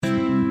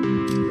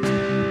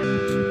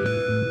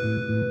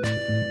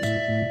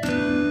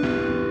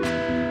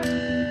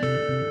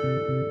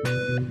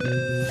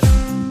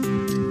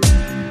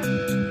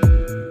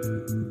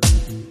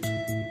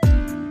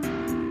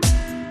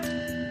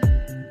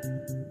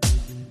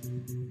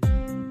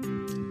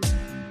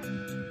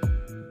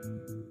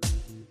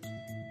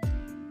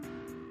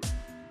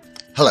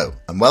Hello,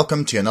 and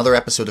welcome to another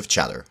episode of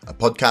Chatter, a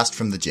podcast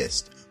from The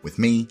Gist, with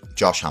me,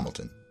 Josh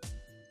Hamilton.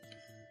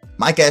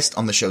 My guest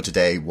on the show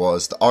today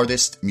was the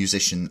artist,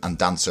 musician, and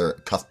dancer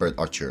Cuthbert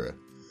Artura.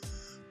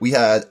 We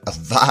had a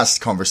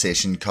vast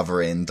conversation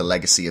covering the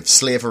legacy of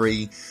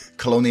slavery,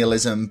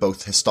 colonialism,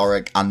 both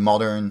historic and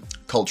modern,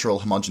 cultural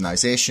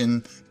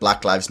homogenization,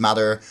 Black Lives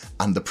Matter,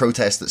 and the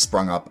protests that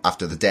sprung up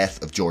after the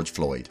death of George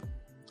Floyd.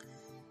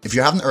 If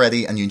you haven't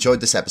already and you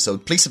enjoyed this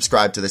episode, please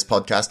subscribe to this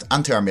podcast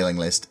and to our mailing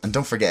list. And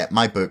don't forget,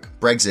 my book,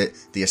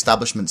 Brexit, The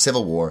Establishment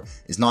Civil War,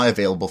 is now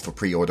available for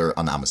pre-order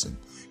on Amazon.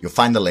 You'll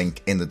find the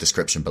link in the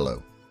description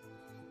below.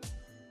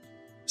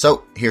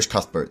 So, here's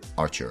Cuthbert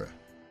Artura.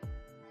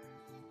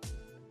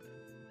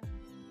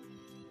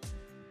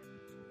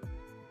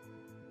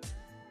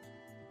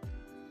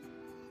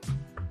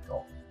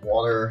 Got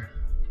water,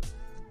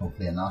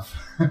 hopefully enough.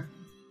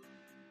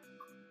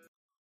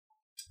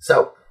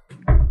 So,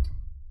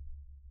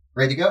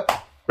 ready to go?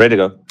 Ready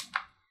to go.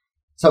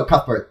 So,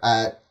 Cuthbert,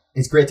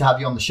 it's great to have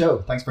you on the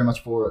show. Thanks very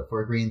much for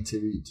agreeing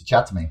to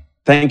chat to me.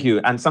 Thank you.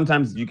 And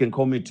sometimes you can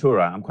call me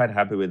Tura. I'm quite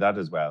happy with that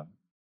as well.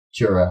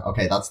 Tura.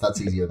 Okay,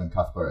 that's easier than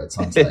Cuthbert. It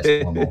sounds less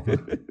formal.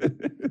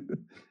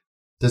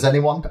 Does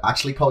anyone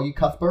actually call you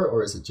Cuthbert,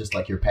 or is it just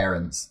like your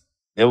parents?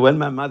 Yeah, when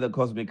my mother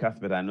calls me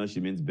Cuthbert, I know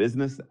she means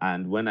business.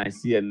 And when I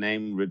see a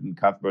name written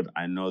Cuthbert,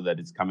 I know that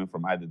it's coming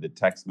from either the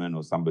taxman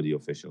or somebody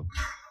official.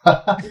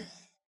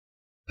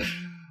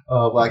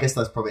 Well, I guess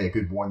that's probably a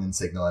good warning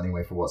signal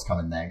anyway for what's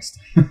coming next.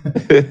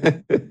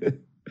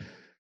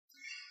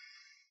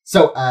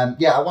 So, I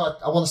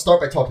want to start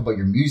by talking about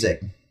your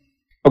music.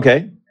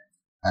 Okay.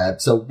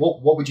 So,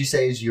 what would you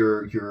say is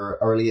your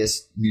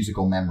earliest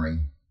musical memory?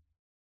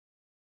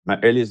 My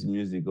earliest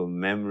musical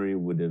memory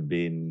would have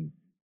been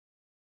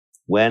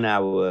when I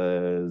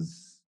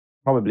was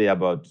probably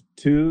about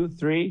 2,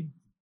 3,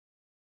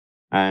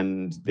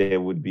 and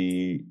there would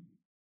be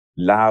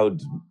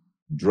loud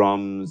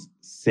drums,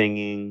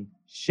 singing,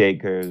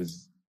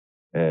 shakers,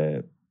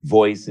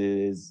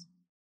 voices,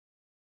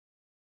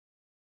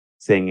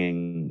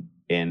 singing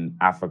in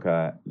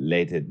Africa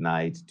late at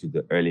night to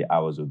the early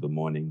hours of the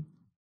morning,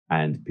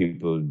 and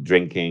people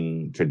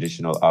drinking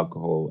traditional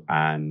alcohol.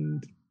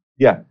 And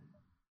yeah,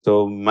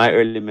 so I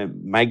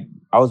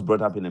was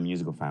brought up in a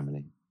musical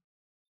family.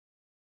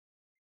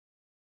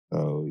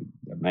 So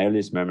my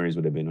earliest memories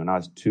would have been when I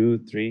was 2,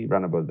 3,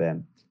 round about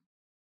then.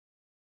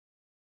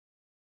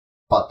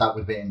 But that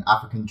would be in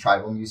African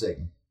tribal music.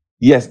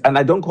 Yes, and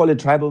I don't call it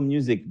tribal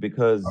music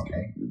because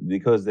Okay.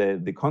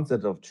 The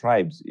concept of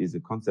tribes is a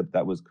concept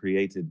that was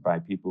created by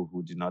people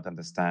who did not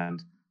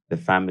understand the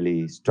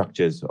family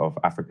structures of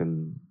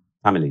African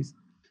families.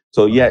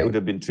 So yeah, Okay. it would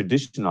have been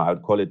traditional. I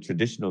would call it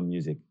traditional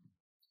music.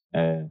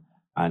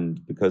 And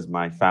because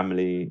my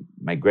family,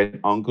 my great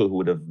uncle who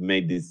would have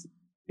made these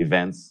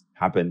events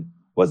happen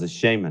was a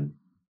shaman.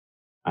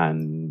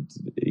 And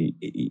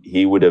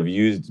he would have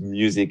used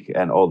music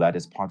and all that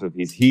as part of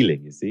his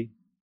healing, you see.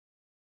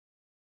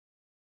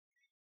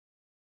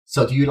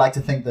 So do you like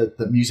to think that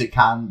music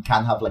can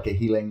have like a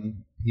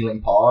healing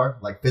power,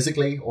 like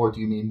physically, or do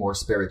you mean more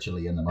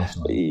spiritually and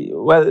emotionally?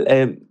 Well,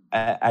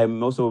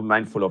 I'm also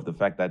mindful of the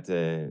fact that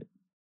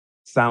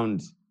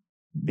sound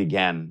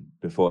began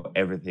before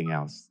everything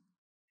else,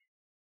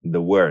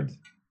 the word.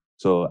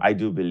 So I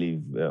do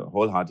believe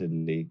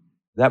wholeheartedly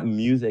that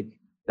music,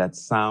 that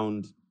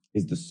sound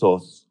is the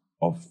source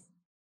of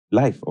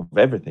life, of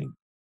everything.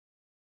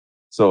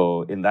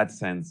 So in that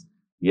sense,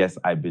 yes,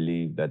 I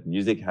believe that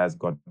music has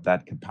got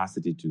that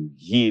capacity to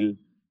heal,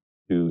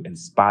 to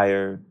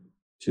inspire,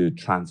 to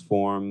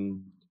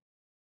transform,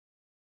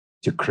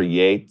 to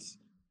create.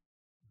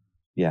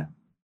 Yeah.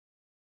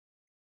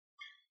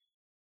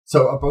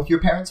 So are both your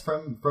parents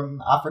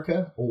from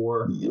Africa,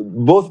 or?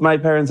 Both my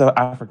parents are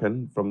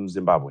African, from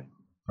Zimbabwe.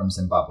 From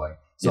Zimbabwe.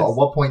 So Yes. At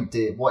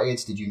what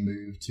age did you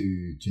move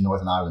to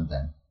Northern Ireland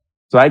then?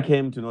 So I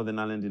came to Northern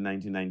Ireland in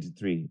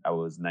 1993. I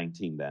was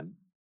 19 then.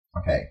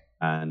 Okay.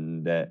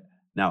 And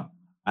now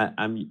I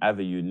have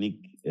a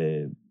unique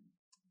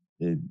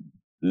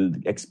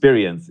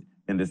experience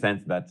in the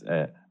sense that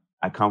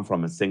I come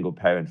from a single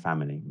parent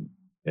family.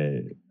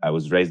 I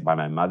was raised by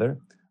my mother.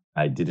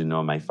 I didn't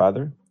know my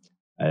father.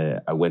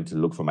 I went to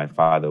look for my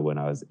father when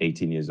I was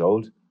 18 years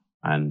old,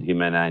 and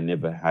him and I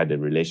never had a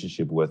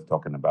relationship worth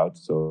talking about.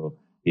 So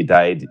he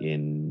died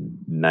in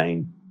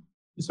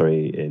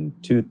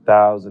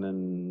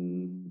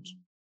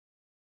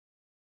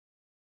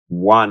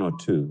 2001 or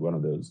 2, one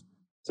of those.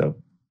 So,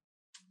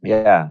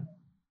 yeah.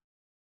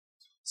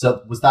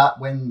 So was that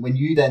when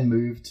you then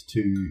moved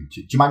to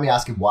do you mind me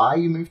asking why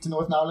you moved to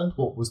Northern Ireland?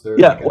 What was there?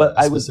 Yeah, like well,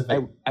 a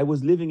specific... I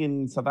was living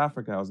in South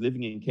Africa. I was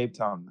living in Cape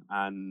Town,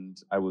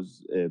 and I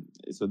was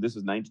so this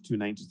was 92,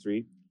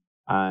 93,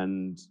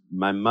 and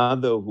my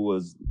mother, who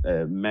was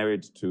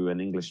married to an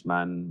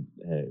Englishman,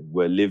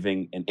 were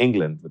living in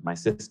England with my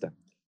sister,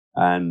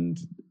 and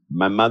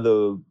my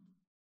mother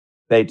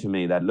said to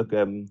me that, look,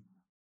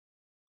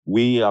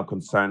 we are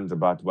concerned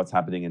about what's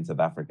happening in South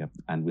Africa,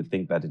 and we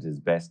think that it is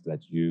best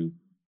that you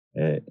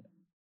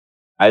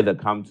either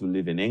come to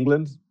live in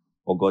England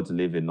or go to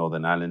live in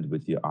Northern Ireland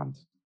with your aunt.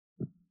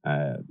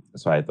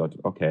 So I thought,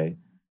 okay,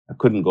 I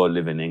couldn't go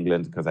live in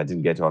England because I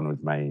didn't get on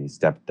with my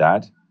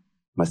stepdad.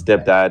 My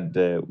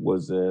stepdad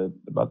was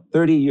about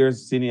 30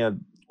 years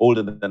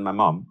older than my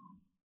mom,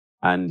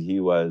 and he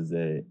was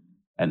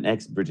an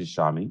ex-British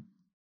Army,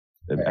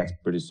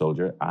 ex-British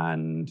soldier,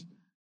 and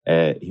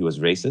he was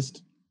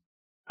racist,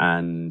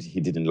 and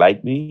he didn't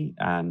like me,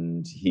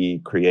 and he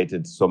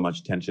created so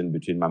much tension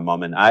between my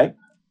mom and I.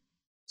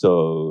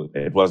 So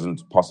it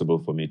wasn't possible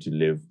for me to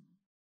live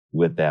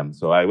with them.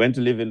 So I went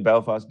to live in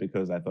Belfast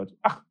because I thought,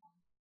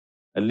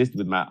 at least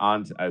with my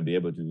aunt, I'll be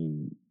able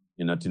to,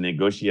 to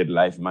negotiate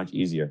life much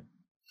easier.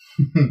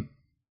 Do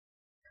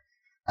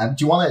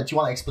you want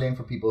to explain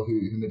for people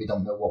who maybe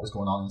don't know what was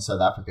going on in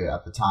South Africa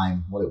at the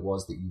time, what it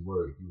was that you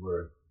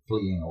were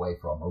fleeing away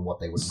from, or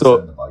what they were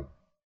concerned about?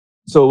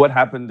 So what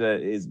happened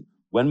is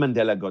when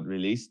Mandela got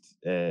released,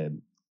 there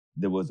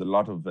was a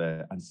lot of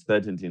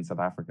uncertainty in South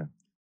Africa.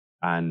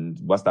 And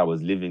whilst I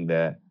was living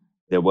there,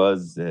 there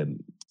was a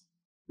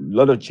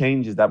lot of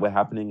changes that were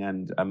happening.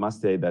 And I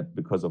must say that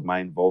because of my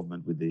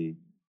involvement with the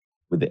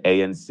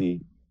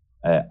ANC,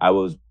 I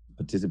was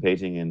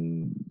participating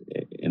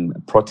in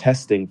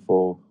protesting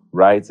for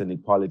rights and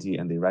equality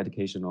and the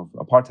eradication of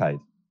apartheid.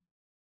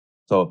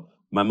 So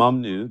my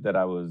mom knew that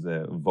I was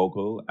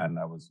vocal and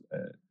I was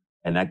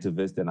an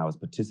activist, and I was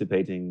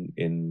participating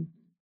in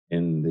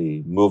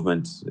the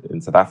movement in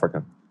South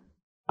Africa.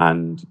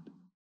 And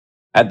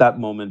at that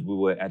moment, we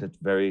were at a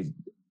very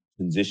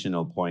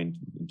transitional point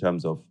in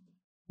terms of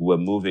we were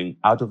moving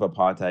out of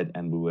apartheid,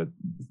 and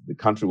the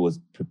country was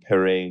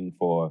preparing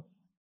for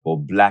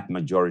Black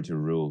majority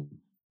rule.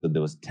 So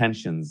there was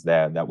tensions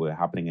there that were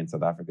happening in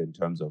South Africa in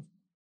terms of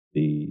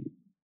the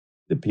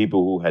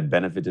people who had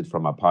benefited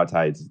from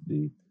apartheid,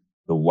 the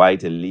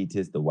white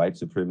elitists, the white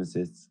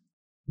supremacists.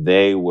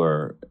 They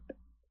were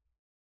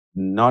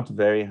not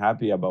very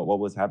happy about what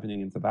was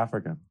happening in South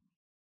Africa.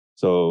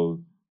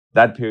 So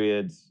that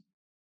period,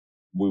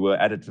 we were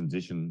at a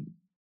transition,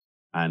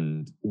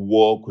 and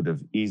war could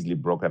have easily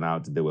broken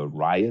out. There were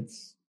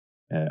riots.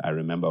 I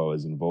remember I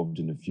was involved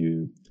in a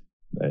few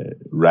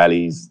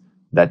rallies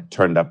that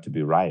turned up to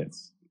be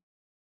riots.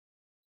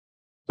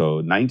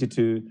 So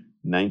 92,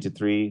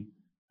 93,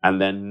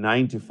 and then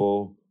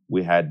 94,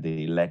 we had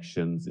the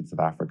elections in South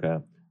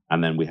Africa,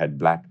 and then we had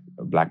black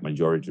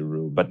majority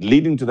rule. But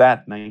leading to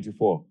that,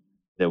 94,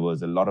 there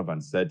was a lot of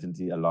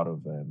uncertainty, a lot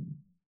of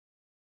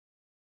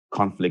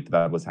conflict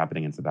that was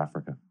happening in South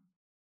Africa.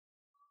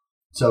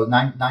 So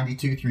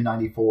 92 through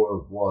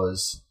 94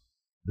 was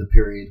the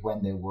period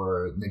when they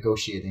were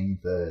negotiating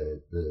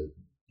the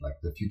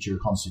future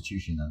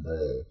constitution and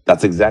the.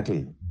 That's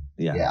exactly.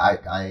 Yeah. Yeah.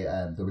 I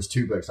there was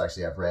two books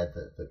actually I've read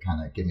that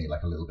kind of give me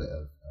like a little bit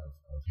of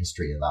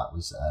history of that.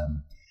 Was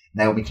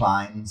Naomi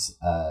Klein's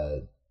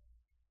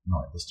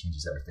no, this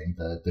changes everything.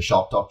 The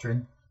shock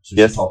doctrine. So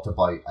she talked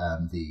about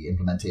the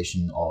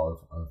implementation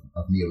of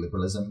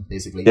neoliberalism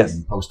basically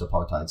in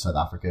post-apartheid South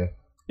Africa.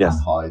 And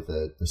how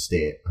the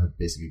state had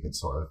basically been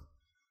sort of,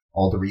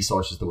 all the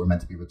resources that were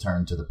meant to be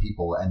returned to the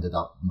people ended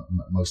up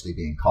mostly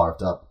being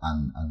carved up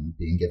and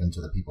being given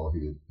to the people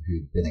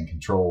who'd been in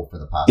control for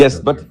the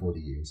past 30 or 40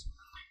 years.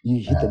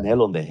 You hit the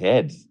nail on the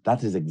head.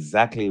 That is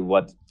exactly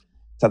what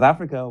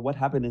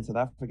happened in South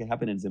Africa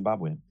happened in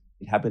Zimbabwe.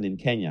 It happened in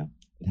Kenya.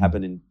 It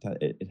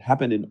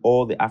happened in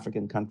all the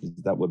African countries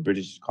that were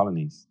British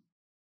colonies.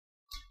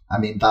 I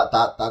mean,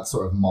 that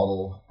sort of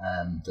model,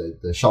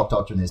 the shock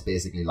doctrine is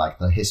basically like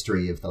the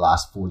history of the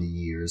last 40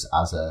 years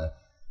as a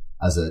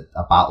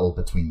battle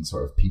between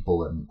sort of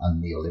people and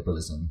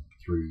neoliberalism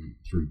through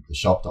the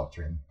shock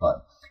doctrine.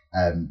 But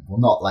we'll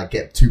not like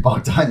get too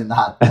bogged down in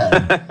that.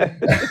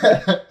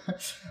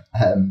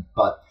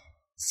 But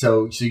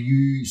so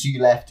you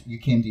left. You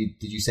came to.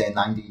 Did you say in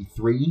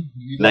 93?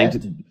 You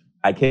left?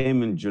 I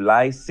came in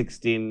July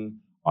 16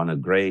 on a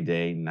grey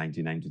day in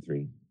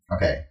 1993.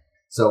 Okay.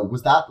 So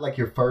was that like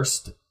your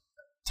first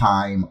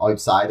time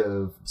outside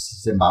of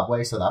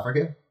Zimbabwe, South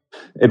Africa?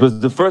 It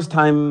was the first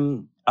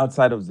time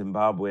outside of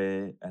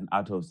Zimbabwe and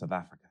out of South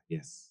Africa,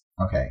 yes.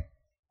 Okay.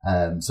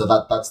 So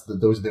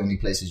those are the only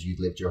places you'd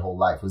lived your whole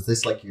life. Was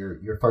this like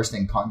your first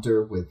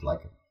encounter with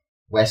like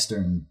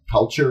Western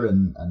culture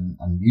and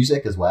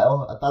music as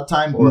well at that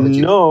time? Or had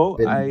you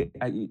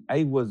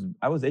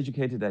I was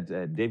educated at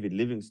David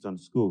Livingstone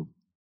School.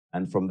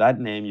 And from that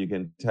name, you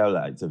can tell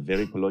it's a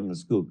very colonial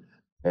school.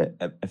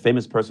 A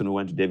famous person who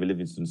went to David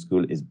Livingstone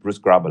School is Bruce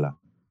Grobbelaar.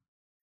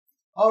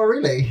 Oh,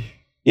 really?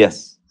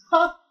 Yes.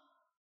 Huh.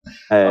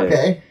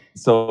 Okay.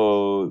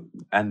 So,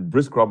 and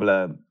Bruce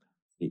Grobbelaar,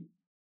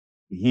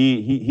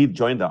 he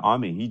joined the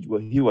army.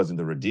 He was in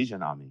the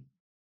Rhodesian army.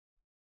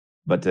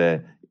 But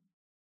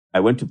I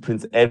went to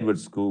Prince Edward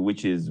School,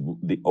 which is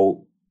the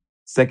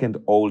second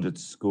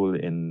oldest school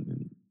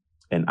in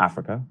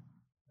Africa,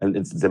 and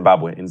in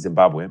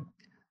Zimbabwe.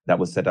 That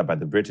was set up by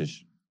the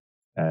British,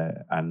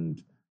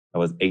 and that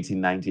was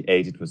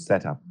 1898. It was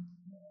set up.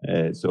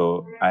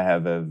 So I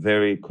have a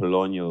very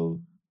colonial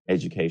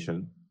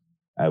education.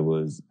 I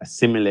was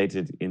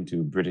assimilated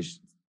into British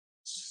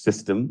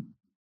system,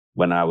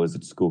 when I was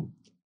at school.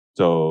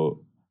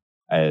 So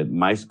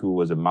my school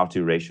was a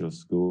multiracial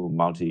school,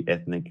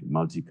 multi-ethnic,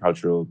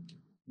 multicultural.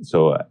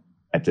 So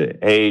at the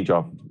age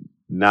of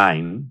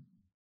 9,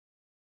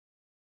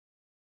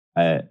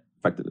 in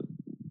fact,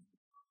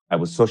 I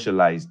was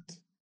socialized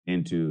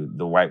into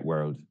the white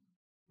world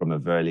from a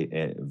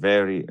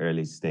very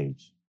early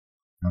stage.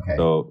 Okay.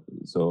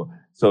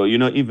 So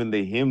even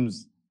the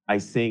hymns I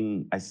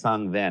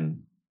sung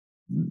then,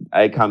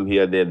 I come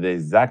here, they're the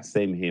exact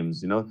same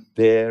hymns,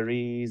 there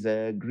is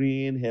a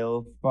green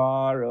hill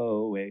far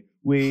away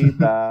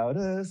without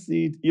a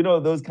seat,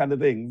 those kind of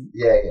things.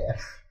 Yeah.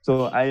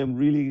 So I am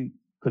really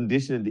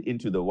conditioned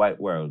into the white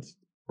world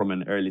from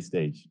an early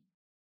stage.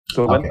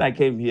 So when I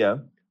came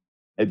here,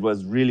 it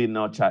was really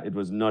it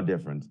was not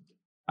different.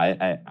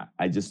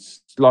 I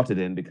just slotted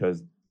in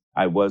because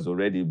I was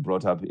already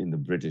brought up in the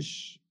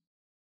British,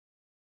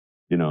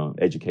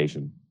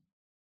 education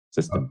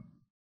system.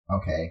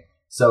 Okay.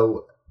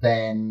 So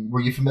then,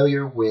 were you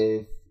familiar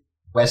with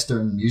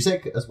Western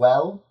music as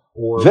well?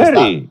 Or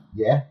very.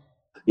 Yeah.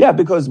 Yeah,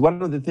 because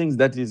one of the things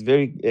that is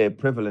very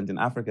prevalent in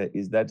Africa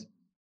is that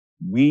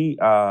we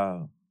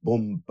are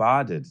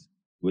bombarded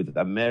with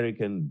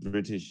American,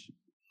 British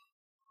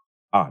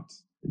art.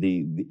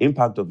 The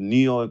impact of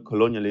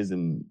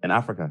neo-colonialism in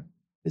Africa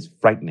is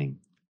frightening.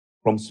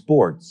 From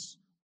sports,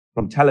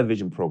 from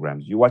television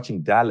programs, you're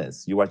watching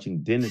Dallas, you're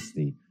watching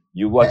Dynasty,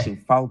 you're watching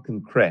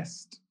Falcon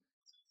Crest.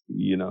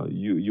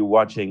 You're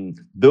watching,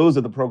 those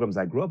are the programs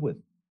I grew up with.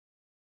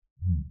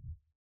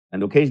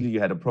 And occasionally you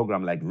had a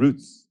program like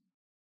Roots.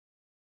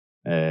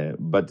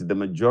 But the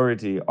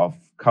majority of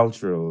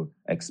cultural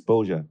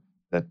exposure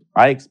that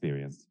I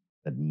experienced,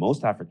 that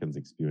most Africans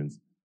experience,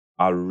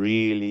 are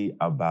really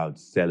about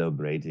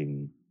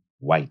celebrating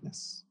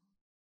whiteness.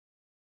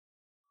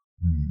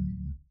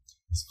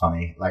 It's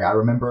funny. Like, I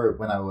remember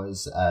when I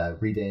was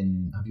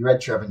reading, have you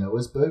read Trevor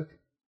Noah's book?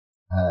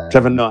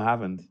 Trevor Noah,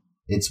 haven't.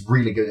 It's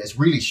really good. It's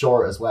really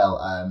short as well.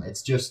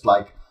 It's just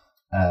like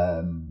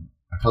a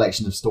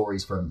collection of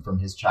stories from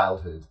his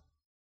childhood.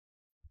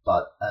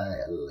 But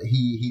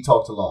he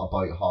talked a lot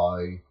about how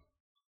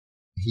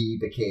he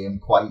became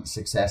quite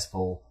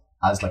successful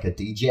as like a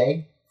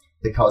DJ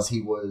because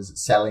he was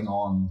selling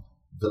on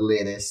the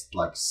latest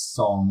like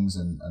songs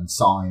and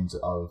sounds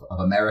of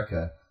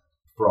America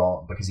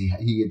because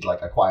he had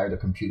like acquired a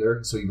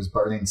computer, so he was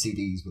burning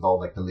CDs with all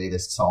like the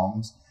latest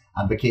songs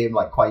and became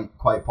like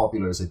quite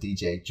popular as a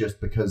DJ just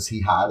because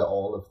he had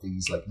all of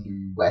these like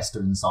new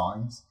Western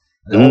sounds.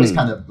 And it always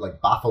kind of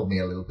like baffled me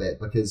a little bit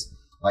because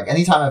like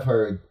anytime I've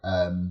heard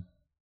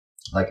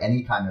like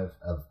any kind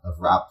of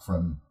rap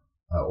from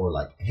or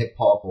like hip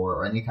hop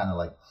or any kind of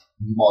like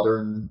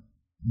modern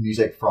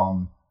music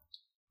from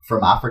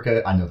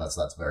Africa, I know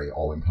that's very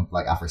all encompassing.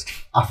 Like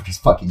Africa's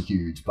fucking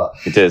huge, but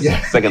it is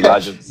second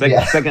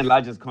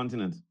largest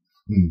continent.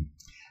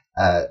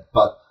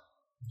 But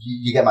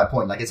you get my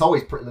point. Like it's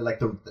always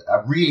like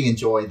I really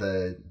enjoy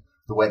the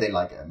way they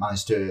like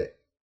manage to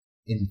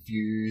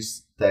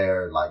infuse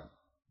their like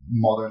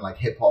modern like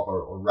hip hop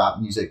or rap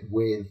music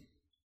with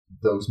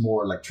those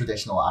more like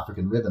traditional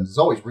African rhythms. It's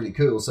always really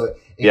cool. So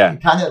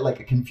it kind of like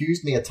it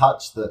confused me a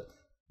touch that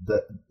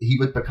he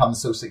would become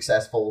so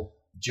successful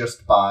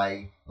just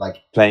by like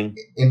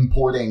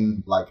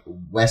importing like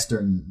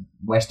Western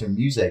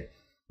music.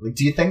 Like,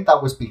 do you think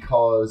that was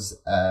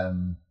because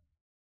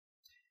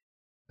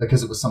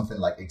it was something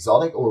like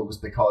exotic, or it was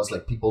because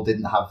like people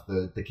didn't have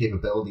the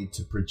capability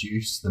to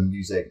produce the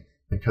music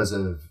because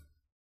of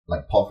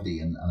like poverty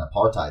and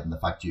apartheid, and the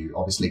fact you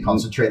obviously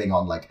concentrating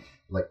on like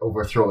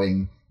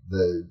overthrowing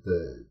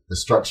the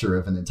structure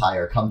of an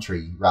entire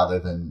country rather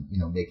than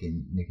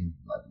making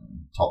like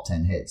top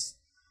 10 hits?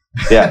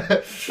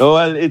 Yeah.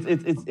 Well,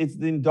 it's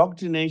the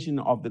indoctrination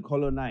of the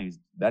colonized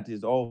that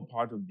is all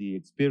part of the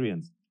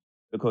experience,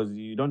 because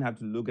you don't have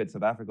to look at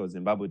South Africa or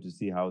Zimbabwe to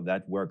see how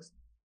that works.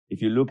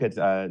 If you look at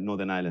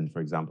Northern Ireland, for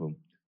example,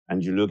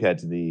 and you look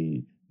at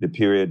the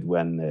period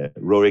when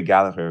Rory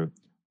Gallagher,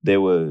 they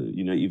were,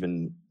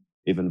 even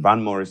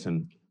Van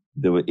Morrison,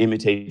 they were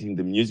imitating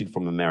the music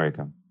from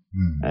America.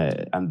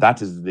 And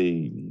that is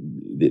the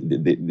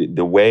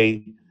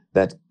way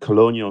that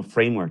colonial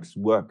frameworks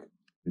work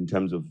in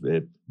terms of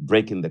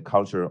breaking the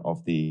culture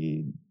of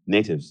the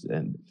natives.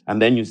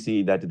 And then you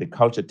see that the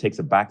culture takes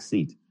a back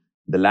seat,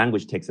 the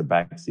language takes a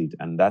back seat,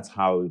 and that's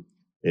how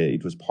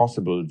it was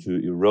possible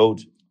to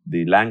erode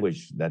the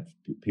language that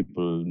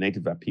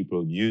native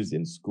people use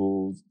in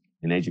schools,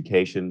 in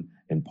education,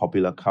 in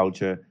popular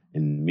culture,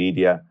 in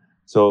media.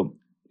 So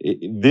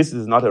this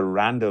is not a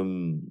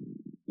random,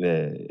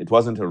 it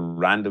wasn't a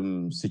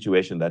random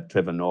situation that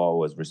Trevor Noah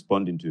was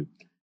responding to.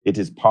 It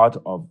is part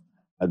of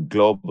a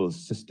global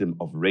system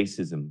of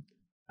racism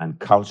and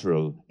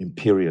cultural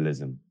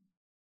imperialism.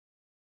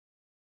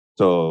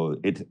 So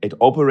it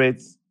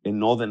operates in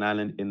Northern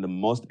Ireland in the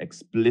most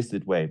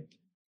explicit way.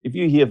 If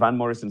you hear Van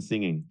Morrison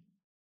singing,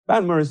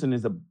 Van Morrison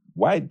is a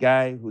white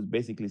guy who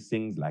basically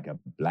sings like a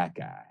black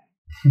guy.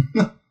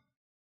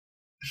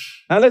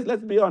 Now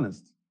let's be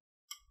honest.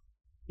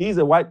 He's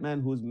a white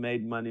man who's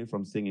made money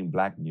from singing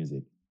black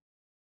music.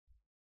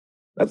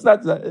 That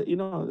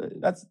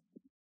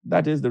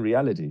is the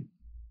reality.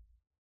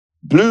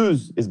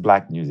 Blues is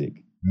black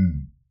music.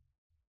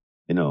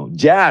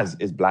 Jazz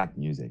is black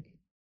music.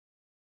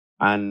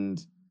 And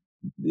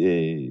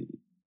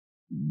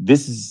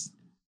this is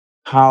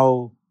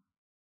how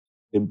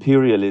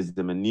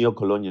imperialism and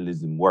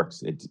neocolonialism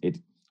works.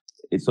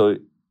 So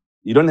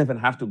you don't even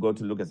have to go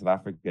to look at South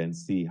Africa and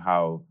see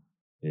how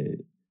the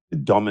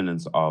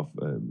dominance of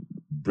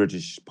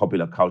British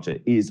popular culture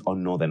is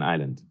on Northern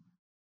Ireland.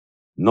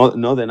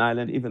 Northern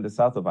Ireland, even the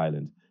south of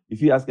Ireland.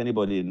 If you ask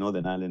anybody in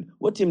Northern Ireland,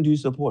 what team do you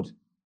support?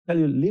 Tell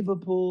you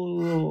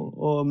Liverpool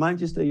or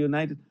Manchester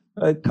United.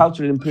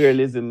 Cultural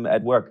imperialism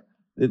at work.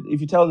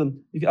 If you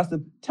ask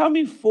them, tell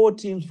me 4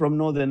 teams from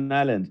Northern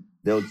Ireland,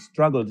 they'll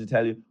struggle to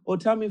tell you. Or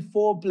tell me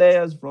 4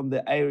 players from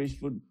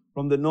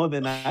the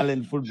Northern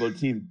Ireland football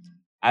team.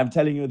 I'm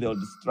telling you, they'll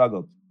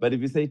struggle. But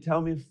if you say,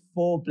 tell me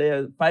 5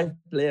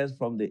 players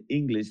from the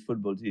English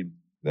football team,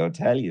 they'll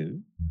tell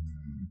you.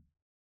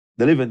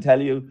 They'll even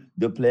tell you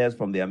the players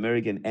from the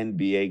American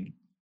NBA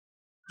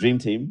Dream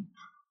Team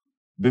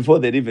before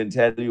they'd even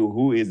tell you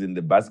who is in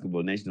the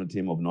basketball national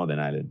team of Northern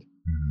Ireland.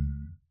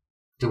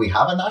 Do we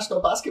have a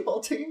national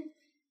basketball team?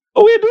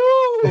 Oh, we do!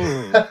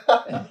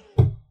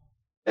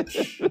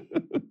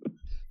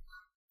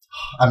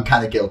 I'm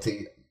kind of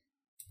guilty.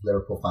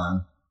 Liverpool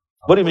fan.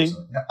 What do you mean?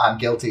 I'm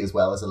guilty as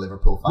well as a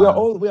Liverpool fan.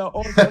 We are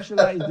all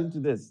socialized into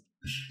this.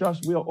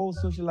 Josh, we are all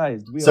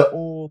socialized.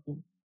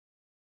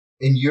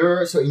 In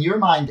your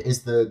mind,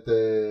 is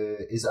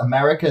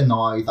America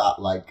now that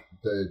like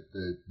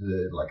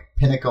the like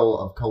pinnacle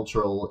of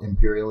cultural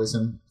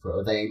imperialism?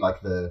 Are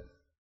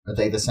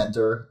they the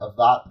center of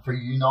that for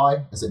you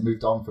now? Has it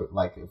moved on for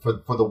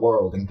the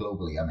world and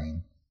globally? I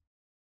mean,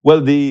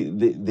 well,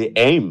 the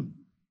aim,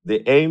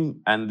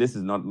 and this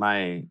is not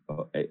my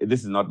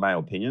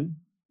opinion.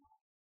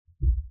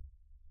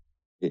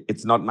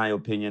 It's not my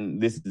opinion.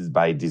 This is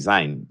by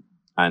design,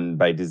 and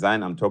by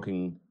design, I'm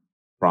talking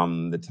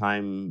from the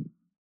time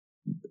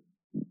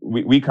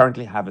we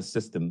currently have a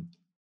system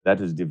that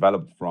was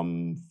developed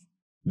from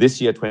this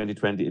year,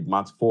 2020. It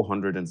marks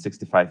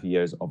 465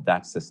 years of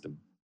that system.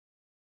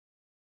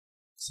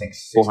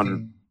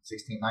 16,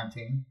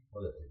 19?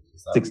 What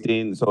is that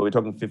 16, so we're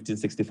talking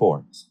 1564.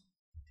 1564,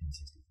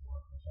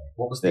 okay.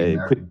 What was the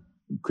American?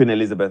 Queen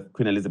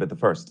Elizabeth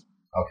I.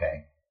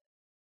 Okay.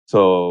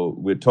 So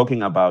we're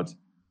talking about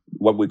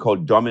what we call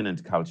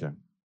dominant culture.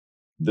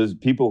 Those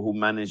people who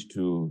manage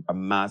to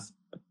amass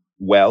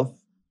wealth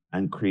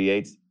and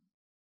create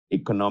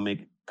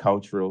economic,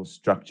 cultural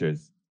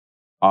structures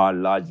are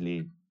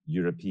largely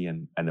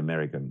European and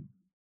American,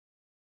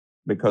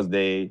 because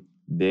they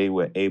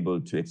were able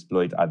to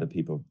exploit other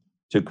people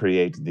to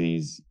create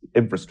these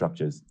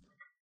infrastructures.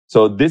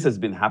 So this has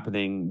been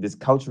happening. This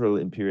cultural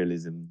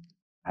imperialism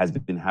has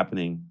been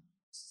happening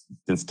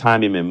since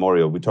time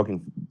immemorial. We're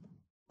talking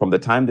from the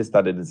time they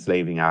started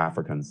enslaving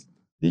Africans.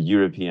 The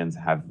Europeans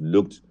have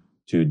looked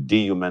to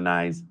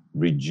dehumanize,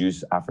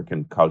 reduce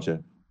African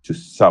culture to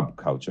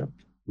subculture,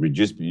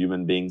 reduce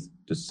human beings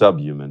to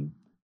subhuman.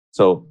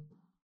 So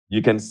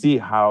you can see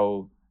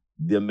how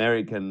the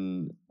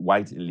American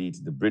white elite,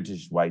 the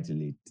British white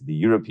elite, the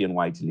European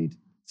white elite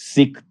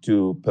seek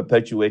to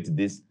perpetuate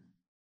this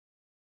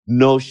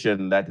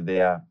notion that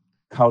they are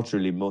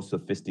culturally more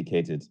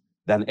sophisticated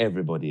than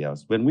everybody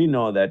else, when we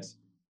know that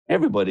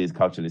everybody is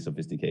culturally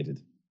sophisticated.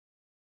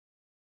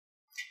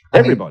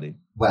 Everybody.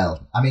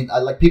 I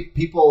like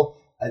people.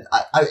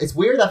 It's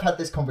weird. I've had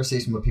this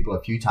conversation with people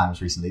a few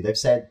times recently. They've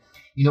said,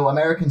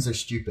 Americans are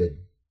stupid.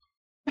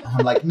 And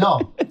I'm like,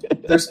 no,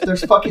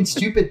 there's fucking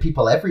stupid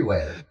people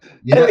everywhere.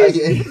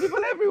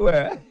 People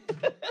everywhere.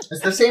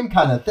 It's the same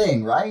kind of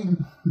thing, right?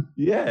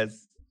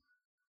 Yes.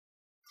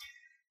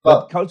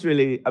 But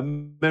culturally,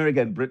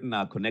 America and Britain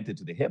are connected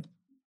to the hip.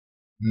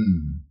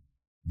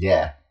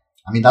 Yeah.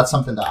 I mean, that's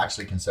something that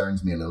actually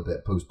concerns me a little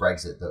bit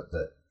post-Brexit,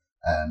 that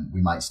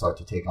we might start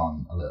to take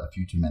on a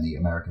few too many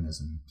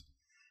Americanism.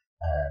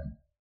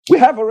 We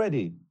have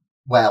already.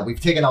 Well, we've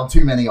taken on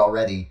too many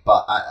already,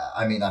 but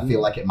I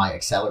feel like it might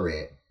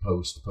accelerate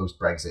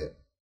post-Brexit.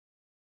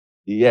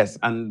 Yes,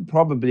 and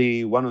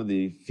probably one of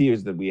the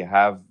fears that we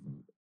have,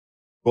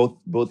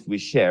 both we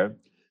share,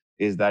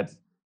 is that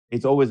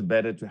it's always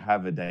better to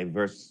have a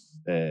diverse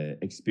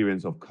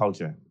experience of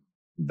culture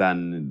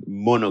than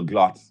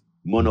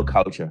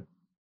monoculture.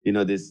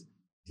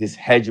 This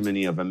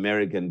hegemony of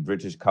American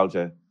British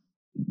culture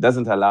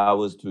doesn't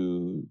allow us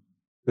to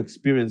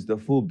experience the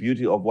full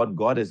beauty of what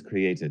God has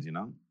created,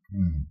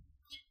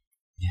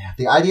 Yeah,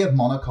 the idea of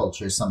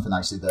monoculture is something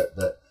actually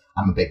that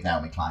I'm a big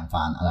Naomi Klein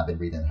fan, and I've been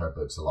reading her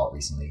books a lot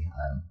recently.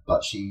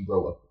 But she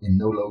wrote in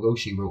No Logo,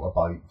 she wrote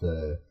about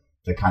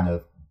the kind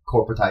of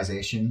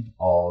corporatization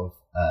of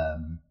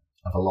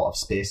a lot of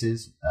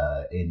spaces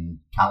in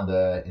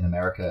Canada, in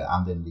America,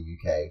 and in the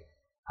UK.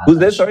 Who's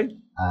that? Sorry,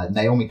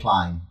 Naomi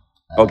Klein.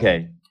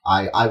 Okay.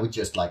 I would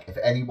just like, if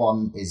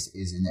anyone is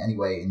in any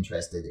way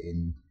interested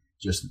in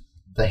just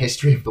the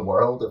history of the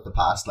world of the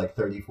past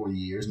 30, 40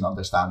 years and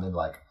understanding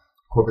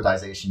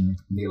corporatization,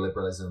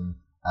 neoliberalism,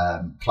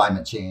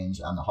 climate change,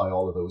 and how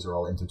all of those are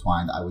all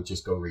intertwined, I would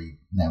just go read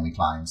Naomi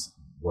Klein's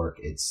work.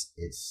 It's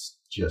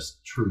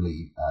just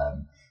truly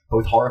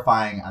both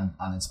horrifying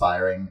and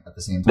inspiring at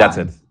the same time. That's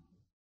it.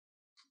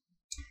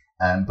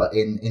 But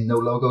in No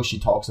Logo, she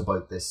talks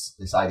about this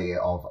idea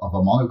of a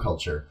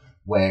monoculture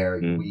where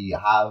we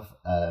have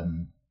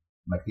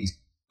like these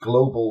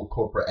global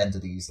corporate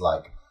entities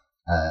like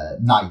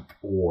Nike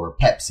or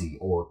Pepsi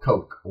or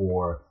Coke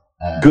or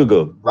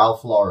Google,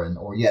 Ralph Lauren,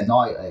 or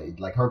now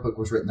like her book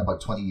was written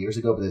about 20 years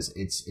ago, but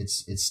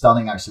it's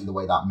stunning actually the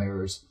way that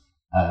mirrors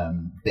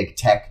big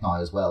tech now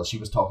as well. She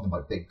was talking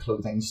about big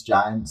clothing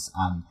giants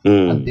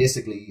and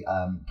basically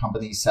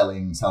companies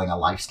selling a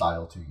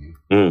lifestyle to you,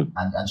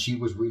 and she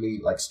was really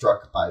like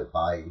struck by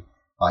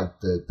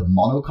the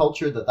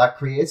monoculture that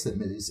creates.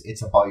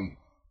 It's about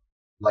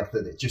like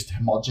it just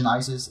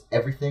homogenizes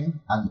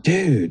everything, and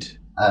dude,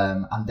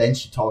 and then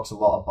she talks a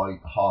lot about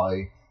how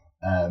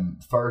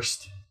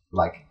first,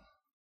 like,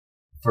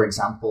 for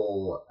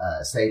example,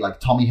 say like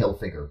Tommy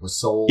Hilfiger was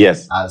sold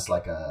as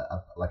like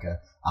a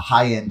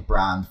high-end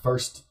brand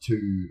first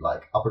to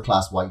like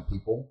upper-class white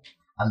people,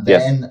 and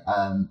then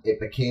it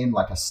became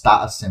like a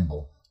status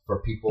symbol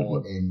for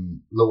people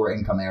in lower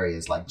income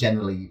areas, like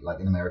generally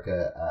like in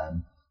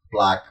America,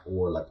 Black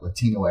or like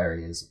Latino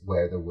areas,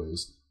 where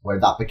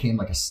that became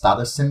like a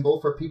status symbol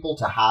for people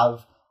to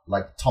have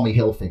like Tommy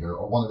Hilfiger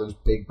or one of those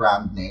big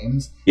brand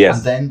names. Yes.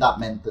 And then that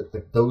meant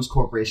that those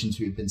corporations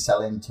who had been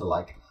selling to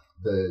like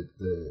the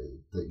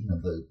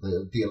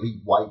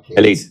elite white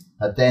kids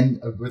were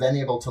then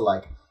able to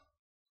like,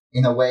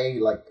 in a way,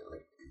 like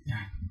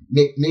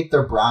make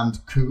their brand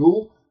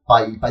cool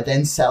by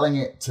then selling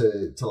it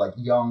to like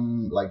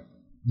young, like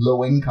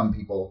low income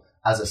people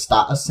as a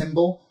status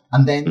symbol.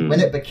 And then when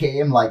it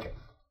became like,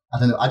 I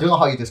don't know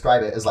how you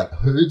describe it, as like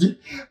hood,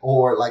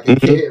 or like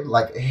it came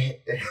like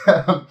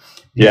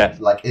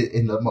like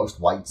in the most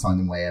white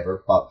sounding way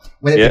ever. But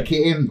when it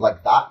became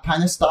like that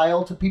kind of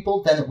style to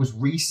people, then it was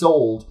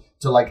resold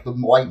to like the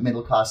white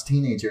middle class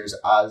teenagers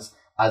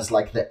as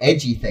like the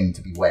edgy thing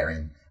to be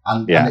wearing.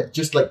 And it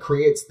just like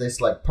creates this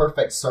like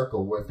perfect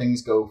circle where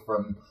things go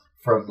from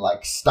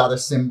like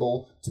status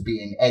symbol to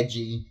being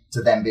edgy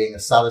to then being a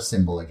status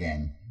symbol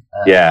again.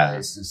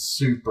 It's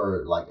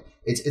super like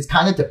it's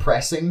kind of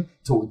depressing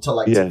to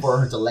for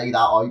her to lay that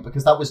out,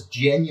 because that was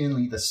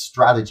genuinely the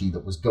strategy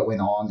that was going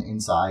on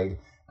inside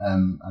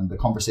and the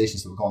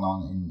conversations that were going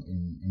on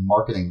in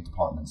marketing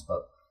departments.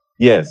 But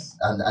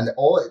and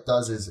all it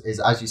does is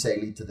as you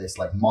say, lead to this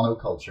like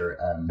monoculture.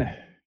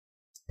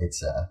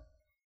 It's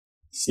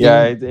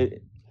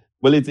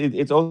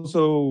it's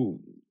also,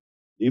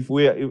 if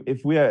we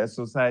are a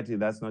society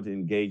that's not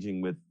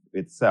engaging with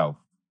itself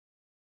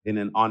in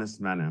an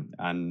honest manner,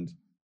 and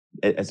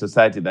a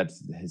society that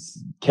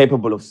is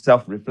capable of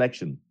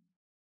self-reflection,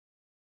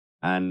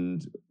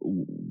 and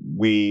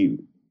we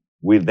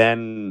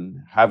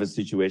then have a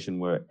situation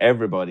where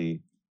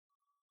everybody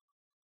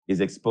is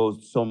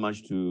exposed so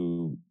much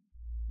to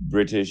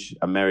British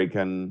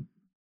American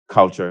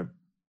culture,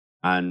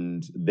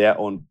 and their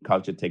own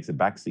culture takes a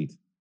backseat.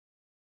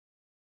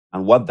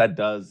 And what that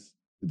does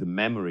to the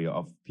memory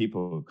of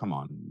people, come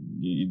on,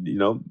 you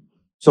know.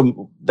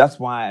 So that's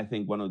why I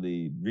think one of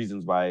the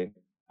reasons why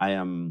I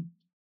am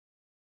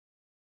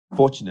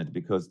fortunate,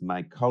 because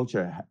my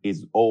culture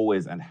is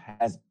always and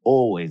has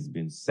always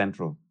been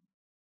central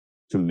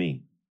to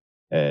me.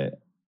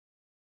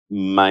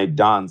 My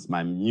dance,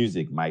 my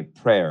music, my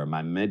prayer,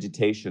 my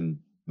meditation,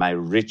 my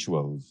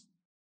rituals,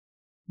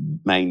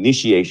 my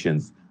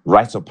initiations,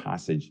 rites of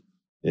passage,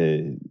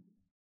 the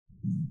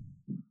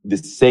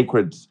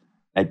sacred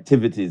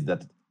activities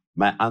that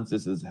my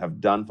ancestors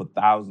have done for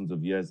thousands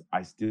of years,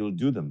 I still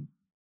do them.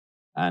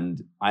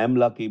 And I am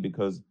lucky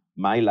because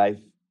my life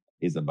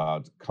is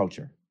about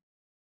culture.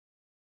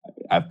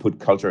 I've put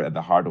culture at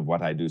the heart of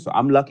what I do. So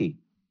I'm lucky.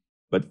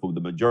 But for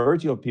the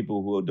majority of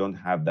people who don't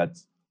have that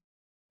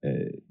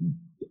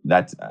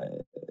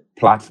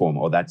platform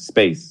or that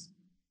space,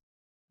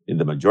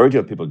 the majority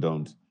of people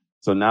don't.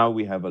 So now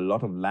we have a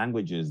lot of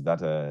languages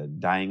that are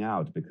dying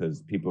out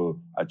because people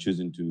are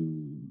choosing to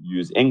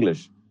use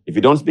English. If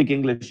you don't speak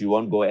English, you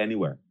won't go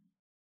anywhere.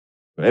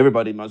 So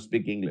everybody must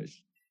speak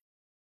English.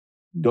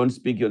 Don't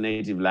speak your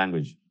native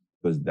language,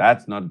 because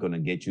that's not going to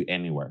get you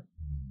anywhere.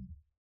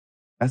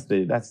 That's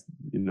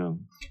you know.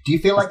 Do you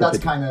feel like that's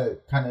kind of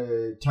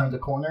turned the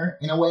corner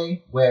in a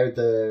way, where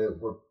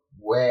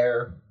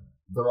where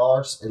there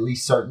are at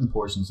least certain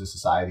portions of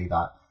society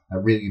that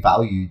really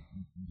value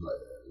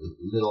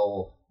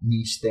little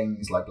niche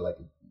things like I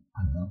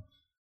don't know,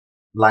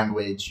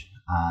 language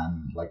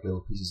and like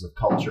little pieces of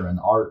culture and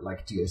art,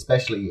 like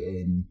especially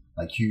in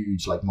like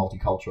huge like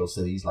multicultural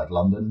cities like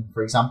London,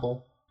 for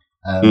example,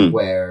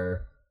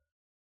 where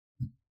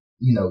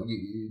you know,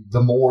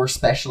 the more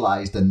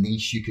specialized and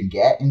niche you can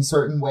get in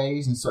certain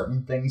ways and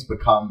certain things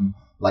become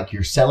like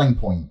your selling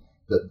point.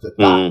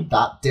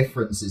 That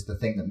difference is the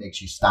thing that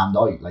makes you stand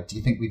out. Like, do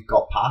you think we've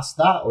got past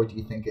that, or do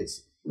you think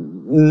it's...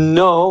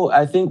 No,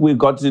 I think we've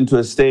got into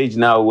a stage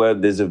now where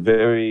there's a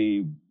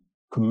very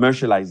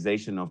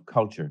commercialization of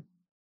culture.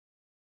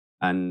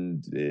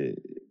 and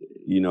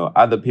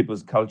other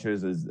people's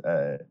cultures is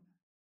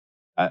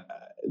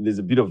there's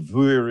a bit of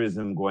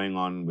voyeurism going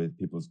on with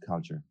people's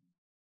culture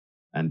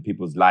and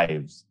people's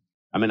lives.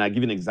 I mean, I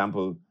give you an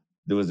example.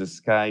 There was a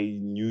Sky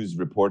News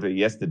reporter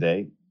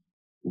yesterday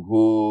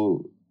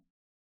who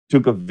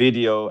took a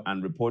video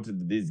and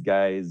reported these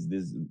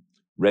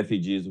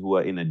refugees who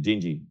are in a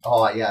dingy.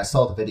 Oh yeah, I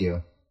saw the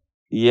video.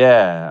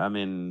 Yeah, I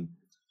mean,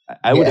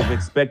 I would have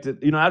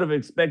expected, I'd have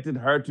expected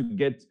her to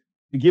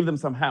give them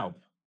some help.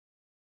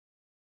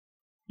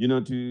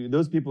 To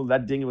those people,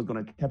 that dinghy was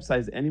going to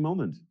capsize any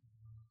moment.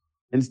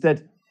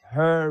 Instead,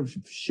 her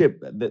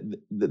ship,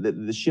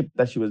 the ship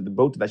the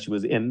boat that she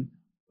was in,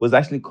 was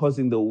actually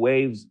causing the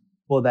waves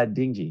for that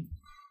dinghy.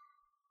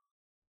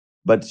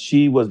 But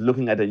she was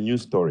looking at a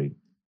news story,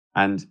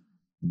 and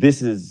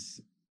this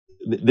is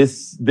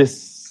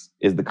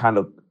the kind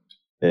of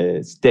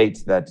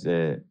state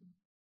that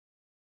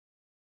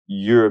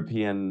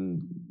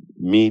European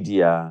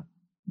media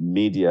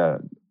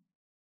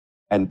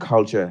and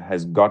culture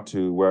has got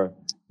to, where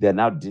they're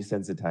now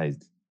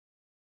desensitized.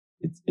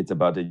 It's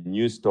about a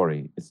news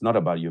story. It's not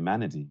about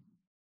humanity.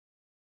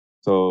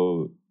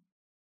 So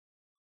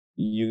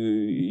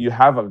you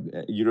have a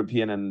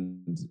European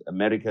and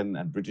American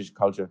and British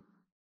culture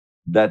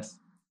that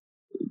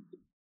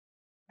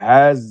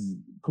has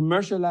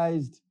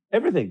commercialized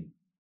everything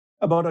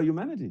about our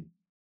humanity.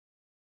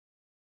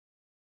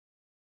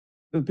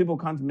 People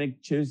can't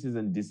make choices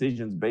and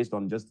decisions based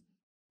on just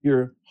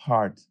pure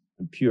heart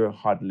and pure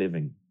heart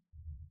living.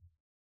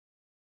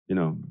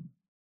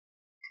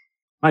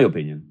 My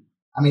opinion.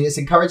 I mean, it's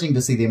encouraging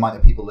to see the amount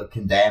of people that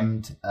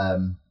condemned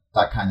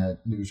that kind of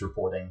news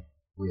reporting.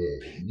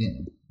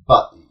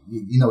 But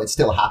it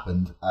still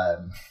happened.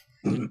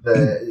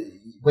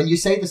 When you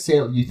say the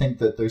sale, you think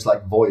that there's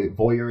like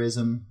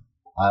voyeurism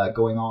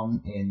going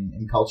on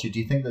in culture. Do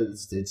you think that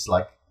it's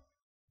like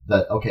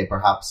that? Okay,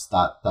 perhaps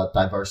that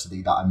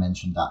diversity that I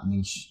mentioned, that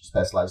niche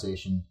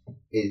specialization,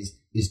 is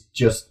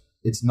just,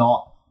 it's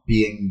not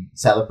being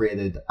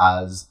celebrated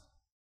as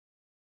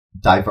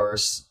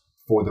diverse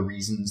for the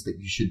reasons that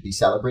you should be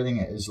celebrating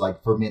it. Is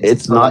like, for me,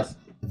 it's not like,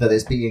 that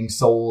it's being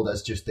sold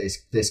as just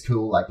this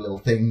cool like little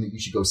thing that you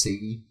should go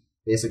see,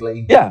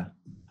 basically. Yeah.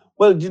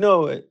 Well,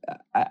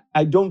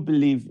 I don't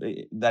believe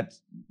that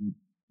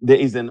there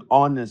is an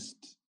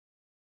honest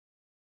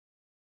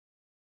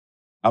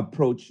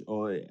approach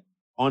or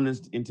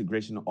honest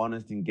integration,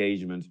 honest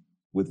engagement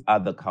with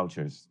other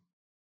cultures.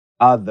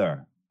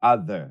 The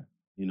other.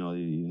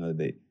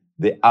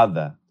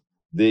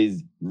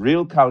 There's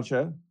real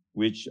culture,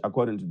 which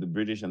according to the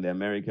British and the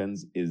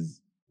Americans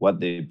is what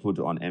they put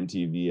on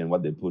MTV and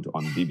what they put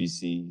on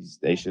BBC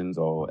stations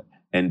or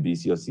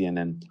NBC or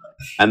CNN.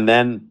 And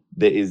then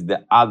there is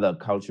the other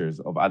cultures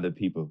of other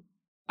people.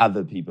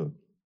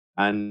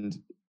 And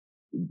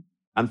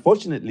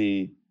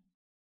unfortunately,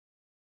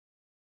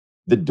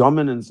 the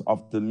dominance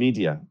of the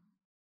media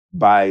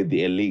by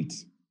the elite,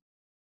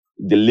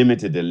 the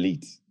limited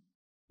elite,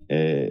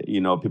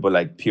 people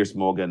like Piers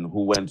Morgan,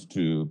 who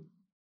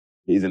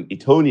he's an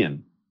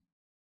Etonian.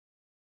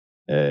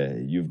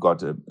 You've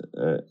got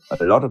a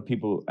lot of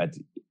people at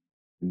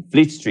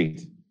Fleet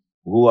Street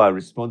who are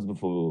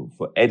responsible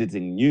for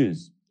editing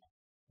news,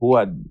 who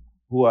have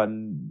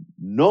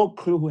no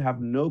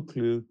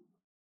clue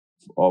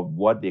of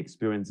what the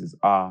experiences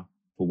are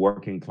for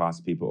working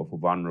class people or for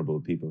vulnerable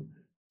people.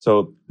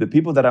 So the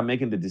people that are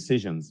making the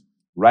decisions,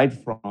 right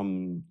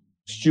from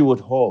Stuart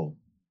Hall,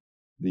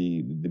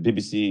 the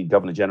BBC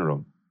Governor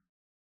General,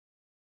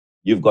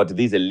 you've got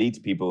these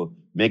elite people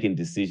making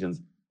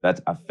decisions that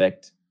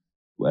affect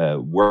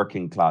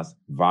working class,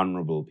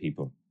 vulnerable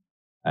people.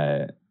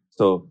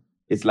 So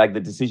it's like the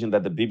decision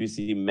that the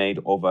BBC made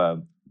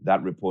over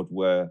that report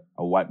where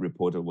a white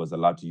reporter was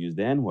allowed to use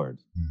the N-word.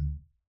 Mm-hmm.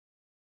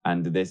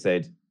 And they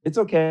said, it's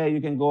okay, you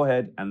can go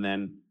ahead. And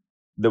then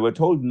they were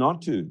told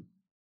not to.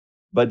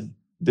 But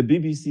the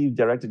BBC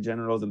director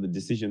generals and the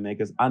decision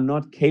makers are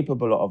not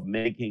capable of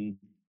making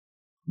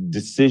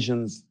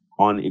decisions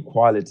on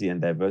equality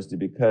and diversity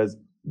because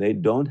they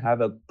don't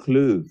have a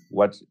clue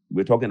what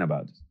we're talking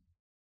about.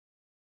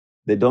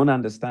 They don't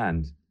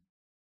understand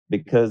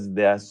because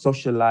they are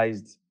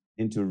socialized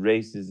into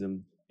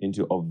racism,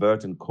 into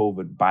overt and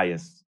covert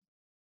bias.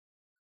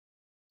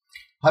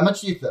 How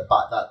much do you think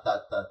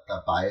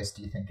that bias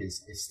do you think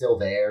is still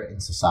there in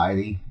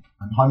society?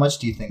 And how much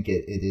do you think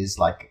it is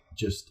like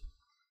just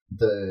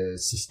the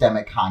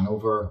systemic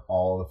hangover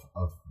of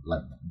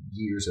like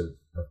years of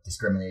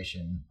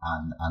discrimination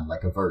and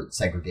like overt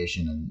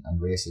segregation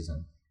and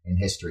racism in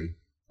history?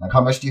 Like,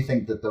 how much do you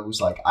think that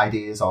those like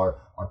ideas are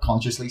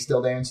consciously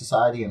still there in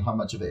society, and how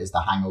much of it is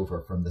the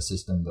hangover from the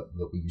system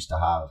that we used to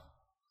have?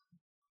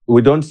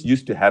 We don't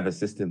used to have a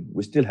system.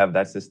 We still have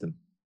that system.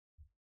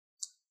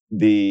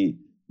 The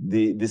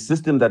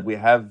system that we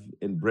have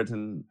in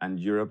Britain and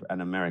Europe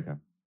and America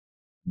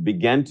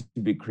began to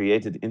be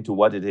created into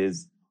what it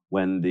is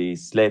when the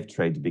slave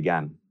trade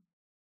began.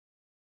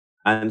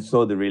 And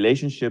so the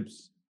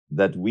relationships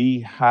that we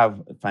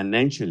have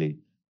financially,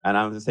 and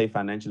I want to say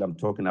financially, I'm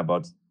talking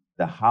about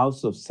the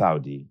House of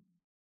Saudi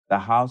the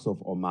House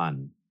of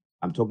Oman.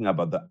 I'm talking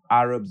about the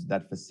Arabs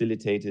that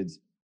facilitated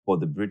for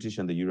the British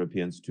and the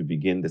Europeans to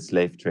begin the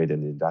slave trade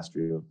and the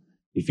industrial.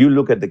 If you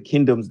look at the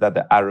kingdoms that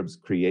the Arabs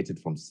created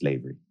from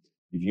slavery,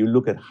 if you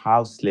look at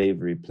how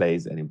slavery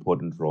plays an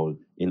important role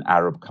in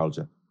Arab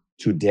culture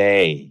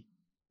today,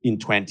 in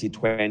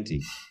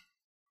 2020,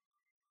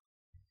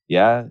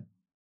 yeah,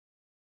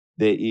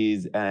 there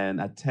is an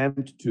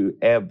attempt to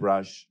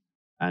airbrush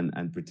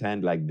and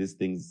pretend like these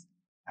things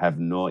have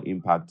no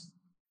impact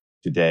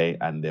today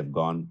and they've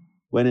gone,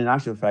 when in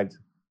actual fact,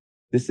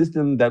 the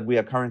system that we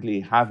are currently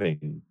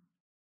having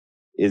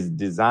is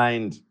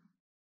designed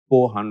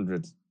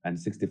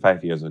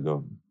 465 years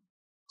ago.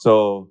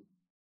 So,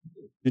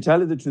 to tell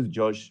you the truth,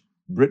 Josh,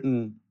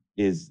 Britain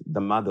is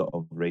the mother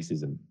of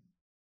racism.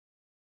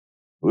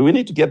 We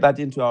need to get that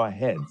into our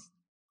heads,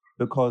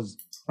 because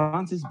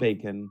Francis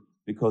Bacon,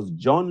 because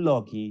John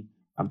Locke,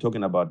 I'm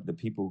talking about the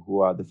people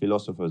who are the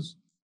philosophers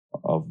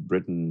of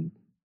Britain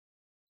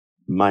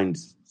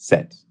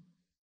mindset.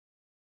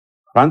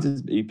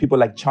 People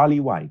like Charlie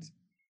White,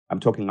 I'm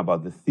talking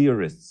about the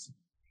theorists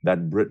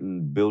that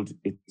Britain built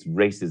its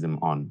racism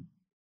on.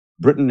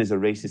 Britain is a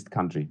racist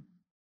country.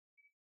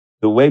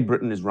 The way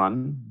Britain is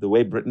run, the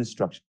way Britain is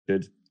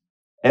structured,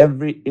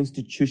 every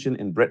institution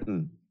in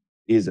Britain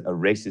is a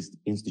racist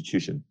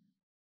institution.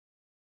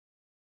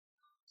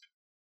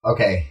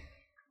 Okay.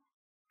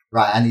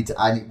 Right,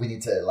 we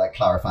need to like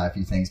clarify a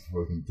few things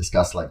before we can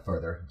discuss like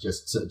further,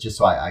 just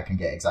so I can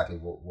get exactly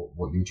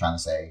what you're trying to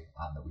say,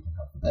 and that we can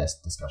have the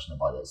best discussion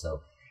about it.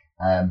 So,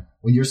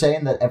 when you're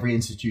saying that every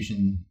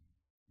institution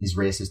is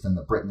racist and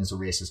that Britain is a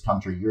racist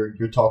country,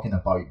 you're talking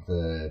about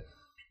the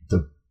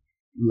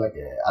like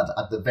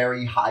at the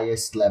very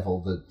highest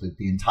level,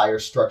 the entire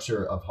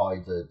structure of how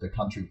the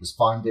country was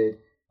founded,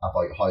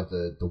 about how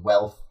the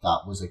wealth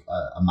that was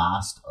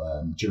amassed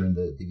during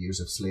the years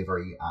of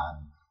slavery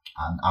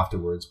and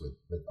afterwards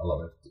with a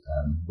lot of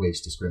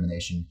wage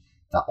discrimination,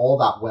 that all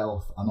that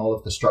wealth and all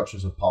of the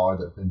structures of power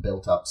that have been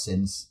built up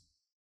since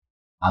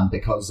and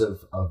because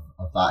of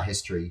that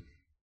history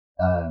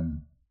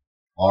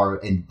are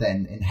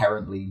then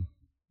inherently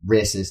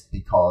racist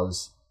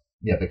because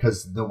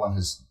no one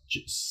has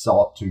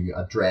sought to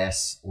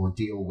address or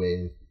deal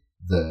with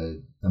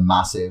the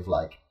massive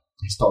like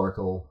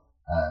historical,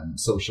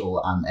 social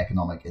and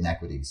economic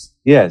inequities.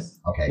 Yes.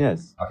 Okay.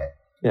 Yes. Okay.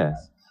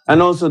 Yes. And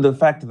also the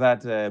fact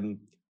that,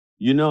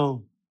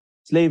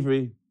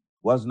 slavery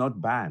was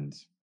not banned.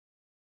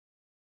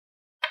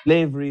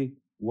 Slavery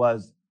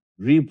was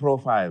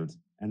reprofiled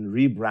and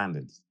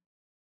rebranded.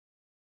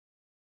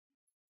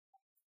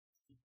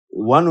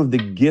 One of the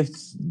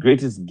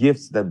greatest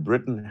gifts that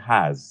Britain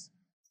has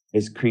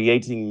is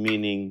creating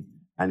meaning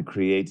and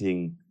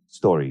creating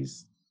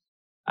stories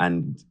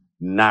and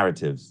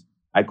narratives.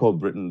 I call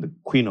Britain the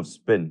Queen of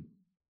Spin.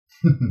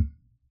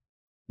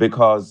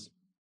 Because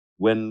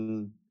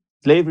when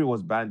slavery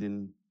was banned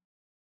in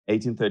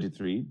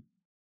 1833,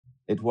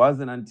 it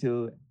wasn't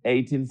until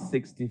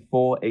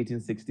 1864,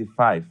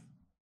 1865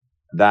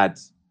 that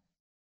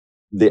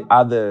the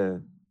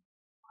other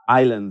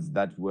islands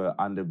that were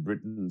under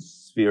Britain's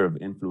sphere of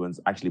influence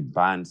actually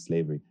banned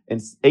slavery. In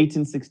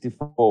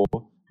 1864,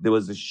 there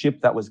was a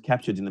ship that was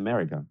captured in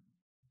America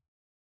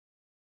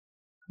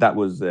that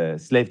was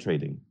slave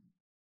trading.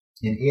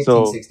 In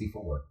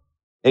 1864?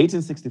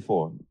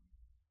 1864.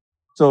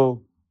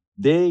 So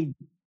they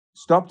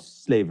stopped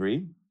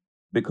slavery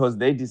because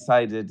they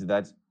decided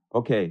that,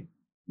 okay,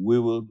 we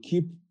will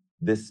keep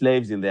the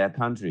slaves in their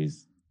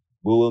countries.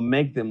 We will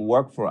make them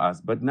work for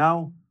us, but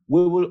now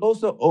we will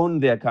also own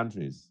their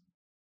countries.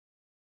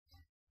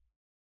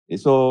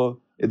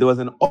 So there was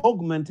an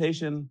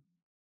augmentation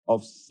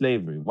of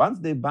slavery. Once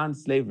they banned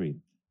slavery,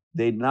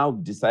 they now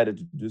decided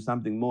to do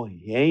something more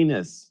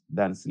heinous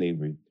than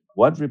slavery.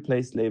 What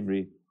replaced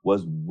slavery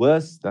was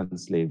worse than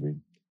slavery,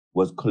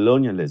 was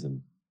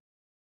colonialism.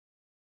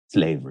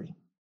 Slavery.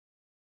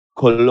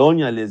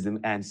 Colonialism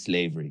and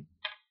slavery,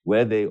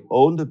 where they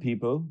own the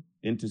people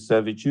into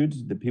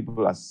servitude. The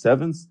people are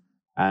servants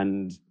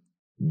and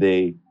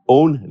they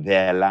own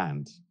their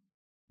land.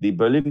 The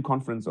Berlin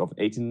Conference of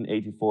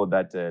 1884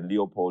 that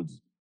Leopold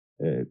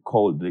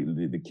called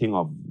the king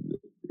of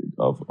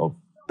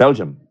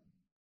Belgium.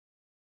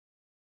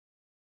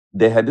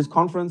 They had this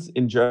conference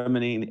in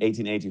Germany in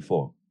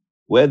 1884,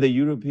 where the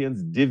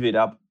Europeans divided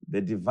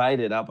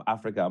up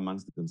Africa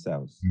amongst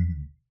themselves.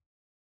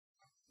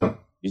 Mm-hmm.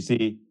 You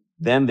see,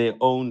 then they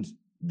owned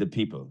the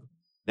people.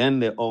 Then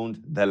they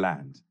owned the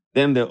land.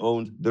 Then they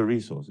owned the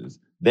resources.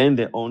 Then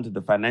they owned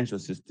the financial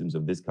systems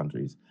of these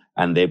countries.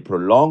 And they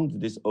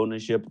prolonged this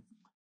ownership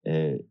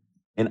in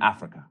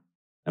Africa.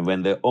 And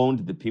when they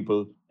owned the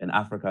people in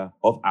Africa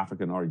of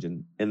African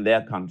origin, in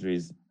their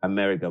countries,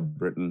 America,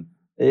 Britain,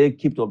 they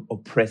kept on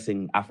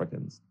oppressing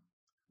Africans.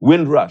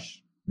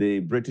 Windrush, the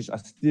British are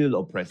still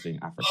oppressing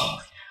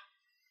Africans.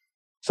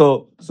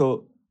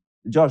 So,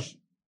 Josh,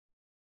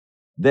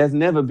 there's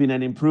never been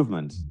an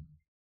improvement.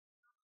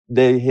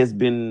 There has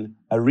been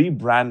a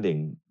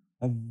rebranding,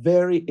 a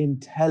very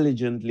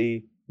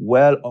intelligently,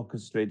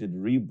 well-orchestrated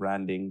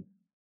rebranding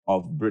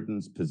of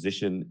Britain's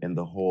position in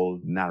the whole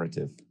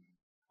narrative.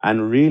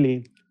 And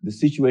really, the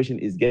situation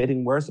is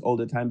getting worse all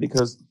the time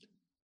because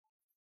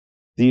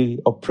the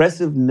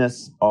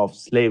oppressiveness of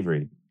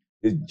slavery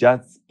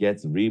just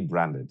gets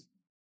rebranded.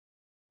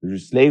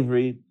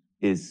 Slavery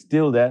is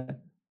still there,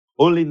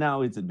 only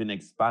now it's been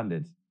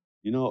expanded.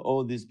 You know,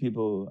 all these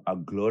people are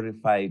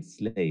glorified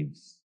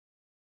slaves.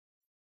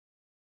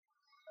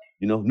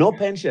 You know, no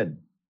pension,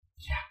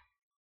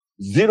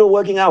 zero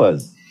working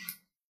hours,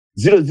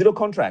 zero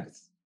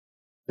contracts.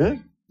 Huh?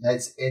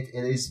 It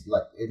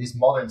is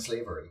modern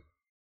slavery.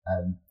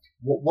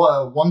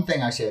 One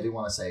thing actually I do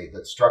want to say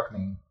that struck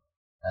me,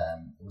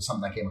 it was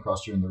something I came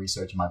across during the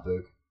research of my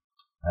book,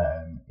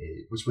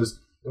 it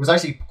was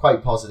actually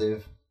quite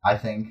positive, I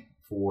think,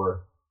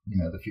 for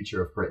the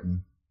future of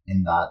Britain,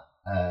 in that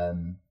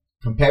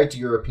compared to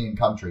European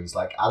countries,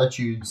 like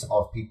attitudes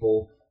of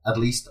people, at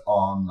least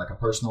on like a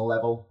personal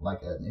level,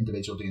 like an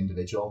individual to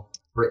individual,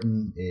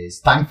 Britain is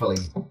thankfully,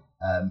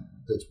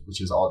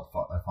 which is odd,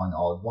 I find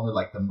odd, one of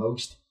like the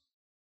most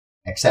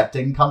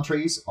accepting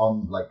countries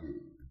on like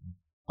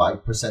by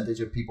percentage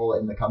of people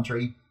in the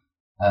country.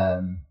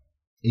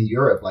 In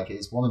Europe, like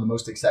it's one of the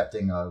most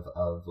accepting of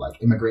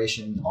like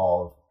immigration,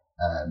 of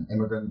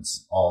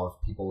immigrants, of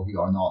people who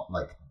are not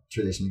like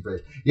traditionally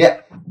British.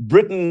 Yeah,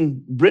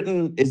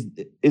 Britain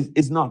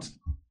is not.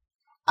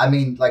 I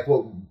mean, like,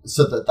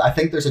 I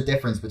think there's a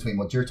difference between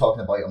what you're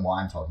talking about and what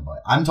I'm talking about.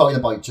 I'm talking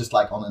about just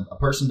like on a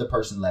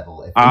person-to-person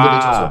level. If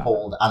individuals are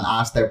polled and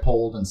asked, they're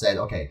polled and said,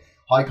 okay,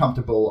 how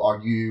comfortable are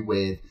you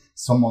with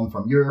someone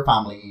from your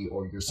family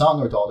or your son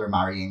or daughter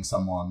marrying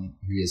someone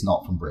who is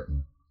not from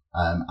Britain?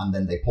 And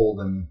then they poll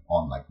them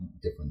on like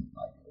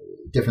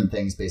different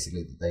things,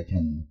 basically,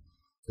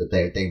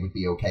 that they would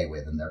be okay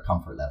with and their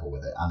comfort level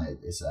with it. And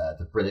it's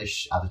the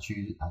British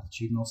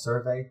attitudinal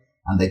survey.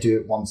 And they do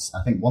it once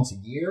a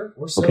year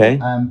or so. Okay.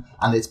 And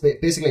it's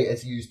basically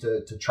it's used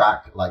to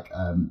track like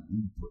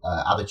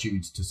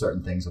attitudes to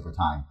certain things over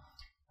time.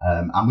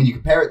 And when you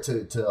compare it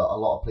to a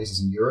lot of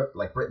places in Europe,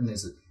 like Britain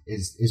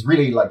is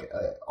really like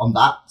on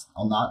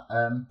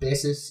that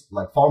basis,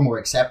 like far more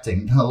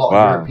accepting than a lot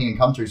of European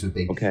countries would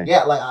be. Okay.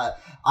 Yeah, like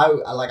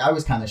I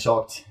was kind of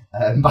shocked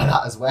by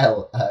that as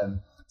well.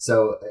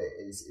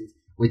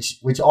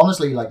 Which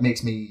honestly like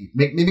makes me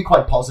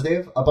quite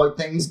positive about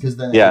things, because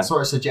then it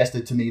sort of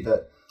suggested to me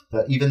that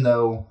even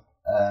though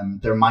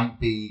there might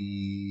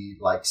be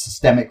like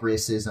systemic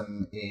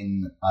racism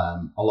in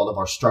a lot of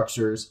our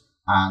structures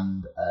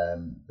and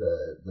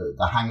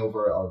the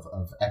hangover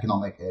of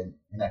economic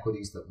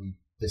inequities that we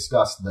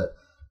discussed, that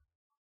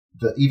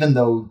even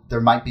though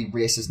there might be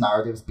racist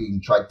narratives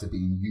being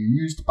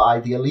used by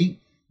the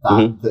elite,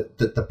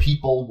 that the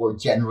people were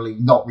generally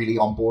not really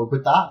on board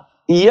with that.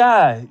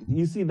 Yeah,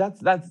 you see,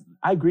 that's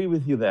I agree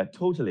with you there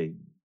totally.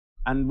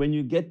 And when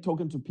you get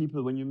talking to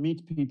people, when you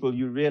meet people,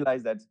 you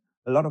realize that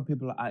a lot of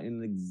people are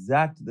in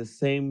exact the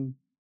same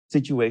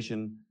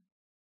situation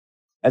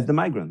as the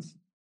migrants.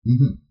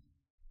 Mm-hmm.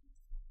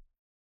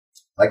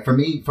 Like for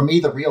me,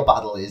 the real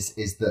battle is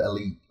the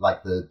elite,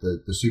 like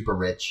the super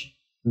rich.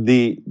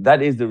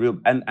 That is the real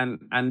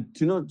and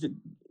to know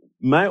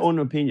my own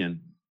opinion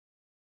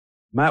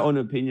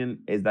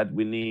is that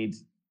we need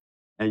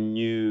a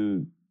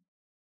new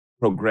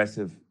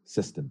progressive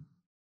system.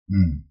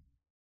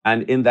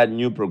 And in that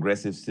new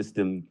progressive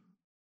system,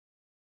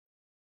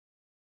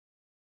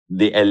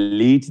 the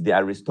elite, the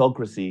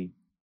aristocracy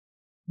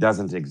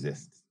doesn't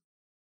exist.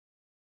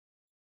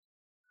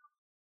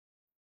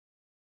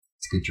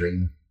 It's a good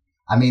dream.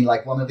 I mean,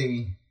 like one of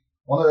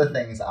the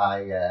things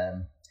I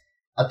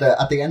at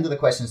the end of the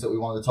questions that we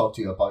wanted to talk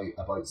to you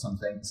about some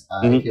things,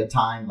 if you had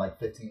time, like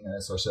 15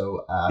 minutes or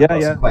so,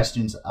 some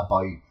questions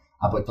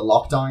about the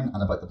lockdown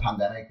and about the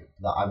pandemic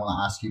that I want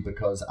to ask you,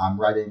 because I'm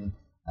writing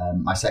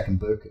my second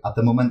book at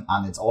the moment,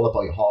 and it's all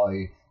about how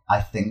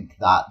I think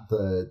that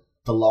the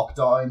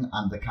lockdown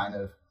and the kind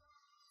of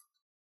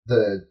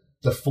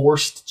the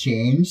forced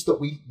change that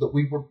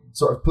we were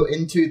sort of put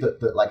into,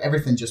 that like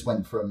everything just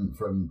went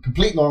from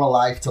complete normal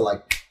life to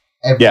like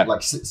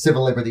like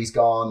civil liberties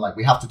gone, like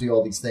we have to do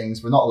all these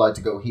things, we're not allowed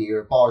to go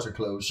here, bars are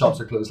closed, shops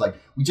are closed, like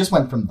we just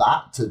went from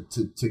that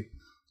to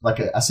like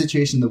a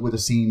situation that would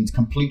have seemed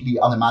completely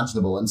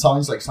unimaginable and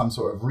sounds like some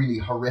sort of really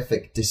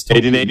horrific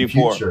dystopian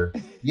future.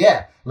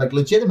 Yeah, like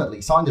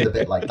legitimately sounded a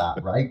bit like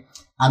that, right?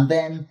 And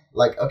then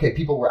like, okay,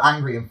 people were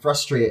angry and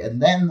frustrated, and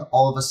then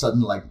all of a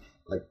sudden like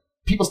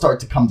people started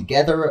to come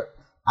together,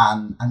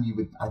 and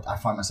I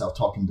find myself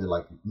talking to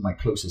like my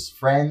closest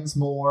friends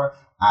more,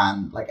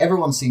 and like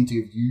everyone seemed to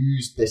have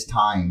used this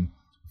time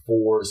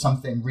for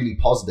something really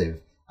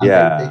positive. And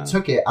they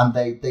took it and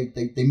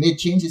they made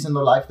changes in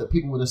their life that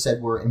people would have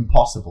said were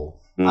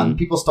impossible. And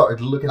people started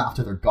looking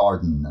after their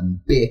garden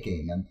and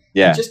baking and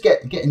just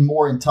getting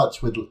more in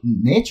touch with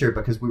nature,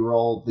 because we were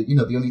all,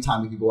 the only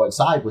time we could go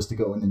outside was to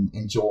go and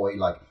enjoy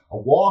like a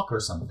walk or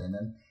something.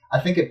 And I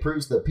think it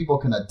proves that people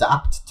can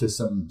adapt to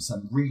some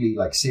really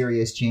like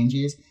serious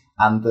changes,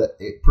 and that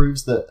it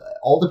proves that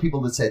all the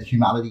people that said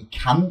humanity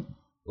can't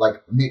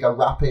like make a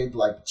rapid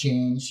like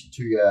change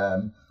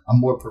to a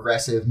more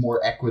progressive, more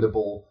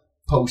equitable,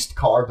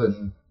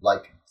 post-carbon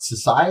like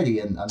society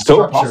and so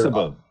structure.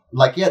 possible.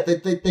 Like, yeah, they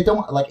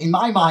don't, like, in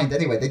my mind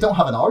anyway, they don't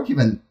have an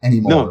argument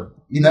anymore. No.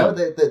 You know,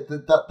 No.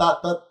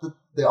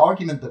 the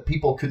argument that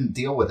people couldn't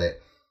deal with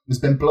it has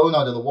been blown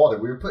out of the water.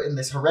 We were put in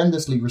this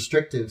horrendously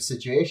restrictive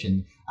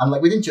situation, and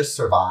like we didn't just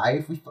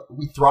survive,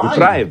 we thrived. We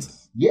thrived.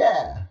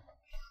 Yeah.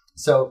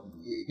 So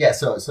yeah,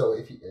 so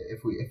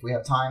if we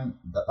have time,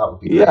 that would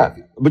be great. Yeah,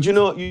 but you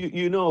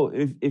know,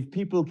 if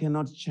people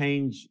cannot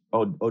change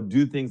or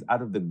do things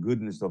out of the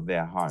goodness of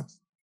their hearts,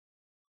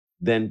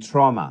 then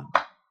trauma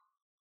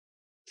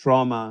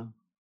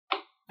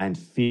and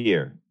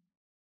fear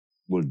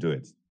will do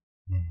it.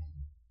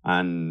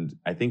 And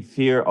I think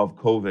fear of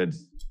COVID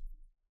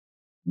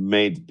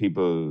made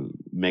people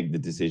make the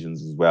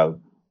decisions as well.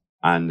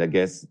 And I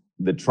guess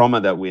the trauma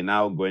that we're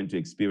now going to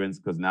experience,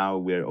 because now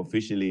we're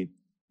officially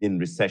in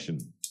recession.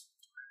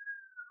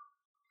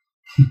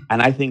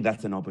 And I think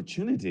that's an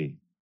opportunity.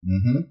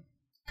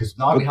 Because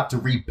now we have to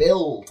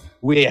rebuild.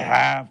 We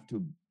have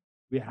to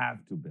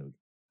build.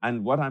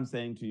 And what I'm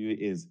saying to you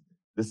is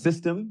the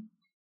system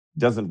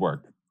doesn't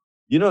work.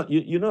 You know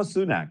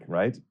Sunak,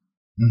 right?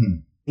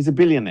 He's a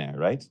billionaire,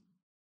 right?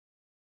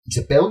 He's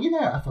a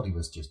billionaire? I thought he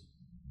was just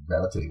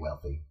relatively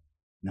wealthy.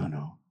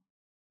 No.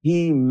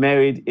 He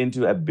married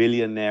into a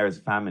billionaire's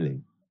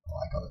family. Oh,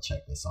 I gotta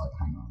check this out.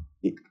 Hang on.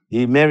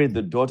 He married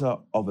the daughter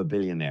of a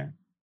billionaire.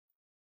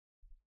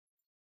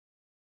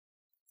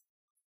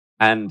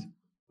 And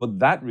for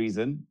that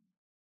reason,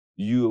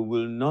 you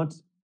will not,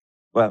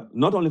 well,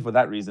 not only for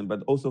that reason,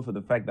 but also for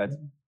the fact that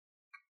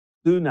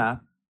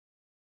Sunak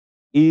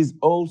is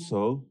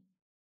also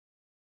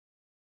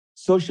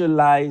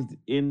socialized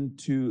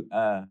into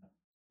a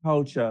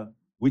culture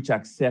which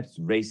accepts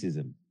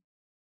racism.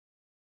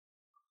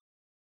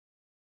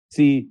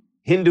 See,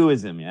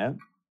 Hinduism, yeah,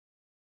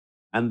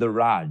 and the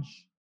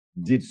Raj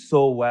did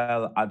so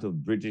well out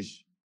of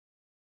British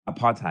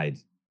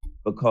apartheid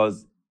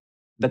because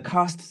the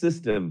caste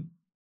system,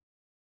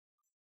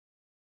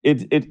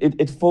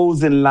 it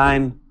falls in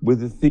line with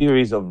the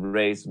theories of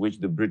race which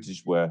the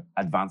British were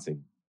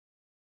advancing.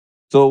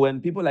 So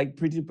when people like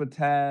Priti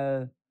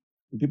Patel,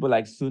 people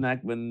like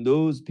Sunak, when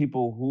those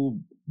people who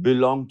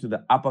belong to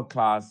the upper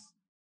class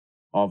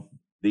of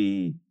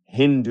the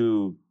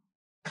Hindu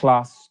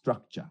class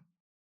structure,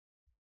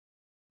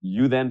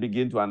 you then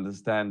begin to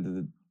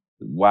understand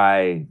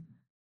why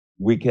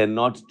we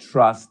cannot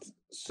trust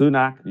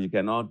Sunak, you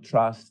cannot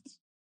trust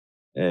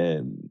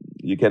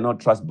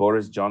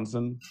Boris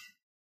Johnson.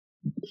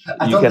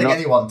 I don't think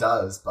anyone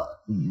does,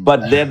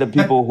 but they're the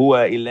people who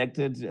are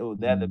elected.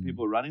 They're the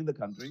people running the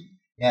country.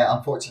 Yeah,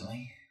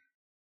 unfortunately.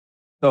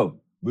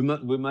 So we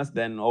must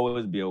then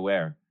always be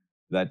aware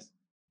that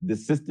the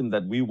system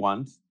that we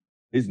want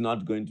is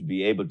not going to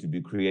be able to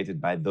be created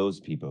by those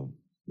people.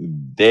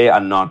 They are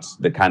not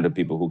the kind of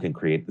people who can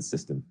create the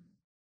system.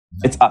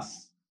 No. It's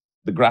us,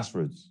 the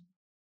grassroots.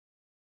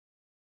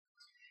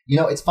 You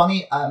know, it's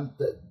funny.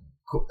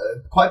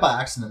 Quite by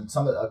accident,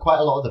 quite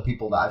a lot of the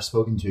people that I've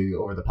spoken to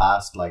over the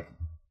past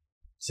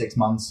 6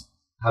 months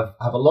have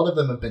a lot of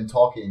them have been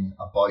talking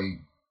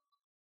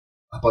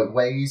about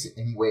ways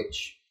in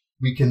which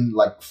we can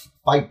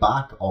fight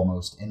back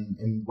almost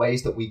in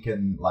ways that we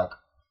can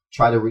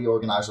try to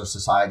reorganize our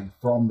society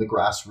from the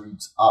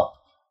grassroots up.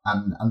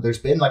 And there's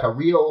been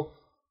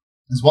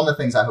it's one of the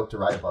things I hope to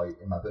write about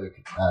in my book,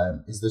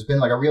 is there's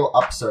been a real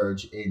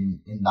upsurge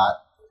in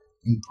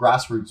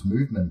grassroots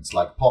movements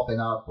popping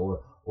up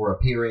or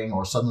appearing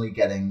or suddenly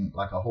getting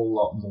a whole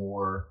lot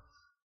more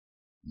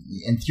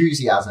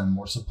enthusiasm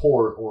or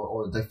support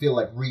or they feel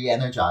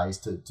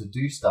re-energized to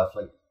do stuff.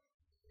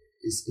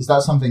 Is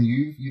that something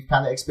you've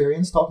kind of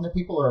experienced talking to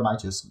people, or am I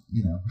just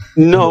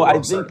No, I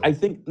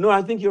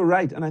think you're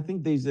right, and I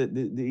think there's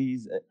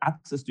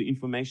access to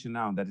information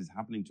now that is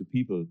happening to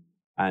people,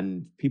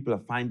 and people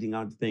are finding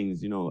out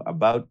things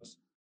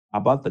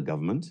about the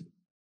government,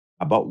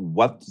 about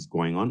what's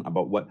going on,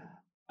 about what.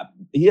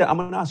 Here, I'm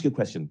going to ask you a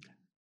question.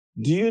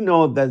 Do you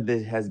know that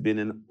there has been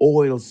an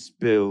oil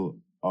spill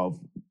of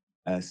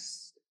a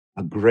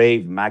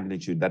grave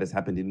magnitude that has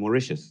happened in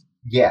Mauritius?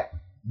 Yeah.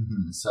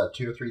 So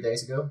 2 or 3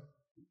 days ago?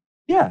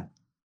 Yeah.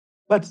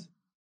 But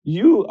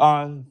you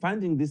are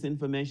finding this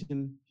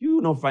information,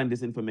 you don't find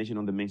this information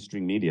on the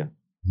mainstream media.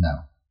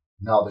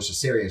 No, there's a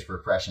serious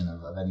repression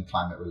of any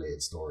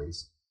climate-related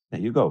stories. There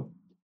you go.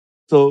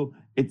 So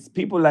it's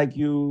people like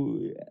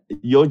you,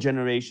 your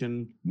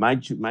generation, my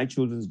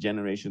children's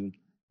generation,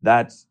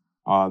 that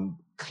are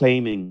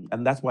claiming,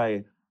 and that's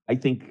why I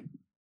think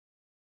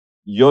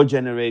your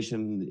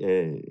generation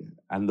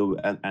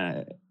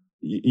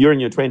you're in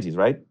your 20s,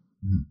 right?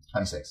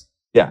 26.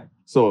 Yeah.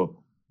 So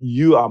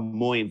you are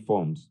more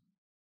informed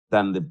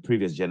than the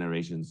previous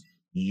generations.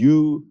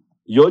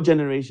 Your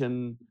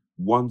generation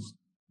wants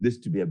this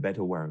to be a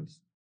better world,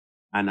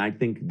 and I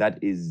think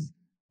that is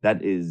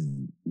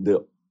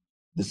the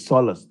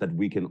solace that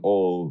we can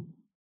all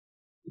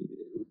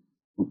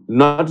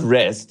not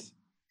rest,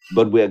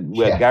 but we're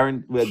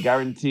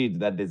guaranteed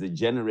that there's a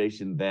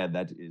generation there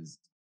that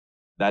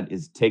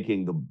is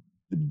taking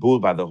the bull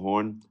by the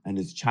horn and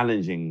is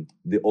challenging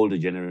the older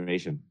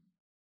generation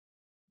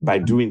by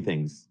doing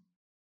things.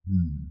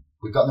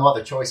 We've got no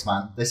other choice,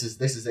 man. This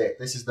is it.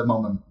 This is the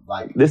moment.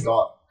 Like, we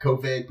got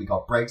COVID, we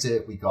got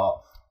Brexit, we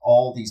got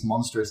all these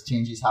monstrous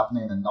changes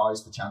happening, and now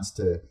is the chance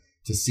to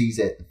seize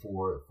it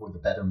for the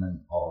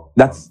betterment of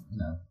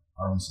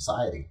our own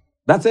society.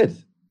 That's it.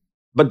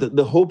 But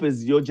the hope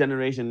is your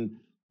generation,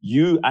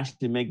 you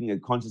actually making a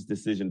conscious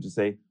decision to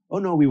say, oh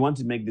no, we want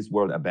to make this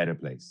world a better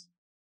place.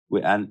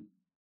 And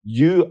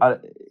you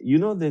are,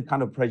 the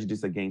kind of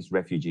prejudice against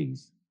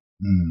refugees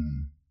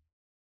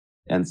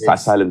and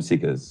asylum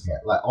seekers. Yeah,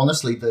 like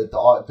honestly,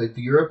 the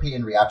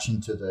European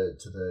reaction to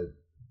the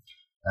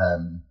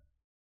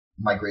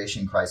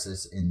migration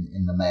crisis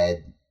in the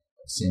Med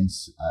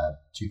since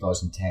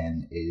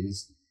 2010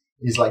 is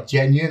like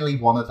genuinely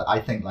one of I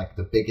think like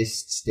the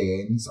biggest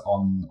stains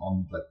on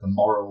like the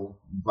moral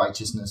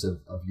righteousness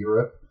of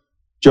Europe.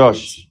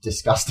 Josh, it's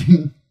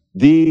disgusting.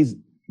 These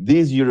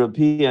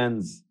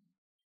Europeans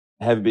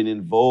have been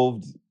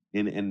involved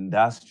in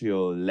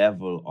industrial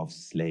level of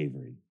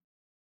slavery.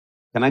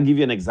 Can I give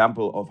you an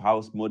example of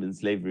how modern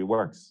slavery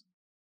works?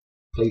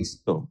 Please.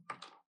 So,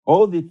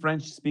 all the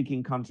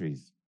French-speaking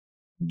countries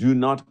do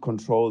not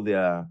control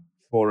their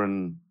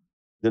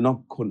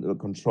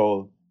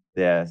control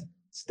their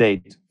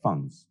state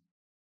funds.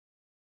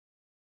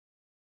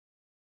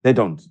 They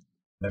don't.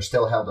 They're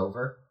still held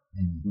over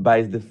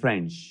by the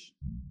French.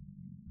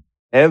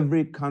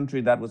 Every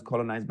country that was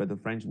colonized by the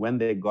French, when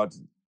they got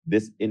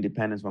this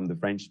independence from the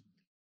French,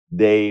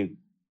 they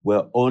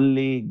were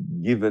only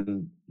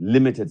given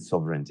limited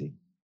sovereignty.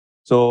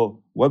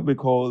 So what we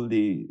call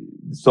the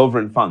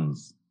sovereign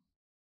funds,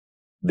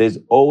 there's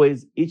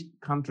always, each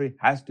country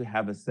has to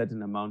have a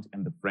certain amount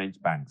in the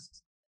French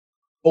banks.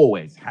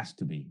 Always has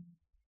to be.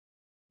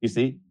 You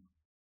see?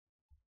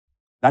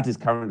 That is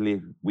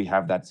currently, we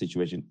have that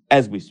situation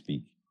as we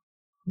speak.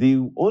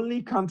 The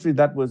only country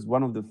that was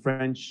one of the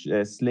French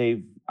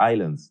slave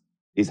islands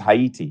is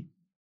Haiti.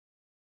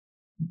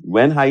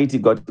 When Haiti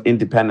got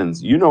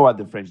independence, you know what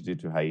the French did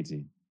to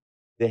Haiti.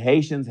 The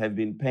Haitians have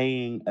been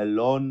paying a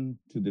loan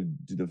to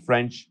the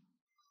French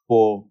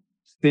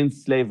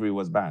since slavery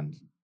was banned.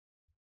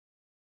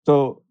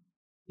 So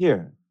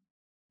here,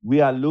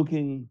 we are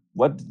looking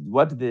what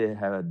they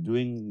are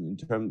doing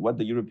in terms what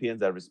the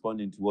Europeans are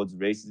responding towards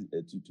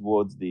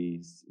towards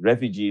the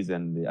refugees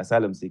and the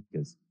asylum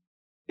seekers.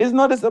 It's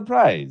not a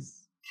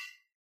surprise.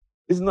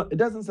 It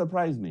doesn't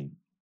surprise me,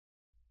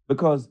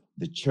 because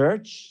the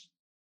church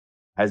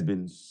has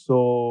been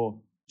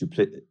so,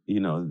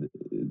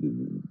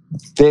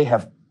 they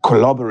have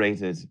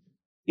collaborated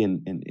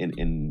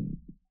in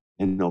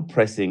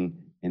oppressing,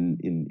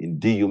 in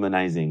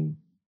dehumanizing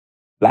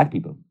Black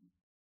people,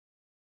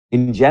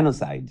 in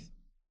genocide,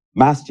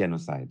 mass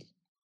genocide,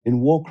 in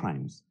war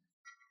crimes.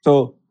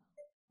 So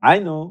I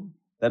know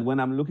that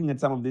when I'm looking at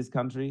some of these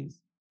countries,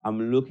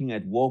 I'm looking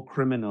at war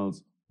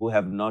criminals who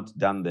have not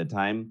done their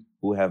time,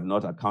 who have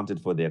not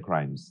accounted for their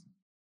crimes.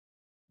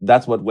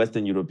 That's what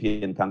Western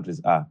European countries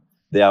are.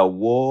 They are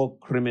war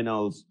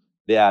criminals.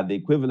 They are the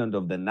equivalent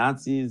of the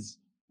Nazis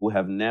who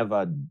have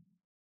never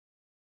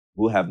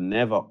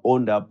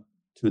owned up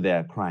to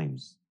their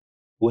crimes,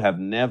 who have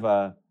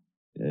never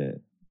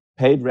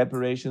paid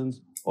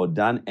reparations or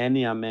done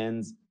any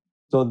amends.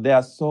 So they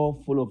are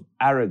so full of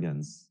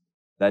arrogance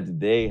that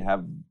they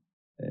have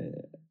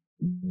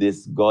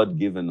this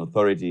God-given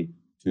authority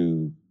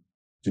to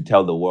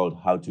tell the world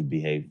how to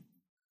behave.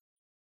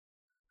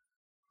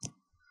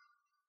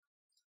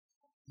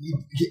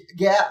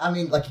 Yeah, I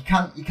mean, like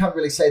you can't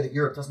really say that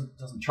Europe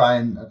doesn't try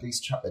and at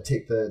least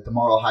take the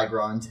moral high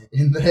ground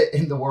in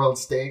the world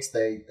stakes.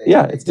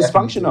 It's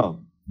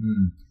dysfunctional.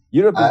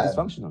 Europe is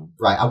dysfunctional.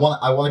 Right. I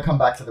want to come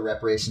back to the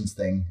reparations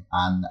thing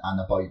and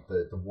about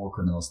the war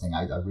criminals thing.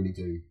 I really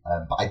do.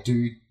 But I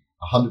do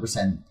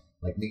 100%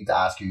 need to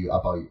ask you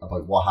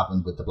about what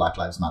happened with the Black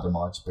Lives Matter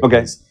march,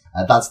 because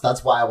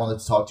that's why I wanted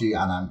to talk to you.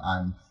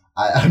 And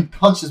I'm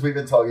conscious we've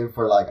been talking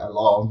for a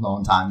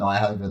long time now. I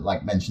haven't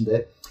even mentioned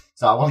it.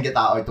 So I want to get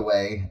that out the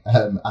way,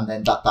 and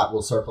then that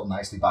will circle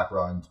nicely back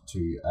around to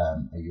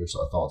your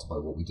sort of thoughts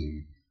about what we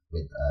do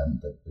with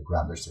the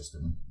grander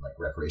system, like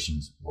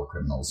reparations, war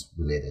criminals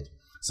related.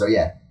 So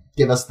yeah,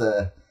 give us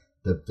the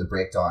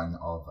breakdown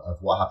of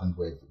what happened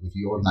with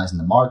you organising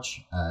the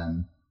march,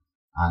 and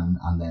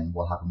then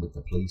what happened with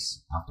the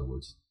police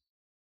afterwards.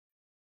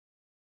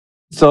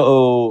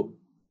 So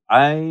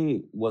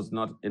I was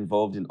not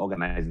involved in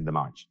organising the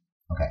march.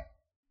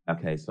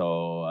 Okay.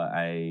 So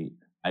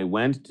I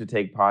went to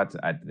take part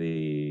at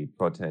the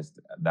protest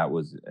that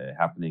was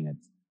happening at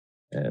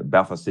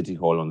Belfast City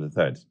Hall on the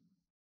 3rd.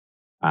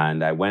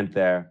 And I went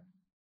there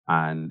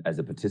and as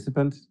a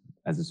participant,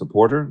 as a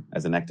supporter,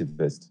 as an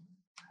activist.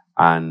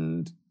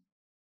 And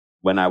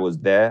when I was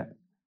there,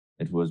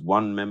 it was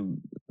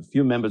a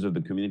few members of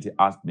the community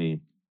asked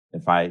me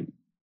if I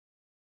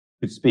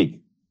could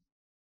speak,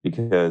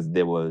 because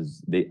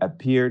they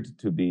appeared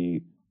to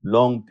be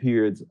long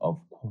periods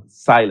of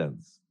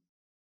silence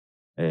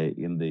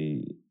in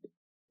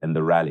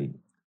the rally,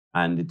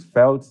 and it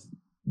felt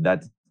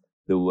that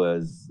there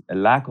was a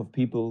lack of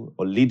people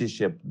or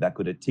leadership that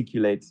could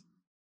articulate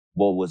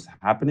what was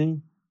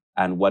happening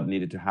and what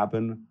needed to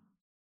happen.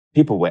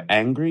 People were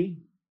angry,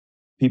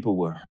 people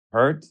were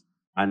hurt,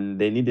 and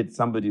they needed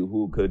somebody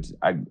who could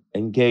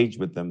engage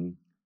with them,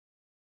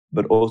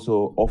 but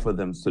also offer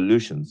them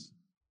solutions.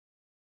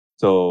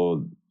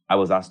 So I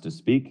was asked to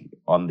speak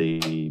on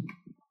the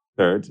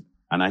 3rd,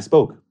 and I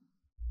spoke.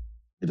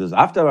 It was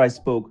after I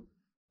spoke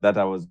that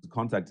I was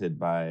contacted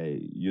by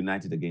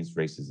United Against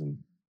Racism,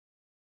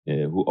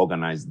 who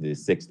organized the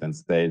 6th, and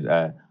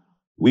said,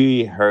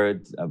 we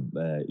heard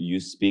you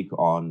speak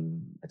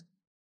on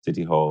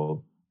City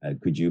Hall.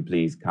 Could you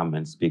please come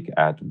and speak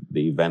at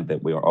the event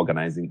that we are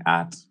organizing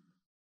at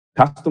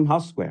Custom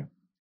House Square?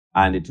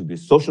 And it will be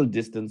social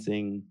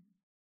distancing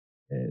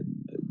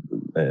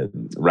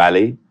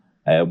rally.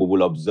 We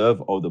will observe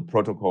all the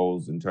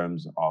protocols in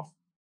terms of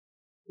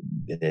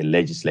the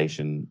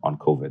legislation on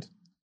COVID.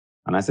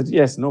 And I said,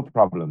 yes, no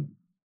problem.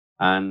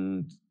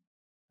 And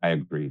I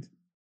agreed.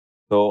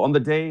 So on the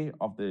day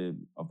of the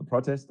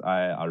protest,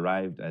 I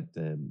arrived at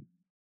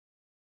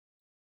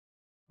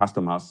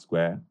Custom House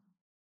Square,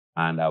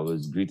 and I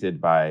was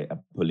greeted by a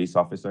police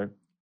officer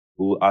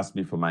who asked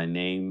me for my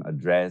name,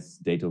 address,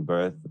 date of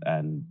birth,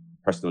 and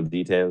personal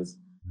details.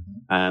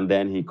 And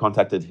then he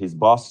contacted his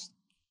boss.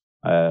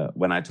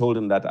 When I told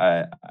him that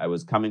I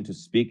was coming to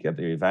speak at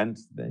the event,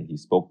 then he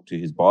spoke to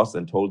his boss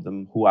and told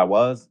them who I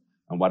was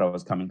and what I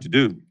was coming to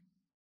do.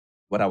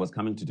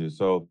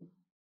 So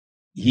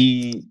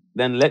he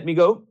then let me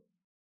go.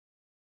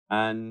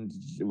 And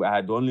I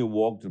had only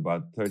walked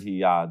about 30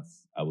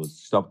 yards. I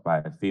was stopped by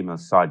a female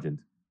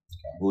sergeant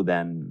who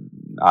then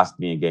asked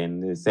me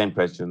again the same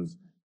questions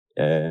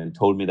and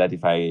told me that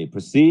if I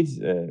proceed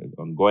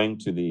on going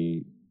to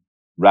the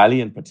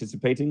rally and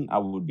participating, I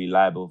would be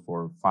liable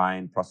for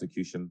fine,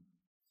 prosecution.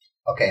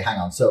 Okay, hang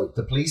on. So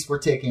the police were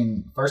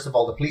taking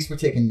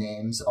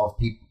names of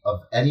people,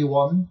 of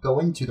anyone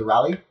going to the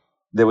rally?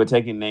 They were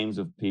taking names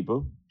of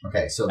people.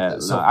 Okay, so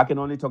no, I can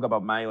only talk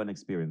about my own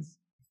experience.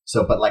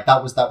 So, but like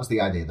that was the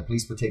idea. The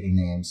police were taking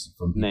names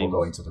from people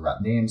going to the rally.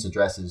 Names,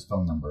 addresses,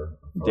 phone number,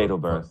 date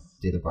of birth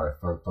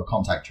for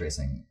contact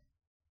tracing.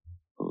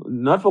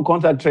 Not for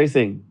contact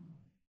tracing.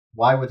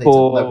 Why would they?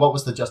 What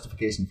was the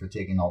justification for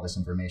taking all this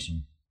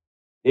information?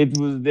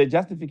 The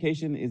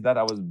justification is that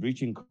I was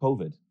breaching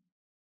COVID.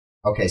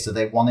 Okay, so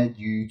they wanted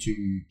you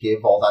to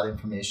give all that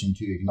information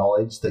to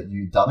acknowledge that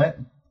you'd done it?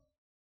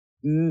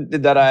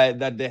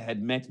 That they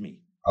had met me.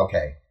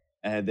 Okay.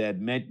 They had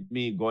met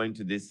me going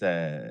to this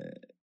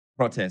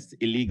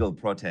illegal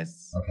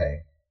protests.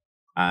 Okay.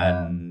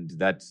 And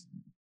that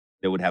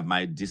they would have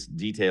my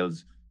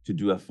details to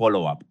do a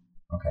follow-up.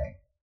 Okay.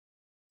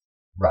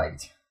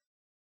 Right.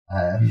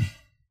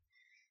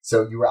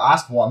 So you were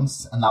asked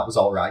once, and that was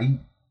all right.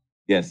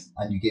 Yes.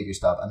 And you gave your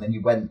stuff, and then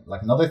you went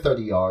like another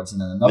 30 yards, and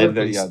then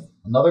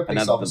another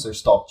police officer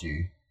stopped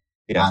you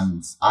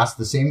and asked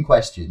the same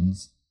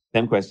questions.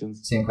 Same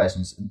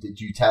questions.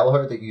 Did you tell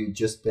her that you'd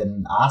just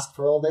been asked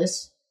for all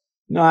this?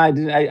 No, I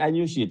didn't. I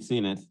knew she had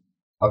seen it.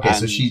 Okay, and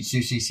so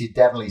she'd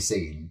definitely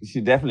seen.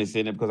 She'd definitely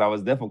seen it because I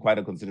was there for quite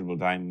a considerable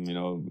time,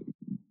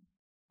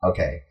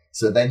 Okay,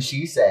 so then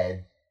she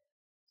said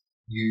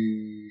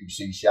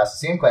she asked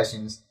the same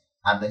questions,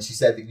 and then she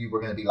said that you were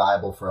going to be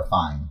liable for a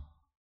fine.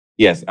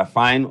 Yes, a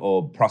fine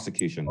or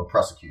prosecution.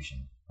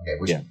 Okay,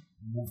 which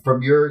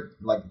from your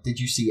did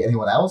you see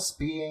anyone else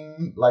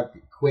being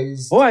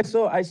quizzed? Oh, I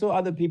saw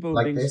other people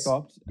being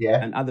stopped,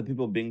 and other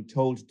people being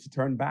told to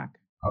turn back.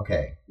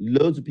 Okay,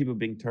 loads of people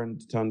being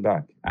turned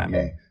back.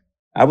 Okay,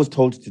 I was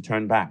told to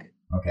turn back.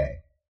 Okay,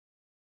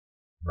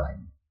 right.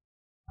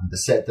 And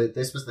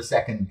this was the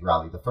second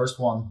rally. The first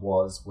one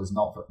was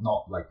not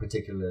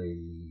particularly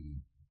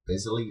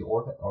busily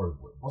or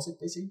was it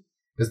busy?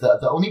 Because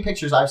the only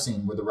pictures I've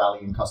seen were the rally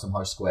in Custom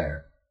House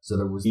Square. So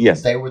there was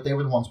they were the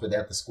ones where they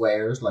had the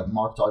squares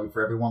marked out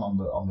for everyone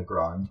on the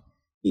ground.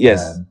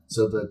 Yes.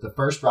 So the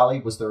first rally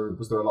was there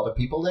a lot of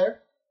people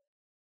there?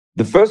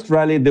 The first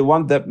rally,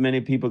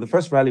 the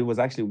first rally was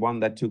actually one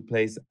that took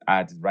place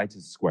at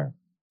Writers Square.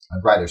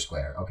 At Writers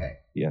Square, okay.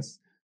 Yes.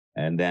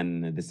 And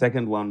then the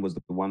second one was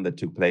the one that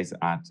took place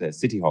at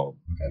City Hall.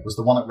 Okay. Was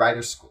the one at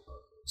Writers Square?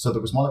 So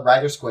there was one at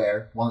Writers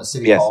Square, one at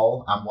City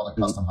Hall, and one at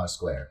Custom House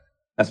Square.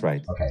 That's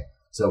right. Okay.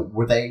 So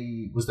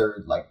was there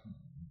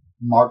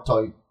marked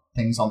out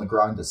things on the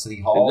ground at City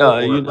Hall?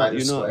 No,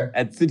 Square?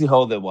 At City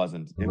Hall there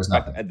wasn't. There was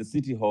nothing. At the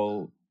City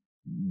Hall,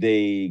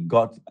 they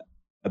got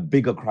a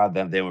bigger crowd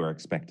than they were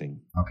expecting.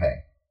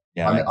 Okay.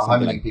 Yeah. How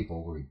many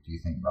people do you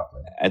think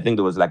roughly? I think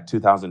there was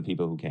 2,000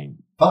 people who came.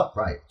 But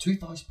right,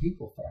 2,000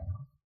 people, fair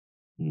enough.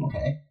 Mm.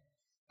 Okay,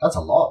 that's a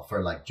lot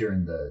for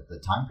during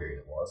the time period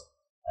it was.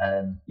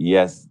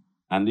 Yes,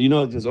 and it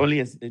was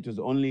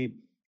only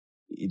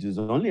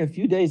a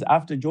few days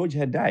after George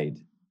had died.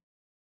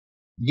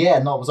 Yeah,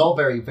 no, it was all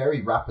very,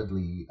 very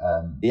rapidly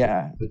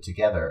put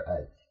together.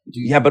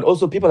 But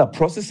also people are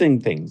processing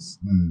things.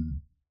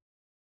 Mm.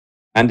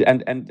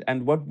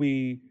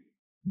 And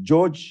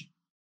George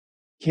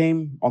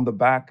came on the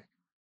back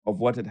of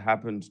what had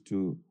happened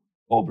to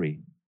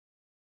Aubrey.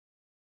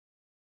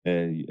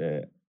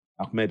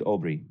 Ahmed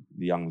Aubrey,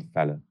 the young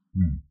fella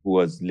who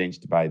was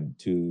lynched by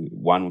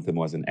one of them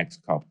was an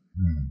ex-cop.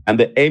 And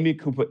the Amy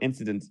Cooper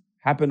incident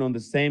happened on the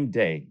same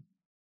day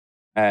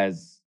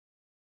as,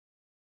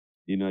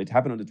 it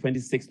happened on the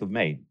 26th of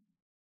May,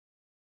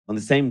 on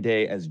the same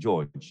day as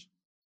George,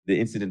 the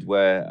incident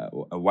where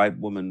a white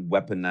woman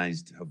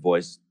weaponized her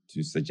voice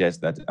to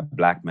suggest that a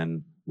black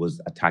man was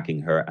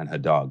attacking her and her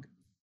dog.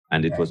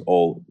 And it was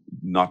all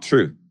not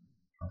true.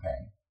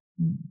 Okay.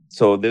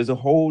 So there's a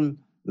whole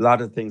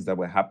lot of things that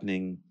were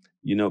happening,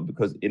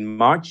 because in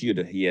March,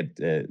 he had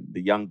the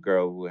young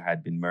girl who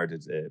had been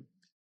murdered,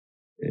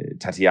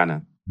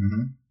 Tatiana.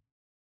 Mm-hmm.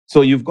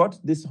 So you've got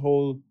this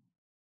whole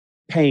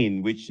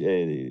pain which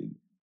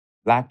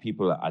Black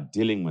people are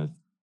dealing with.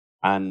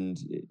 And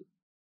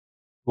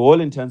for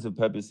all intents and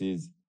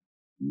purposes,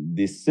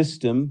 the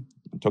system,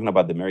 I'm talking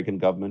about the American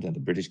government and the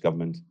British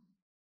government,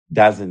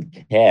 doesn't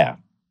care.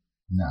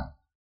 No.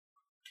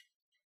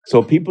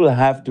 So people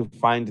have to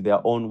find their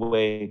own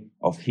way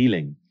of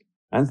healing.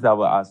 Hence, I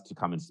was asked to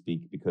come and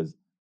speak because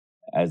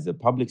as a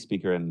public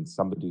speaker and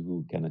somebody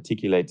who can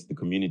articulate the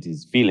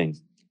community's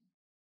feelings,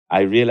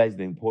 I realize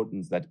the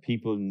importance that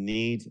people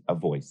need a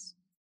voice.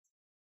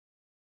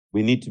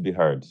 We need to be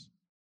heard.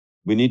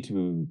 We need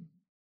to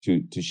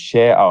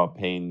share our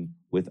pain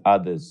with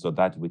others so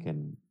that we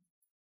can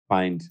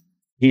find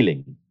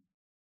healing.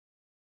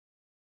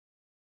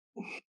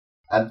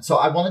 So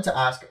I wanted to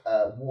ask,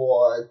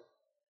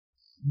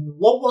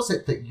 what was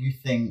it that you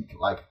think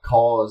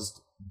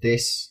caused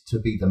this to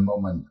be the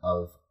moment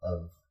of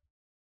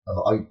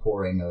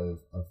outpouring of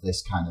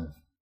this kind of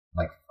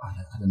I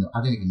don't know, I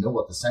don't even know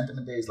what the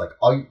sentiment is,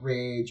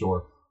 outrage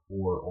or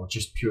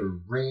just pure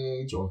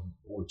rage or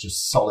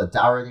just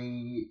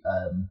solidarity,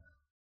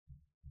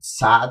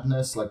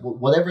 sadness,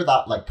 whatever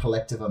that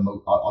collective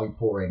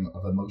outpouring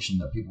of emotion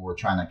that people were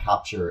trying to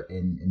capture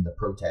in the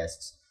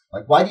protests.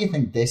 Why do you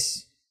think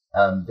this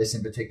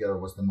in particular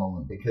was the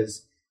moment?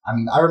 Because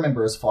I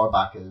remember as far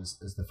back as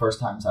the first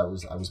times I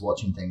was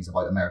watching things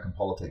about American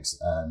politics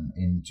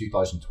in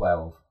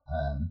 2012,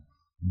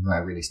 when I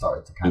really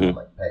started to kind of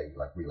pay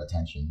real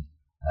attention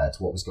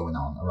to what was going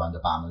on around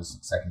Obama's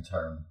second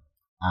term,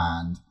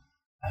 and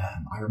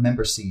I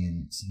remember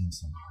seeing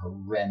some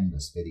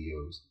horrendous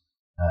videos.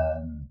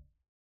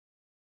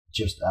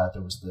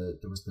 There was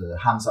the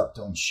Hands Up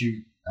Don't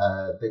Shoot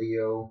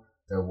video.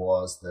 There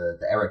was the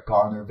Eric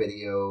Garner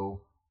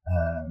video.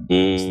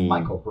 There was the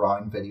Michael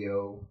Brown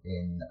video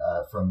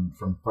from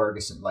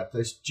Ferguson.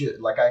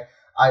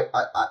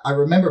 I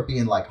remember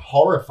being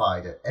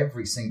horrified at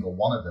every single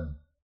one of them.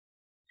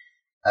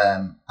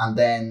 And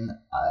then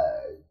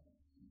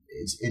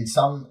it's in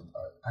some.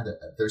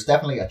 There's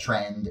definitely a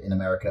trend in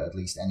America, at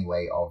least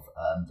anyway, of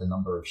the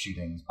number of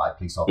shootings by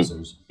police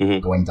officers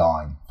going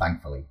down,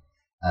 thankfully.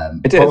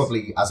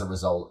 Probably as a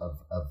result of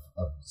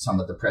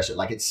some of the pressure.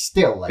 It's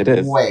still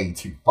way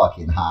too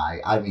fucking high.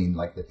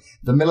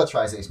 The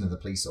militarization of the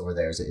police over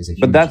there is a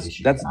huge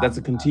issue. But that's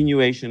a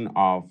continuation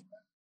of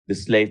the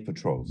slave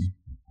patrols.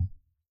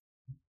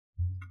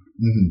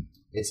 Mm-hmm.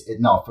 I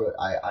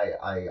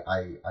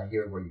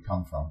hear where you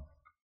come from.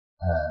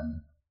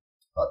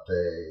 But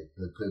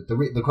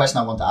the question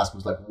I want to ask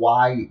was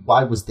why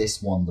was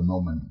this one the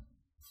moment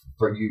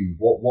for you?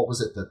 What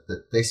was it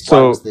that this?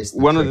 So why was this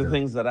one trigger? of the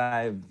things that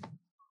I've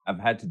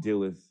had to deal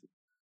with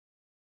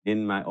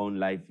in my own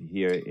life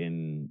here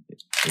in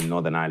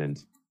Northern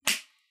Ireland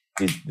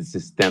is the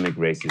systemic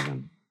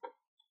racism,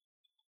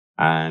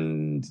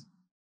 and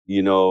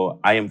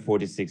I am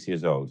 46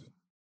 years old.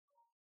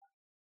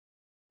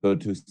 So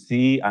to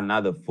see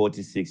another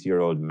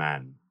 46-year-old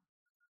man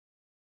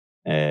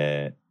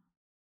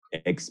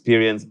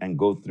experience and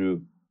go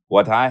through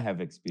what I have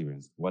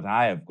experienced, what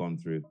I have gone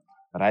through,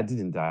 but I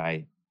didn't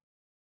die.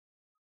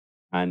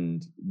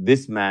 And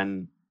this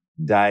man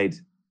died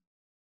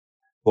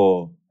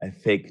for a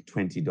fake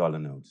 $20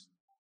 note.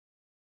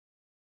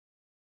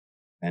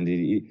 And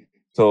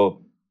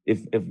so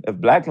if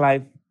Black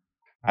life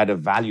had a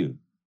value,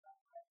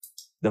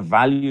 the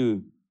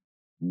value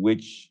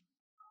which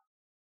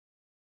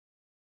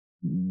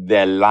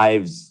their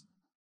lives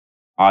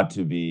are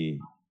to be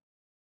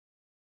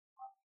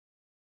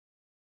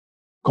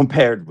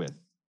compared with,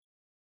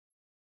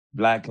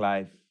 Black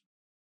life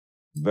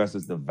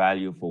versus the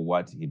value for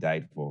what he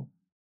died for.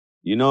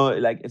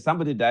 If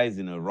somebody dies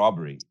in a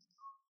robbery,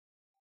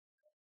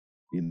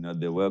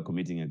 they were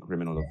committing a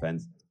criminal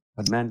offense,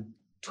 but man,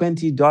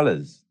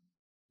 $20,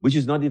 which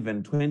is not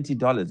even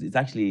 $20. It's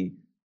actually,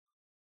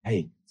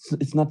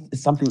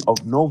 it's something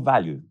of no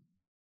value.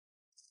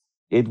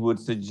 It would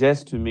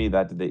suggest to me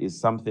that there is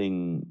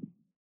something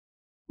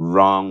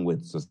wrong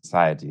with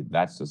society,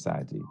 that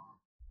society.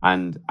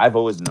 And I've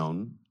always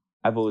known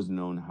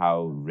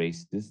how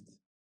racist,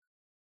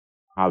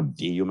 how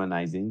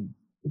dehumanizing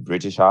the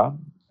British are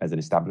as an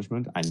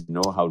establishment. I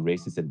know how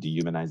racist and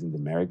dehumanizing the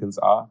Americans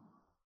are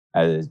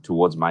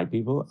towards my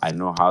people. I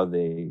know how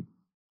they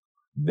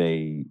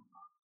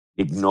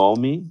ignore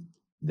me.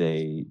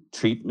 They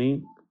treat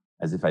me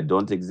as if I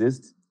don't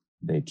exist.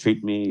 They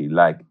treat me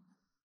like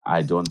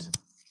I don't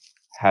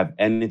have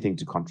anything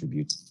to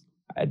contribute.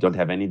 I don't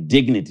have any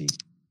dignity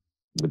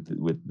with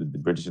the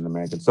British and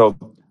Americans. So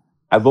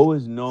I've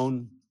always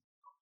known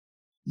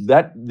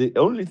that the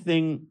only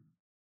thing,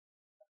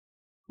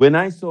 when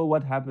I saw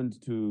what happened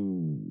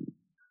to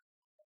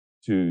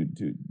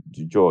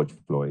George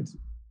Floyd,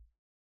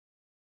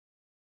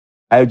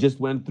 I just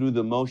went through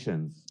the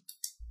motions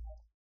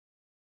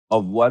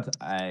of what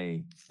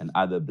I and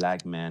other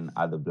black men,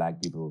 other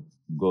black people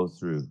go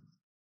through.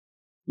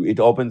 It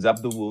opens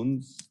up the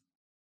wounds.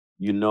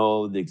 You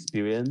know the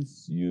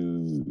experience,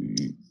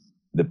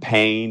 the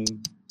pain.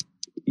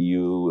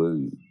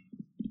 You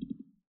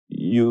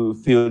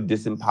feel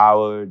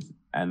disempowered,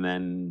 and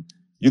then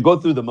you go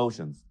through the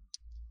motions.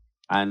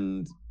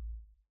 And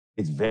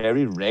it's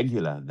very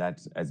regular that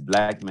as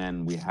black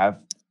men, we have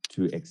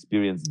to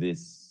experience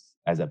this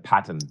as a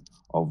pattern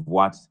of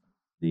what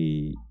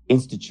the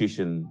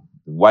institution,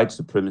 the white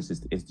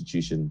supremacist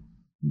institution,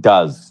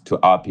 does to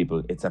our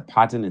people. It's a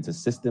pattern, it's a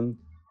system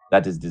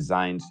that is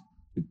designed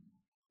to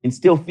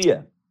instill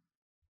fear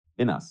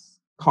in us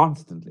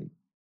constantly.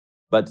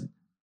 But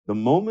the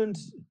moment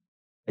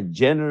a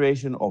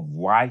generation of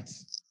white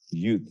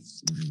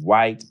youths,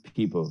 white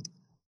people,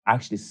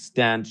 actually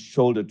stand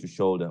shoulder to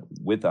shoulder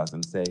with us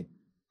and say,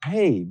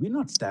 hey, we're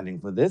not standing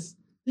for this.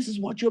 This is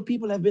what your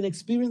people have been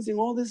experiencing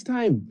all this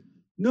time.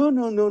 No.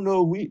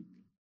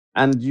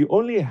 And you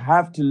only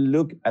have to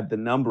look at the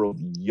number of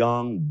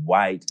young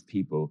white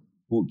people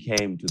who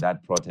came to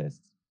that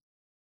protest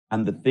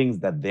and the things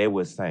that they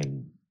were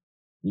saying.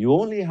 You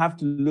only have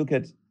to look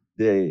at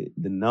the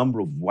number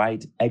of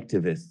white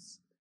activists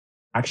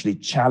actually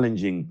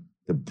challenging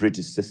the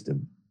British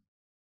system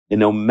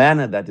in a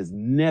manner that is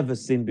never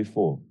seen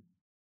before.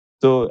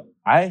 So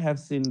I have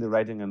seen the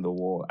writing on the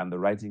wall, and the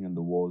writing on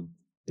the wall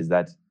is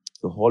that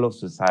the whole of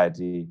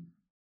society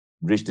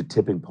reached a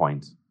tipping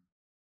point,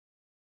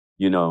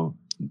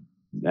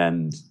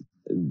 and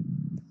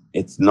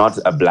it's not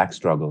a black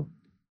struggle.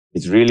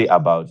 It's really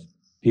about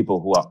people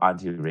who are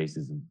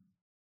anti-racism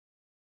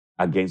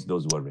against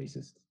those who are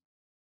racist.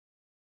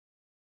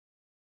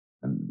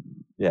 And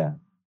yeah.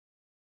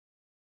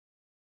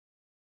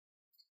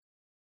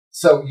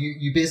 So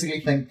you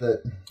basically think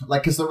that,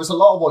 like, because there was a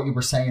lot of what you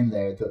were saying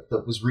there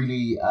that was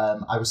really,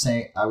 I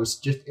was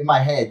just in my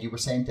head, you were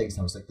saying things,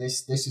 and I was like,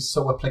 this is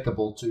so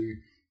applicable to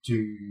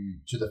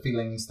the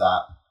feelings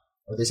that,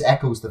 or this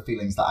echoes the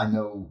feelings that I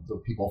know the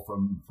people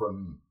from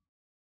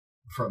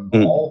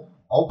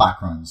all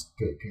backgrounds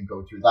can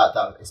go through.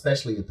 That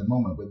especially at the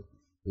moment with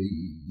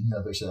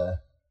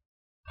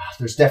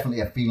there's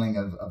definitely a feeling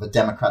of a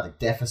democratic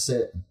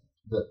deficit,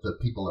 that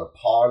people are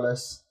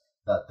powerless.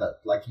 That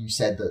like you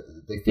said,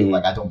 that they feel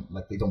like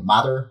they don't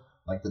matter,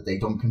 like that they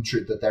don't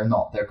contribute, that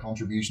their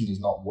contribution is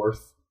not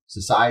worth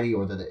society,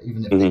 or that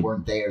even if they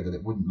weren't there, that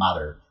it wouldn't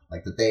matter,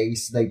 like that they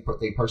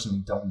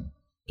personally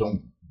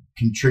don't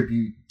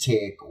contribute,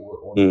 take,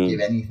 or give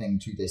anything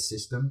to this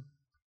system,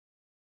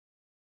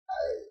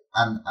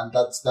 and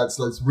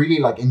that's really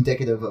like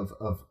indicative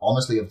of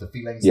honestly of the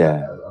feelings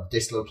of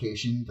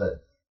dislocation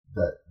that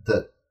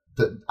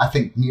I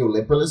think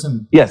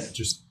neoliberalism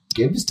just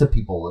gives to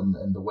people,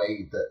 and the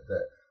way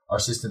that our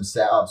system's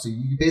set up. So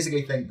you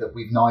basically think that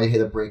we've now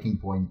hit a breaking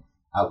point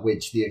at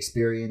which the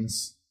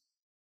experience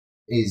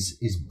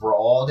is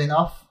broad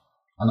enough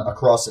and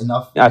across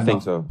enough, I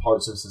think so,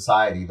 parts of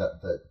society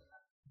that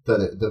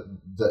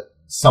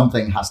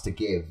something has to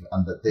give,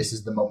 and that this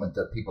is the moment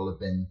that people have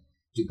been.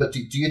 But do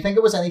you think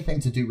it was anything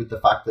to do with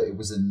the fact that it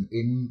was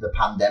in the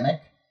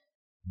pandemic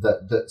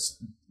that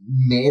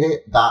made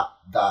it that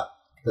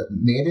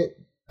made it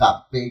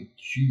that big,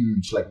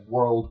 huge, like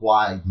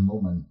worldwide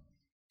moment?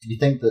 Do you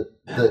think that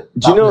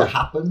would have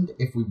happened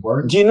if we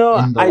weren't?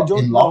 I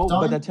don't know,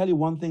 but I tell you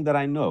one thing that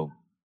I know.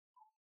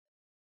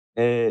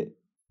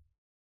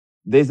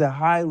 There's a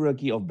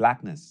hierarchy of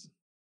blackness.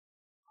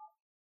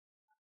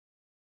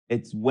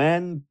 It's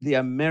when the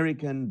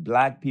American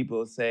black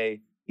people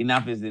say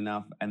enough is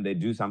enough and they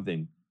do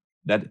something,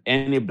 that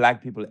any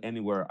black people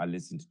anywhere are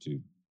listened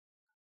to.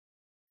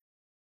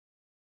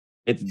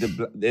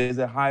 There's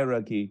a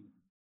hierarchy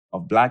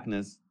of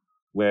blackness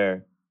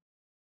where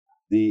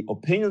the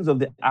opinions of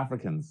the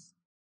Africans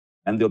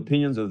and the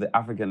opinions of the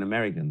African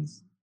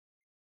Americans,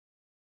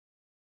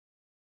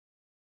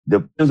 the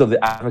opinions of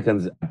the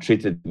Africans are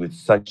treated with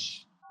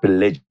such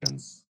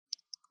belligerence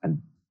and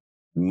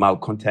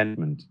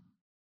malcontentment,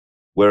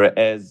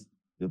 whereas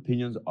the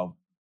opinions of,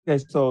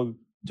 so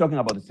talking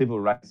about the civil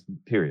rights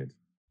period,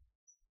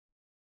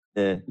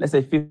 let's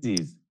say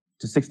 50s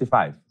to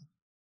 65,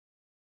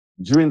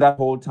 during that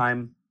whole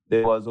time,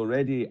 there was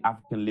already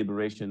African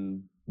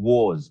liberation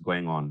wars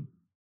going on.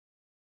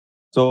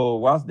 So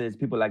whilst there's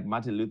people like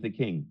Martin Luther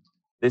King,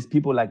 there's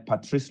people like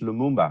Patrice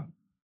Lumumba,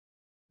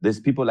 there's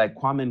people like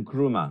Kwame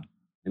Nkrumah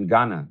in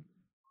Ghana,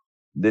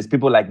 there's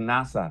people like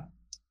Nasser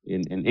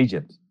in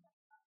Egypt.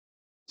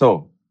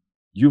 So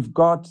you've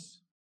got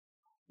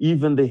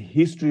even the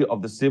history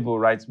of the civil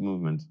rights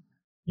movement.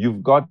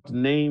 You've got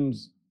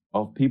names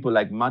of people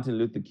like Martin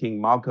Luther King,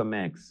 Malcolm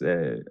X,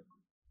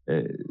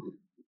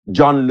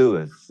 John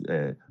Lewis,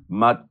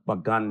 Mahatma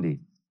Gandhi.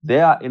 They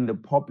are in the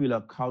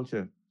popular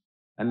culture.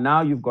 And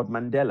now you've got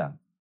Mandela.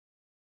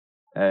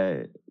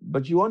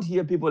 But you won't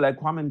hear people like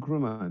Kwame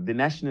Nkrumah, the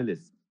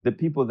nationalists, the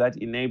people that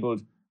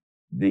enabled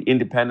the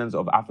independence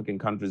of African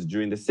countries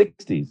during the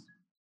 60s,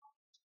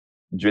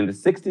 during the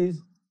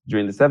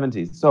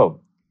 70s.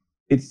 So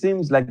it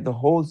seems like the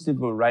whole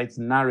civil rights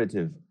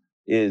narrative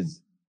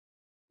is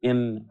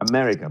in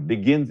America,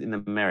 begins in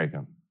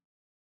America.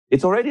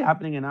 It's already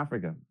happening in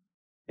Africa.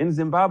 In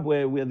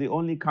Zimbabwe, we're the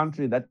only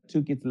country that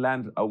took its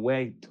land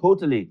away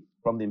totally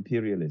from the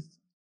imperialists.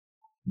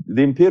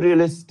 The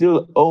imperialist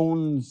still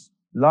owns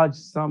large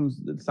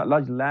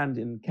land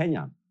in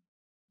Kenya.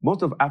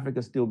 Most of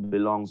Africa still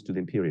belongs to the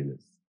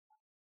imperialists.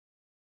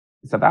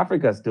 South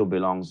Africa still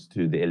belongs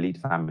to the elite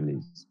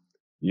families.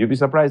 You'd be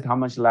surprised how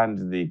much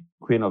land the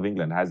Queen of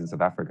England has in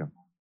South Africa.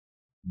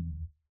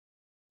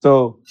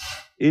 So,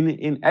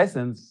 in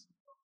essence,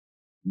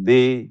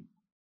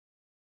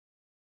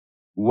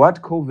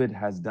 what COVID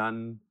has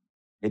done,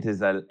 it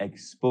has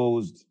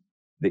exposed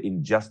the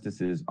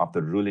injustices of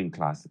the ruling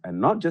class, and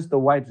not just the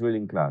white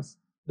ruling class,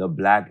 the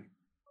black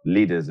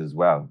leaders as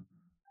well.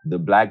 The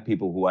black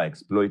people who are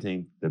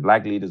exploiting, the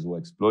black leaders who are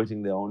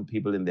exploiting their own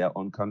people in their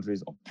own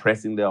countries,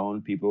 oppressing their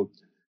own people,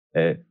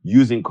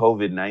 using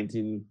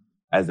COVID-19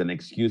 as an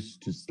excuse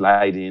to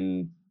slide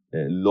in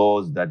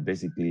laws that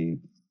basically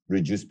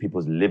reduce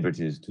people's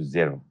liberties to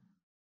zero.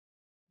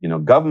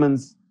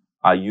 Governments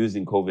are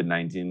using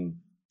COVID-19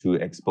 to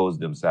expose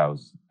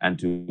themselves and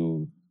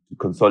to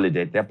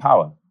consolidate their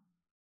power.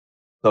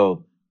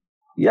 So,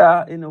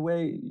 yeah, in a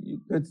way,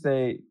 you could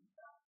say,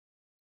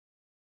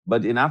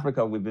 but in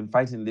Africa, we've been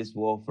fighting this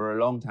war for a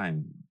long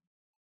time.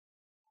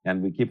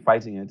 And we keep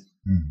fighting it.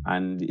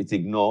 And it's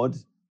ignored.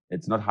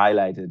 It's not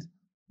highlighted.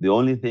 The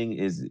only thing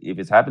is, if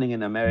it's happening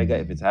in America,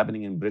 if it's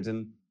happening in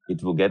Britain,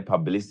 it will get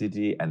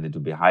publicity and it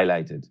will be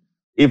highlighted,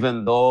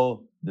 even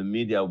though the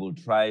media will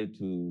try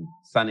to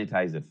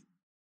sanitize it.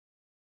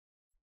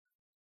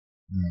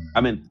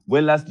 I mean,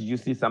 when last did you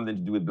see something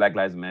to do with Black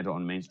Lives Matter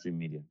on mainstream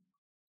media?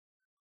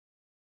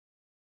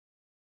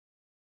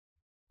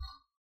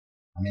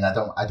 I mean, I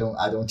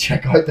don't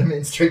check out the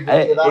mainstream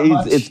media that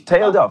much. It's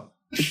tailed off.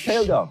 It's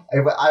tailed off.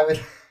 I would.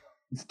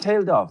 It's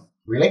tailed off.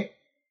 Really?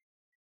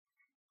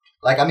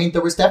 Like, I mean,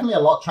 there was definitely a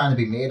lot trying to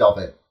be made of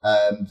it.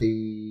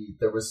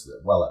 There was,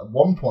 well, at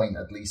one point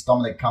at least,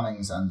 Dominic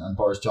Cummings and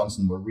Boris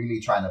Johnson were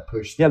really trying to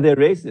push. Yeah, they're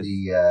racist.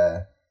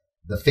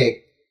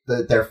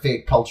 Their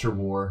fake culture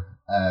war,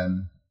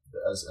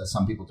 as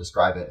some people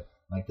describe it,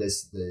 like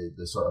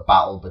the sort of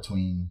battle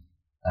between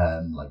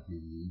like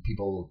the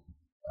people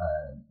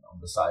on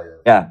the side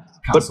of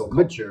cancel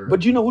culture.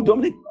 But you know who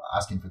Dominic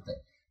asking for things.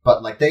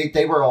 But like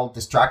they were all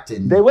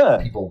distracting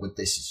people with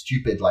this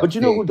stupid like. But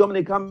you know who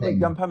Dominic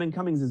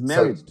Cummings is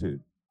married to?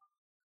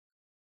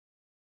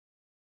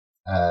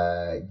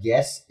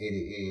 Yes, it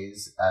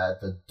is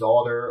the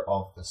daughter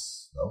of the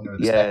owner of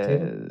the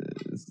Spectator,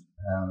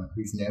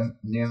 whose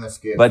name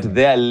escapes. But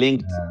they are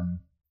linked.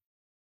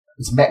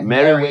 It's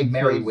Mary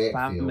Wakefield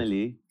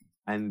family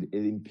and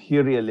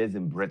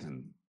imperialism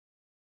Britain.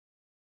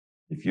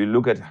 If you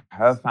look at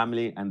her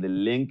family and the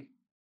link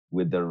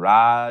with the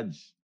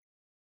Raj,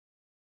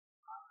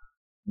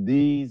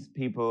 these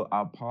people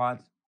are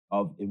part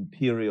of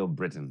Imperial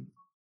Britain.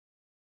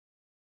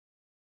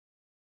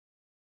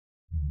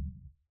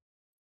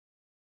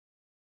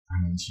 I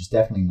mean, she's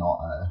definitely not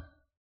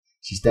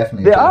she's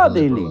definitely they are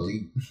the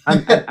elite.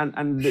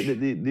 and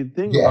the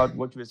thing about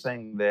what you were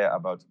saying there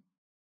about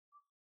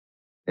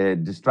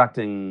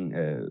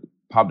distracting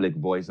public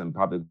voice and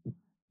public,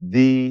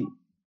 the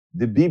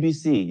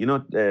BBC, you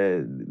know,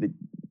 the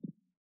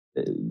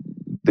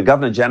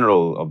Governor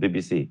General of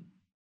BBC,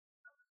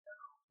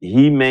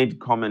 he made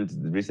comment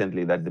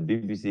recently that the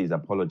BBC is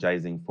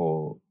apologizing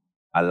for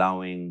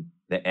allowing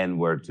the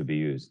N-word to be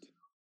used.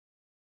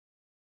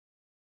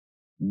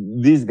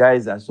 These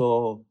guys are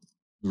so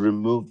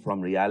removed from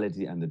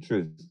reality and the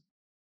truth.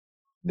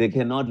 They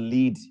cannot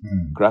lead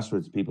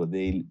grassroots people.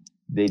 They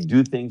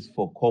do things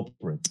for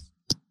corporates.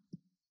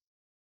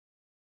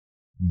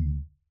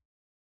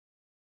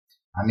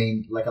 I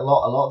mean, like a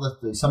lot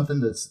of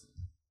something that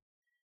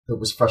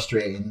was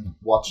frustrating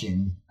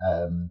watching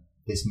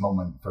this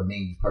moment for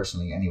me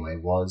personally anyway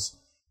was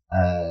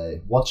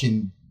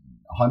watching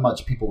how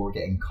much people were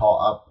getting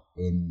caught up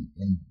in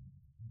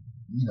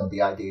you know,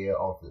 the idea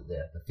of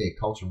the fake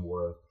culture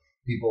war of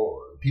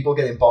people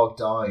getting bogged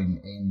down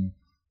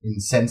in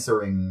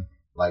censoring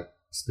like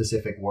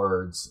specific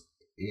words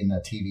in a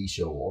TV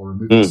show or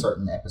removing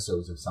certain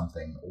episodes of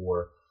something,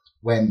 or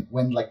when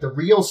like the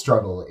real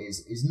struggle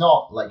is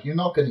not like you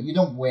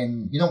don't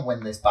win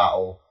this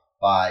battle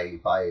by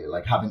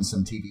like having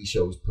some TV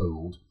shows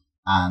pulled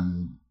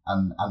and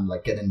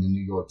like getting the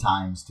New York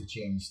Times to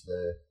change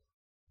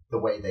the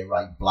way they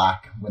write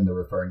black when they're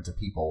referring to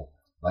people.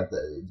 Like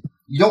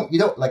you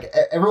don't like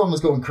everyone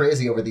was going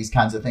crazy over these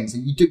kinds of things.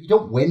 You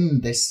don't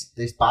win this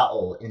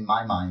battle in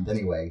my mind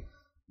anyway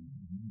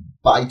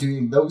by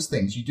doing those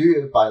things. You do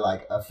it by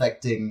like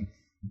affecting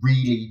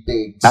really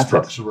big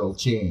structural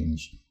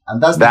change,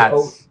 and that's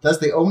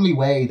the only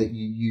way that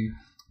you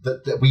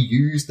that we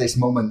use this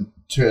moment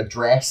to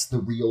address the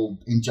real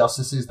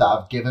injustices that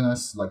have given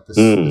us like the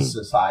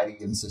society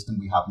and system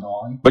we have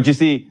now. But you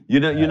see, you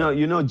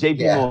know,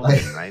 J.P.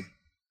 Morgan, right?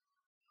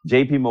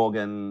 J.P.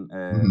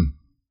 Morgan,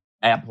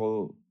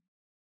 Apple,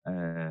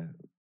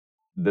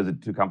 the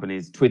two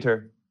companies,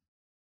 Twitter,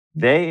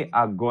 they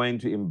are going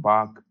to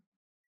embark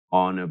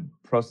on a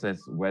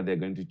process where they're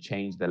going to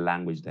change the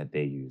language that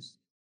they use,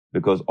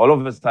 because all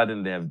of a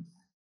sudden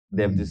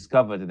they've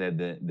discovered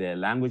that their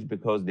language,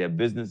 because their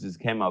businesses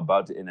came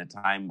about in a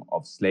time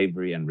of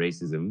slavery and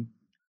racism,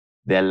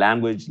 their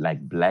language,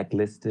 like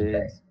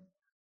blacklisted,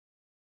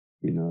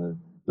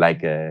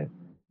 like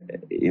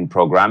in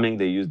programming,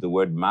 they use the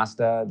word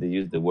master, they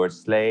use the word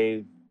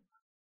slave.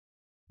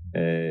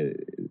 They're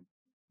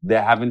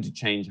having to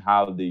change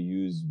how they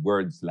use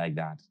words like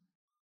that.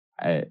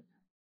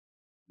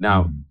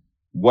 Now,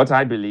 what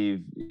I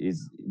believe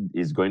is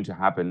going to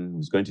happen,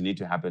 is going to need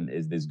to happen,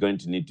 is there's going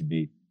to need to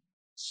be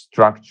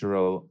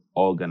structural,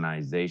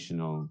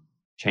 organizational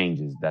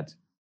changes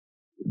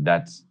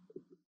that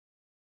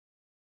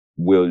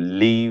will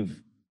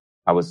leave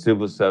our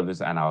civil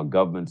service and our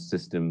government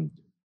system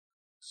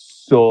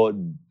so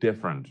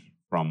different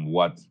from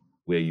what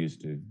we're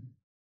used to.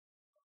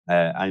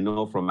 I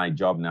know from my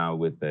job now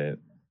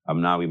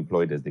I'm now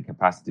employed as the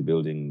capacity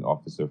building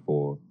officer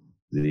for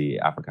the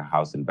Africa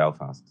House in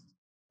Belfast.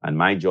 And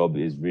my job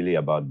is really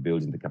about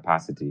building the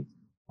capacity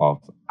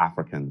of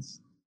Africans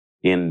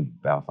in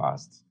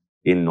Belfast,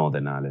 in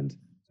Northern Ireland,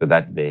 so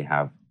that they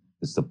have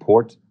the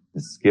support,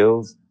 the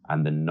skills,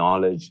 and the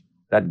knowledge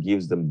that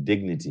gives them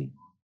dignity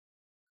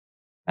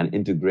and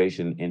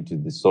integration into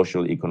the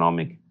social,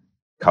 economic,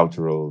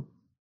 cultural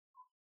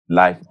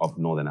life of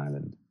Northern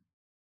Ireland.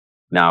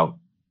 Now,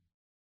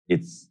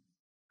 it's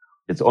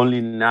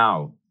only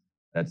now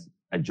that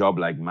a job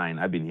like mine,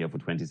 I've been here for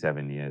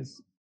 27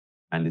 years,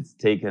 and it's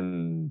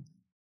taken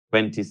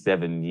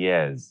 27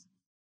 years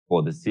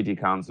for the City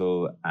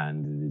Council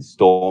and the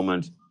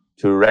Stormont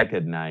to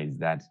recognize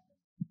that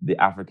the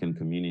African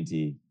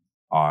community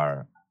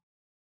are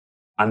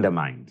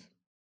undermined.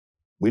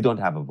 We don't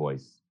have a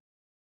voice.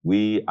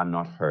 We are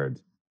not heard.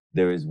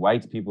 There is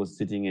white people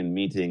sitting in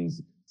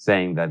meetings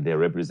saying that they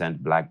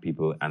represent Black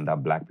people and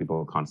that Black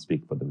people can't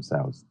speak for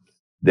themselves.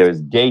 There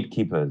is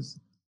gatekeepers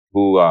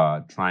who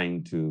are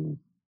trying to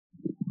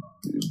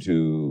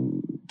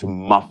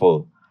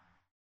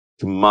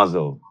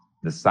muzzle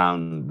the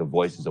sound, the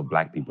voices of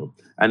Black people.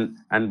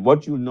 And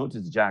what you'll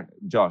notice,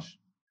 Josh,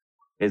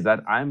 is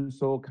that I'm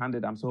so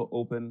candid, I'm so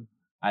open.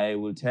 I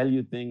will tell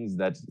you things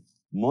that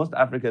most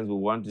Africans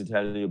will want to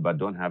tell you, but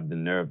don't have the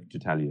nerve to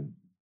tell you.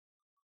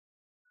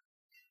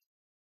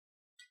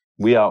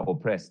 We are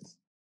oppressed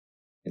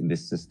in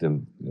this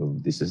system.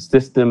 This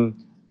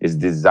system is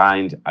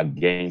designed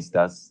against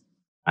us,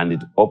 and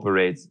it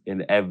operates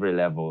in every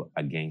level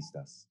against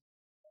us.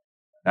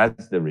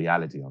 That's the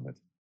reality of it.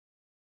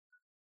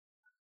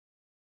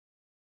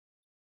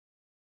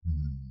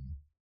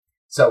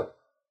 So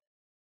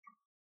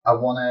I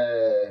want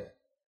to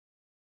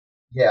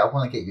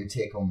get your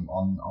take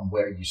on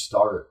where you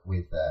start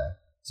with.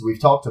 So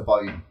we've talked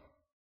about,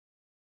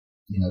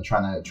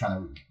 trying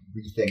to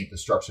rethink the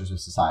structures of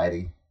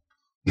society.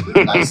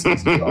 Nice,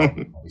 easy job,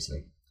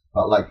 obviously,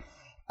 but like,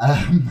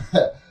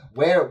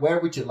 where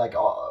would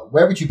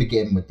you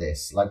begin with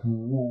this? Like,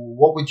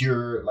 what would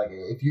your, like,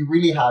 if you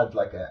really had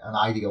like an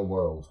ideal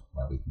world?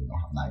 Well, we don't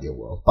have an ideal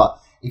world, but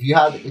if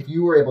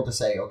you were able to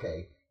say,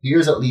 okay,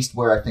 here's at least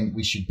where I think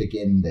we should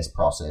begin this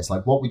process,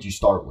 like, what would you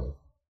start with?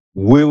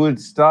 We would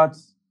start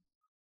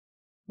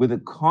with a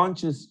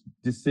conscious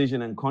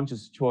decision and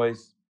conscious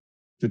choice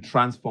to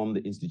transform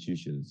the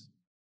institutions.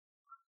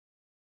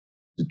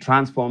 To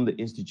transform the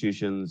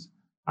institutions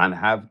and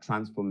have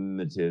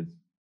transformative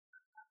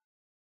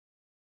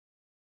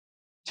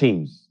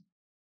teams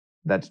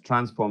that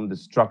transform the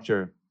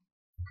structure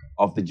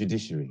of the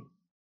judiciary,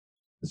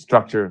 the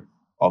structure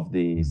of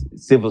the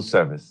civil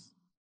service.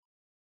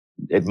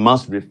 It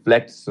must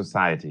reflect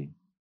society.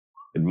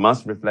 It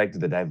must reflect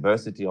the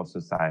diversity of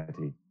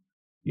society,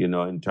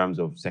 in terms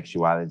of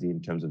sexuality,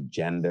 in terms of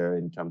gender,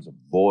 in terms of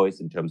voice,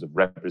 in terms of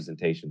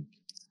representation.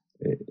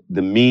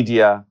 The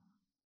media,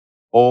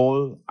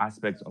 all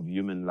aspects of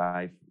human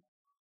life,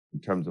 in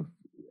terms of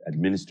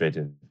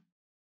administrative,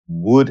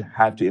 would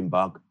have to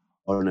embark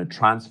on a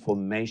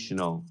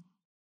transformational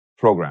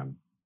program.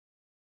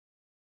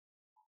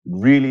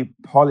 Really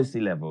policy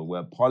level,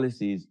 where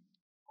policies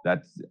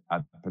that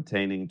are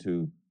pertaining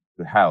to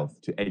health,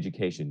 to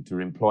education, to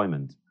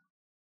employment,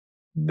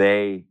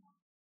 they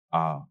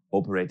are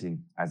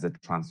operating as a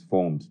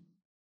transformed.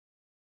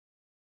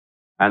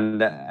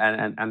 And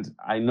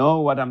I know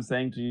what I'm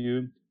saying to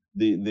you.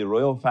 The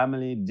royal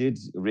family did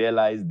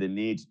realize the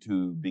need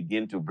to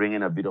begin to bring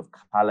in a bit of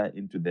color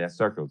into their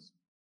circles.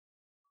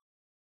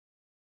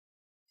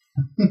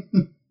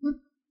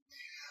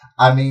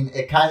 I mean,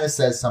 it kind of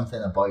says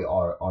something about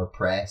our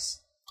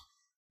press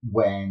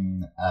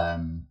when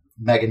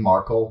Meghan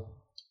Markle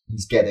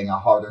is getting a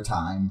harder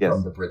time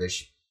from the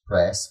British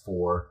press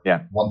for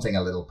wanting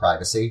a little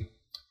privacy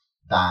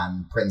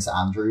than Prince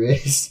Andrew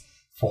is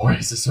for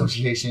his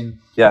association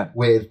Yeah.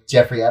 with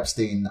Jeffrey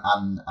Epstein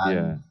and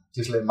Yeah.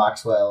 Ghislaine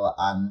Maxwell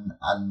and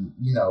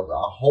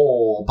a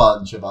whole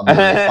bunch of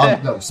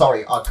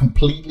underage, are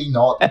completely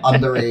not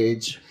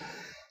underage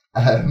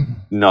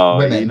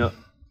women.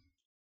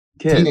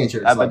 Kids.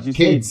 Teenagers, but you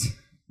kids. See,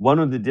 one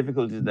of the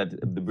difficulties that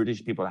the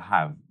British people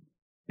have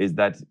is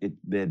that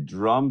they're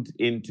drummed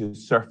into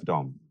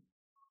serfdom.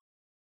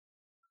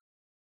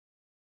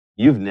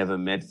 You've never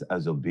met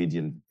as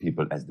obedient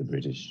people as the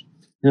British.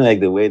 Like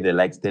the way they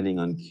like standing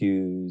on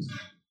queues,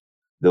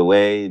 the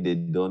way they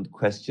don't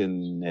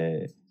question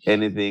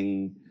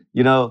anything.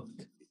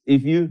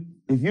 If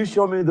you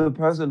show me the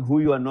person who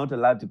you are not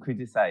allowed to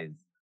criticize,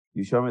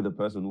 you show me the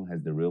person who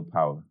has the real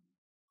power.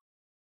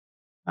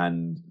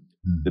 And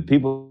the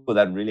people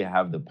that really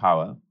have the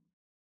power,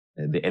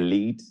 the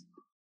elite,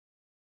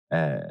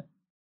 and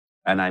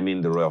I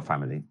mean the royal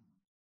family,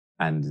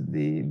 and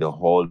the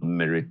whole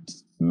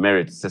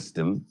merit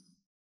system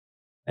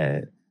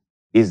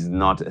is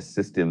not a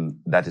system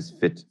that is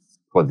fit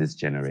for this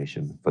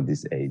generation, for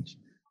this age.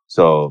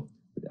 So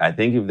I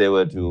think if they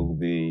were to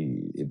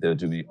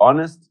be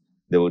honest,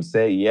 they would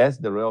say, yes,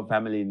 the royal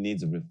family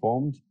needs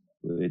reformed.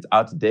 It's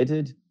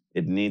outdated.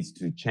 It needs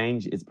to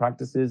change its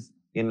practices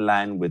in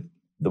line with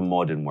the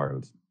modern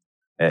world.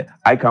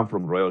 I come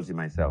from royalty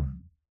myself.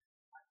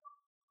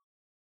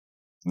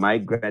 My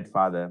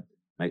grandfather,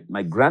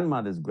 my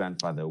grandmother's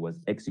grandfather was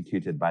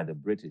executed by the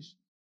British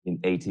in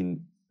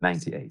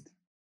 1898.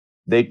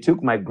 They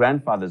took my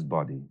grandfather's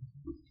body.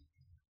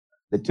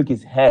 They took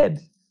his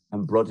head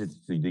and brought it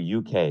to the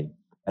UK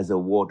as a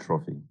war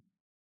trophy.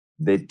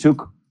 They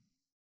took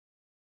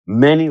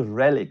many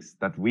relics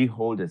that we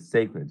hold as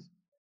sacred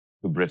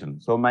to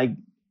Britain. So my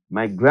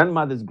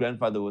grandmother's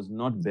grandfather was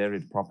not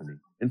buried properly.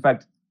 In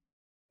fact,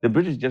 the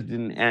British just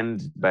didn't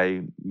end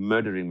by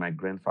murdering my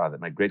grandfather,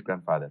 my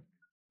great-grandfather.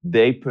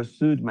 They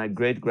pursued my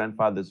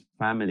great-grandfather's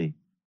family,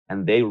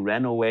 and they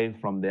ran away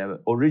from their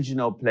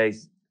original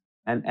place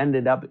and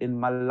ended up in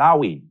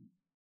Malawi.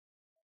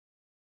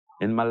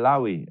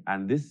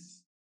 And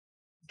this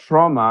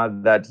trauma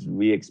that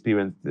we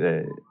experienced,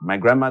 my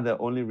grandmother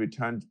only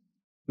returned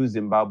to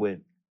Zimbabwe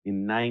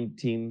in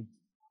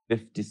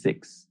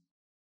 1956.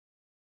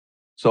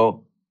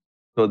 So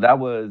that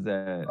was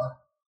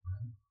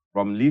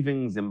from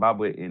leaving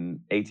Zimbabwe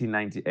in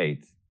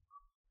 1898.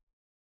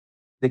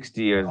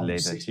 60 years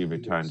later, she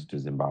returned to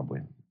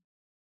Zimbabwe.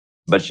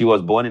 But she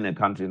was born in a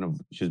country,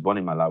 she was born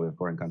in Malawi, a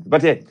foreign country.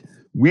 But yeah,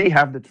 we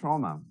have the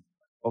trauma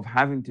of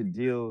having to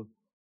deal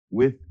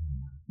with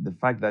the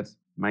fact that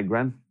my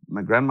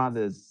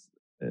grandmother's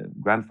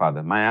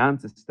grandfather, my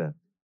ancestor,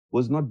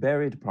 was not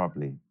buried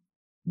properly.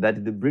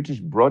 That the British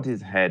brought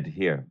his head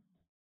here,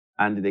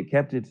 and they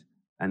kept it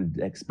and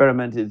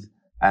experimented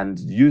and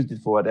used it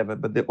for whatever.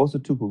 But they also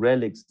took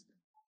relics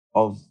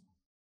of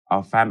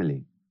our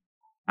family.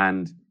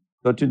 And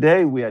so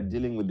today we are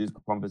dealing with these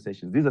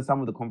conversations. These are some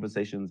of the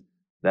conversations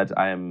that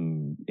I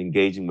am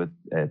engaging with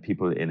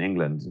people in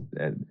England.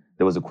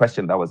 There was a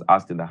question that was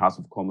asked in the House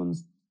of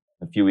Commons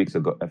a few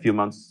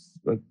months,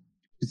 to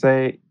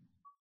say,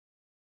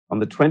 on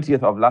the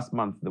 20th of last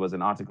month, there was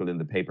an article in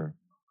the paper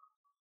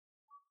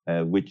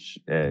which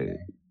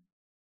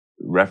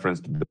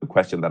referenced the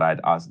question that I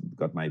had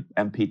got my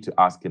MP to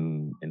ask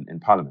in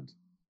Parliament.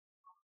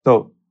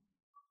 So,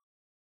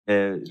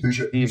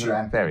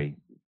 Stephen Ferry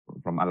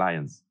from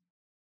Alliance.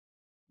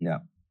 Yeah.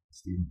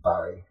 Stephen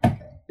Barry. Okay.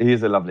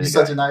 He's a lovely guy. He's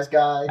such a nice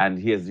guy. And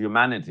he has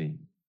humanity.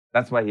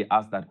 That's why he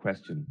asked that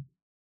question.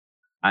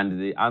 And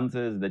the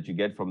answers that you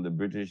get from the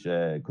British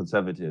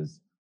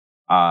Conservatives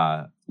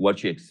are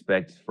what you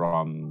expect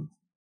from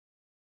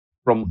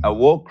a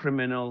war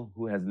criminal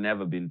who has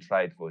never been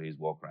tried for his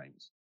war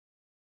crimes.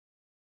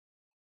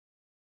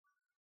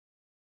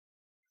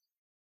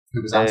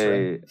 Who was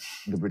answering?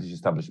 The British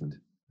establishment.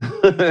 No,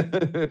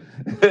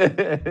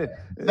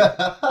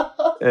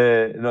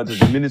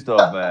 the Minister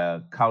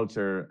of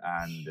Culture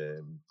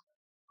and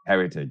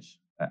Heritage.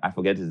 I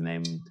forget his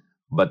name,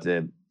 but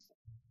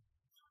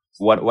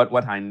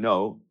what I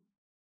know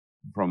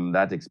from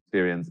that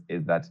experience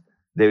is that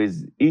there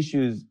is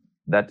issues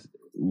that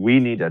we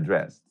need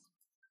addressed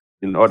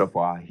in order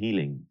for our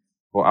healing,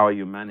 for our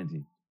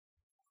humanity.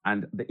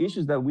 And the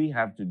issues that we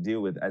have to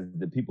deal with as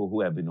the people who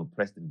have been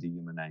oppressed and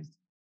dehumanized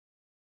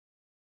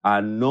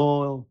are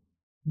no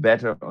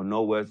better or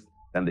no worse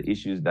than the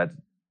issues that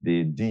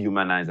the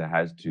dehumanizer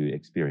has to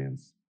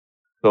experience.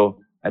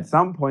 So at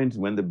some point,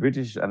 when the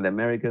British and the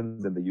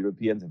Americans and the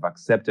Europeans have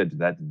accepted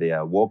that they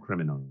are war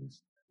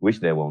criminals, which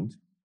they won't,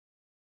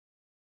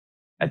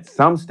 at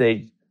some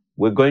stage,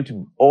 we're going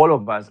to, all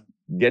of us,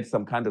 get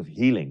some kind of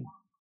healing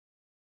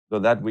so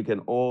that we can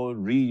all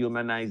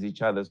rehumanize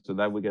each other, so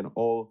that we can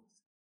all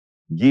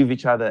give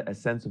each other a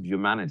sense of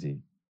humanity,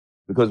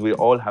 because we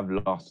all have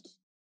lost.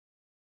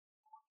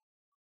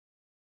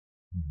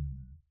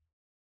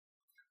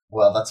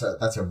 Well,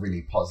 that's a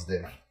really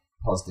positive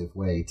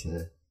way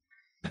to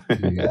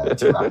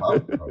wrap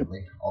up,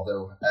 probably.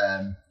 Although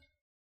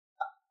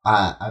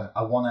I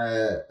want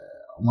to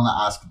want to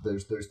ask.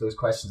 There's those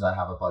questions I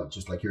have about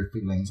just like your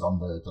feelings on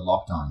the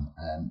lockdown.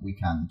 We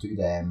can do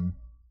them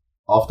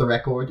off the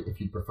record if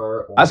you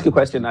prefer. Or ask a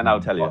question and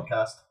I'll tell you.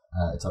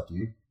 It's up to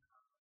you.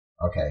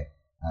 Okay.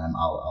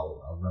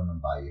 I'll run them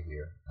by you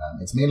here.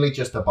 It's mainly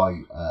just about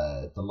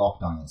the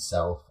lockdown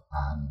itself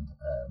and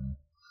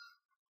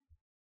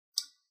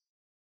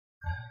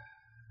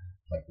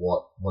like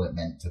what it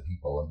meant to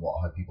people and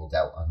how people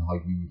dealt and how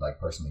you like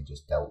personally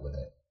just dealt with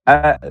it.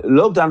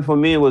 Lockdown for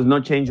me was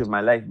no change of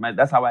my life.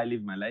 That's how I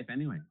live my life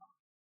anyway.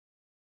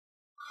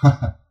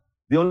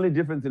 The only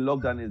difference in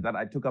lockdown is that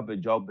I took up a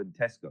job in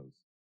Tesco's.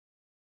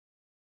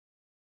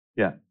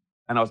 Yeah,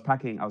 and I was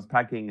packing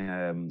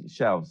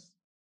shelves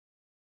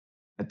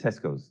at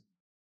Tesco's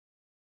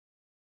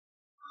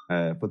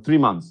for 3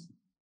 months,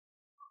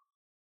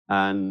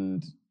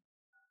 and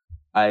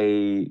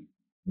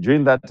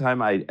during that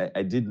time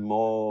I did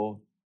more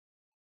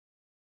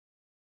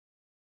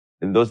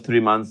in those 3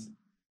 months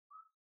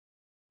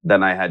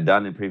than I had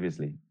done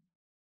previously.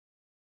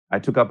 I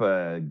took up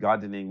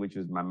gardening, which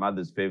was my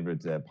mother's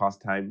favorite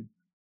pastime,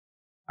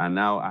 and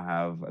now I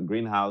have a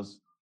greenhouse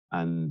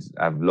and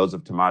I have loads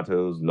of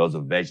tomatoes, loads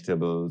of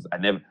vegetables.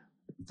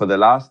 For the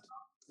last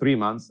 3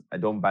 months, I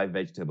don't buy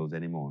vegetables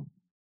anymore.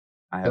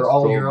 They're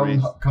all your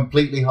own,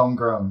 completely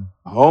homegrown.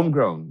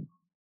 Homegrown.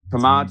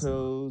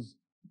 Tomatoes,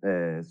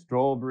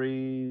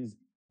 strawberries,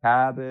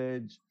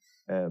 cabbage,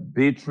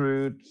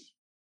 beetroot,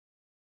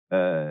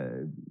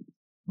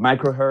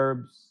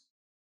 microherbs,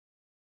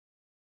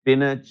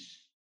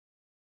 spinach.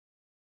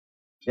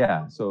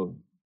 Yeah, so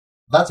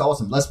that's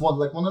awesome.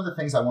 One of the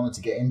things I wanted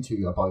to get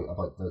into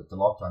about the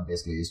lockdown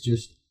basically is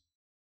just,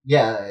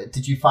 yeah.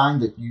 Did you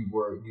find that you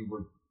were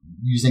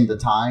using the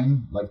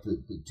time? Like,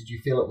 did you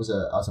feel it was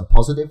as a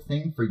positive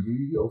thing for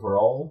you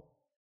overall?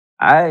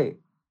 The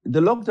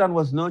lockdown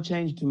was no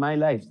change to my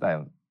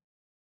lifestyle.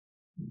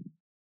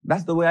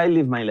 That's the way I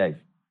live my life.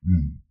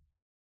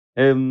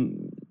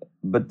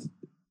 But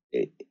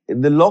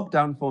the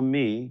lockdown for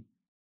me,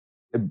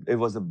 it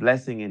was a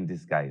blessing in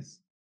disguise.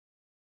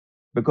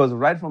 Because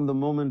right from the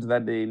moment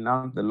that they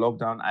announced the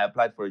lockdown, I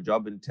applied for a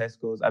job in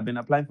Tesco's. I've been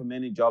applying for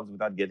many jobs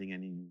without getting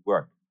any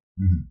work.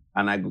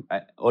 And I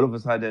all of a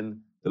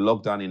sudden, the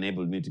lockdown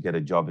enabled me to get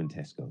a job in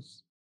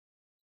Tesco's.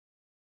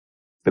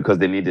 Because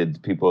they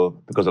needed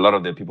people, because a lot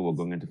of their people were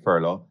going into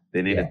furlough.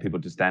 They needed people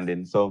to stand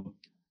in. So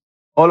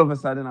all of a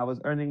sudden, I was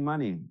earning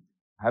money.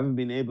 I haven't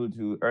been able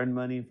to earn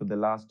money for the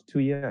last 2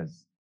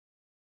 years.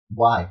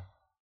 Why?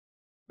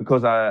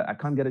 Because I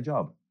can't get a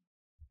job.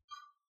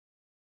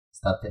 It's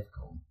that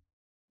difficult.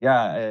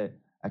 Yeah,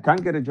 I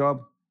can't get a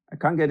job. I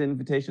can't get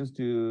invitations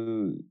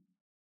to,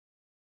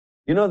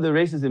 the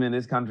racism in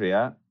this country,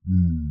 yeah?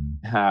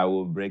 I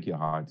will break your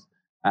heart.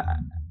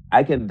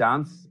 I can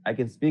dance. I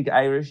can speak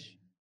Irish.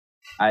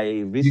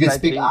 You can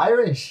speak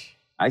Irish?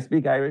 I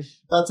speak Irish.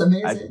 That's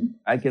amazing.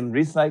 I can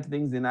recite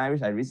things in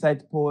Irish. I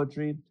recite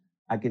poetry.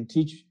 I can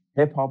teach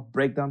hip-hop,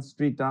 breakdance,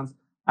 street dance.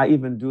 I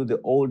even do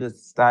the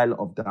oldest style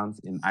of dance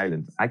in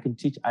Ireland. I can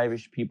teach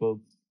Irish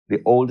people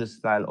the oldest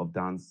style of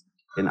dance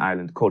in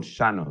Ireland called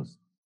Shanos.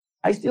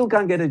 I still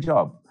can't get a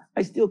job.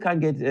 I still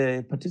can't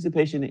get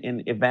participation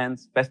in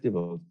events,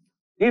 festivals,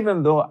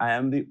 even though I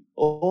am the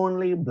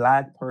only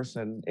Black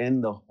person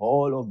in the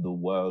whole of the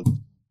world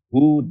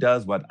who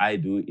does what I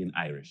do in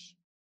Irish.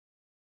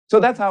 So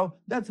that's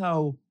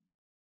how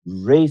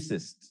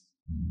racist.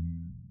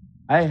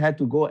 I had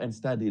to go and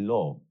study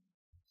law.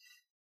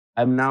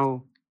 I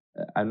now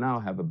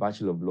have a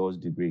Bachelor of Laws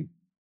degree.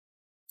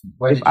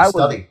 Where did you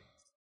study?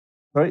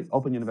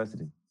 Open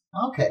University.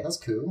 Okay, that's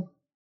cool.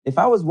 If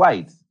I was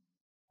white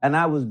and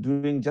I was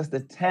doing just a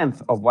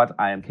 10th of what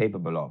I am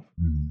capable of,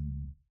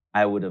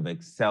 I would have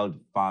excelled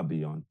far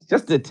beyond.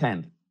 Just a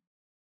 10th.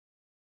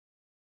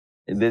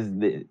 There's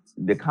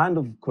the kind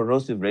of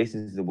corrosive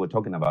racism we're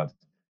talking about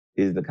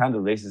is the kind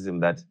of racism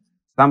that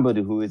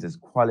somebody who is as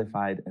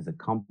qualified, as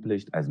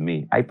accomplished as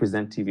me. I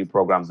present TV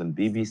programs on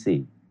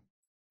BBC.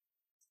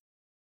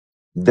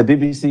 The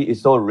BBC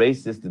is so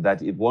racist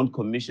that it won't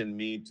commission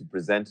me to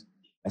present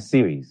a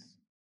series.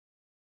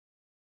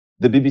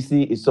 The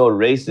BBC is so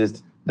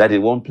racist that it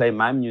won't play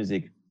my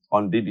music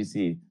on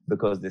BBC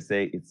because they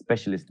say it's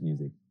specialist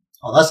music.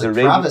 Oh, that's a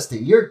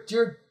travesty.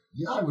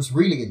 I was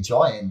really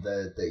enjoying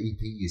the EP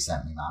you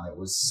sent me, man. It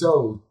was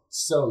so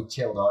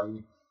chilled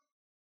out.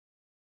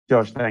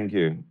 Josh, thank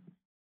you.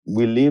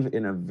 We live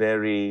in a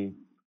very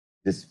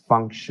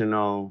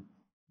dysfunctional,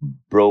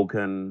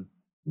 broken,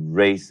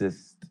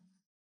 racist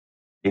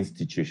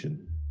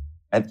institution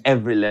at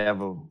every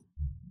level.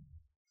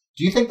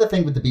 Do you think the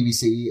thing with the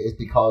BBC is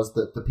because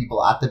the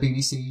people at the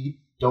BBC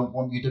don't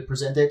want you to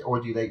present it, or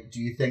do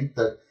you think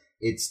that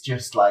it's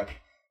just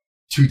like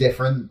too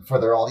different for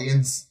their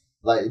audience?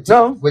 Like,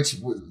 no. Which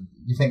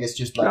you think it's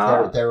just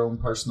like their own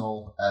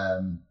personal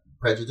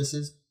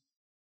prejudices?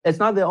 It's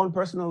not their own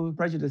personal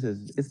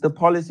prejudices. It's the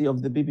policy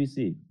of the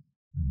BBC.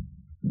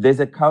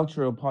 There's a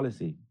cultural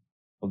policy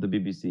of the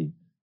BBC.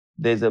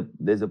 There's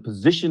a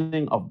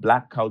positioning of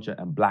Black culture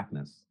and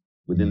Blackness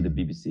within the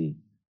BBC.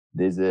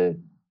 There's a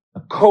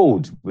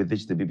code with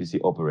which the BBC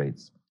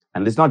operates.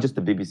 And it's not just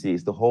the BBC,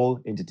 it's the whole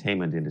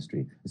entertainment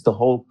industry. It's the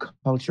whole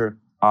culture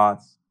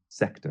arts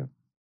sector.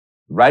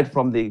 Right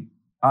from the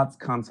Arts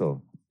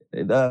Council,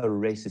 the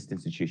racist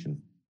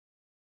institution.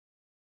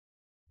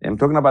 I'm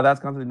talking about the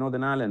Arts Council in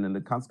Northern Ireland and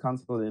the Arts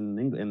Council in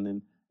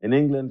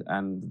England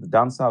and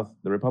down south,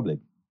 the Republic.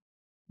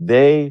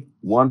 They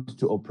want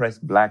to oppress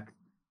Black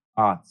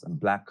arts and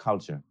Black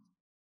culture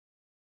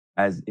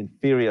as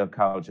inferior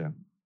culture.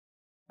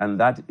 And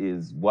that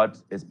is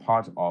what is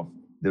part of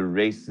the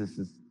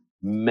racist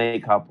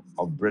makeup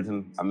of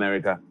Britain,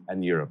 America,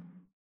 and Europe.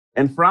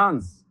 In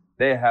France,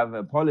 they have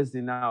a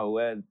policy now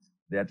where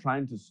they're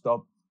trying to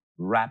stop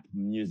rap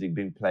music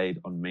being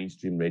played on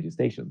mainstream radio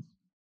stations.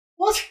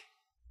 What?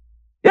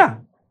 Yeah.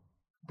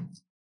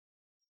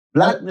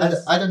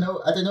 Blackness. I don't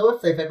know. I don't know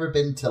if they've ever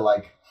been to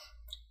like,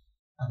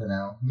 I don't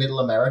know, Middle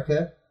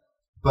America,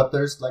 but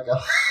there's like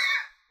a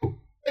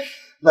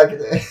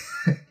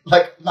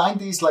like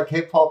 90s like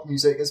hip hop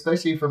music,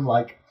 especially from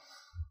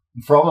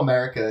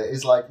America,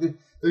 is like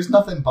there's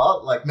nothing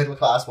but like middle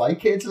class white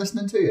kids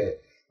listening to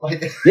it.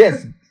 Like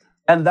yes,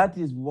 and that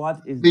is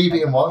what is me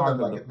being one of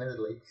them. Like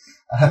admittedly,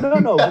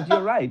 no, but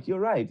you're right. You're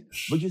right.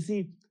 But you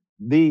see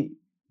the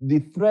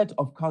threat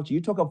of culture.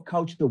 You talk of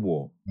culture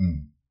war.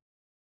 Mm.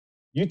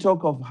 You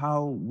talk of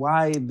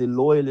why the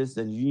loyalists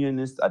and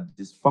unionists are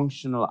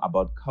dysfunctional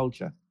about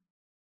culture.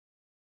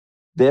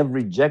 They've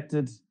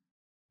rejected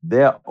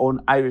their own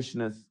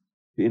Irishness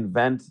to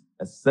invent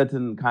a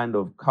certain kind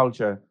of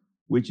culture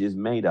which is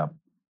made up.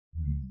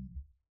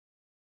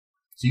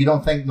 So you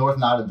don't think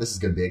Northern Ireland? This is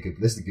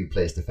a good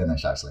place to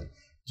finish. Actually,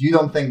 do you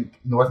don't think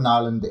Northern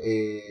Ireland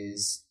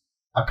is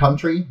a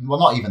country? Well,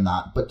 not even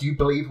that. But do you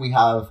believe we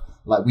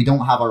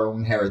don't have our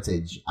own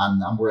heritage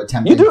and we're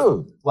attempting? You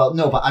do. Well,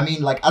 no, but I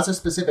mean, like, as a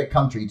specific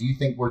country, do you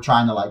think we're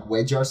trying to like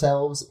wedge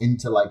ourselves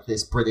into like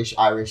this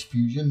British-Irish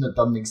fusion that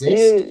doesn't exist?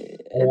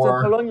 It's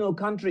a colonial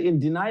country in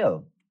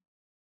denial.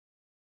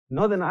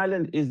 Northern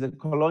Ireland is a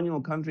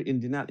colonial country in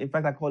denial. In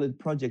fact, I call it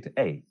Project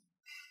A.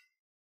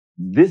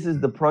 This is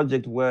the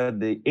project where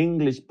the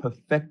English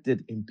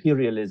perfected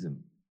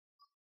imperialism.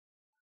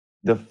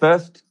 The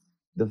first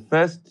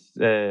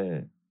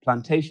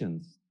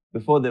plantations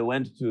before they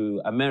went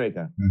to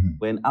America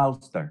were in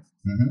Ulster.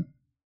 Mm-hmm.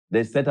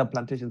 They set up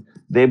plantations.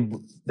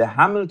 The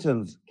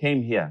Hamiltons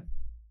came here.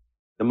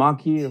 The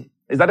Marquis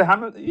is that a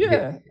Hamilton?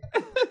 Yeah.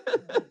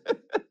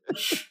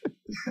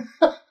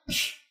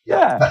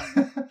 Yeah.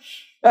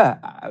 Yeah.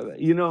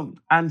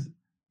 And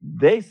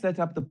they set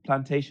up the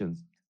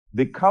plantations.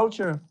 The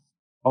culture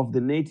of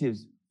the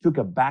natives took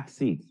a back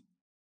seat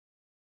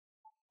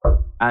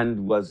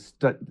and was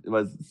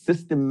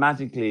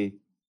systematically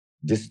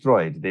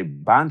destroyed. They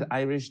banned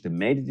Irish. They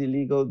made it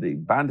illegal. They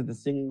banned the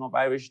singing of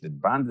Irish. They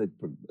banned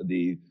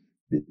the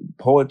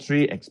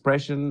poetry,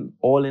 expression,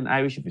 all in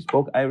Irish. If you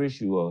spoke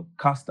Irish, you were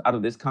cast out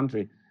of this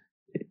country.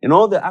 In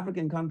all the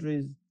African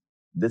countries,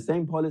 the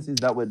same policies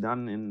that were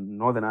done in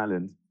Northern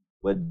Ireland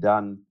were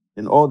done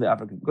in all the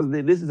African, because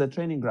this is a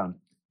training ground.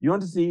 You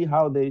want to see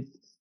how the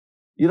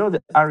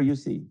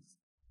RUC,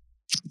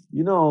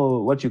 you know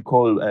what you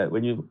call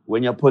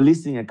when you're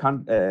policing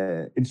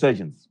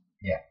insurgents.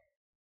 Yeah.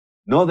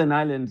 Northern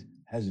Ireland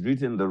has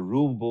written the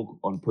rule book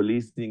on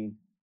policing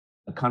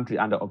a country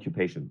under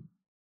occupation.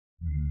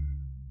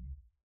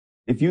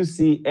 If you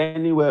see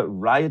anywhere,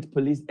 riot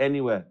police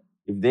anywhere,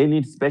 if they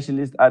need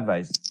specialist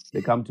advice,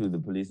 they come to the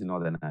police in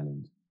Northern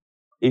Ireland.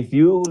 If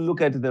you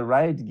look at the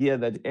riot gear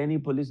that any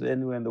police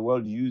anywhere in the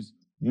world use,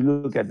 you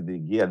look at the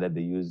gear that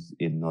they use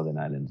in Northern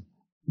Ireland.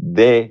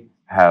 They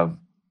have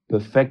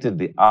perfected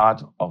the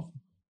art of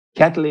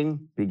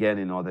kettling began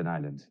in Northern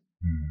Ireland.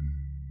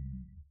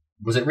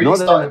 Was it really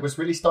started? It was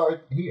really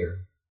started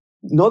here.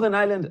 Northern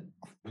Ireland,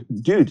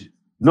 dude.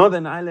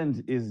 Northern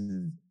Ireland is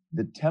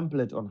the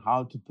template on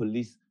how to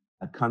police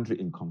a country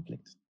in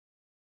conflict.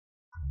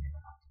 I'm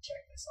gonna have to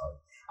check this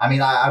out. I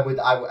mean, I would.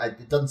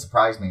 It doesn't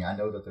surprise me. I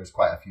know that there's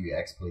quite a few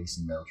ex-police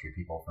and military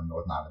people from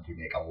Northern Ireland who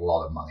make a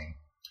lot of money,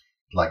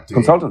 like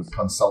doing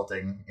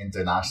consulting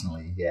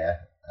internationally. Yeah.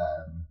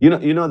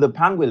 You know the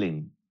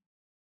pangolin.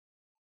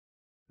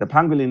 The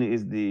pangolin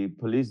is the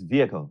police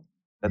vehicle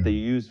that they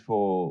use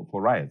for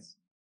riots.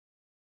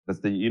 That's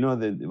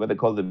what they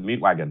call the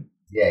meat wagon.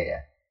 Yeah.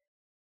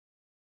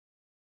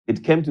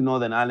 It came to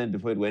Northern Ireland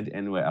before it went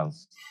anywhere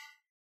else.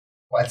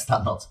 Why does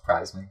that not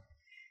surprise me?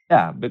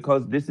 Yeah,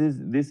 because this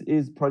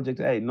is Project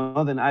A.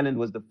 Northern Ireland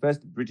was the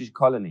first British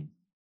colony.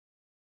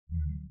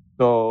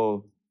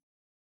 So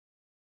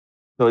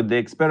they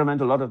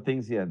experiment a lot of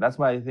things here. That's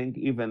why I think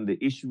even the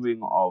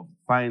issuing of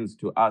fines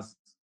to us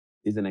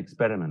is an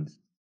experiment.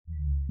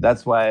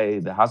 That's why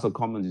the House of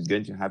Commons is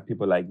going to have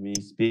people like me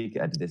speak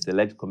at the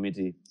Select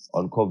Committee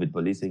on COVID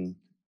policing,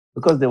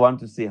 because they want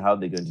to see how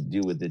they're going to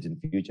deal with it in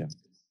the future.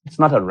 It's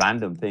not a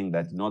random thing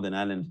that Northern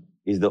Ireland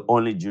is the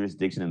only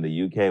jurisdiction in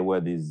the UK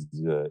where these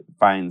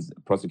fines,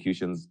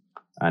 prosecutions,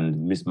 and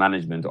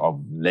mismanagement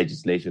of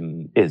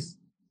legislation is.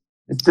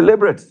 It's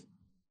deliberate.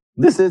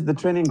 This is the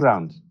training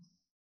ground.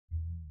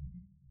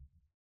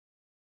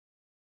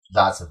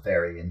 That's a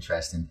very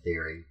interesting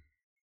theory.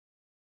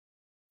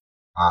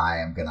 I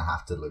am going to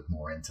have to look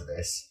more into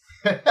this.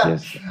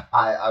 Yes.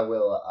 I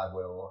will.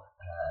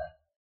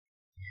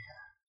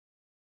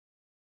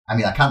 I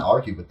mean, I can't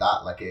argue with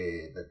that.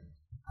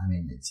 I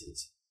mean,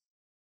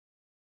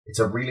 it's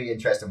a really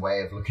interesting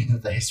way of looking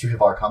at the history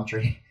of our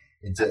country.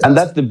 And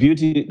that's the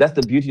beauty. That's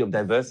the beauty of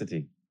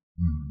diversity,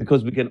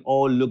 because we can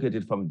all look at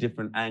it from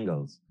different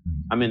angles.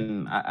 I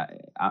mean,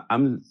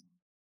 I'm.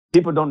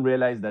 People don't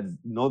realize that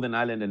Northern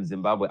Ireland and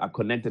Zimbabwe are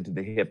connected to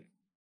the hip.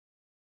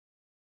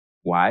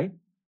 Why?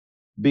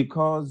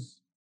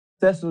 Because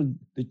Cecil,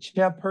 the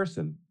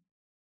chairperson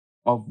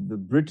of the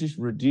British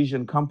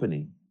Rhodesian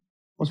Company,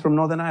 was from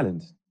Northern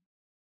Ireland.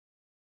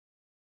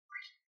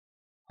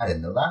 I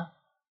didn't know that.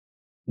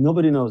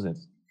 Nobody knows it.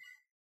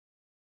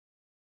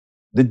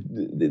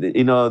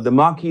 The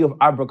Marquis of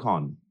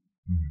Abercorn,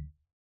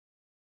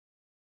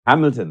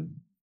 Hamilton.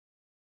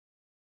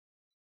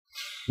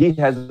 He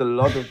has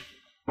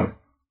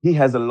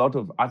a lot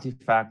of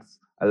artifacts,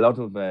 a lot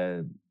of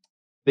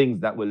things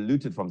that were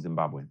looted from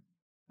Zimbabwe,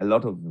 a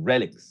lot of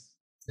relics.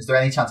 Is there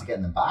any chance of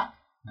getting them back?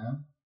 No.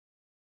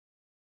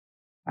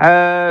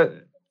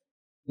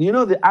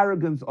 The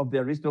arrogance of the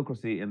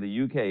aristocracy in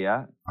the UK,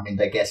 yeah? I mean,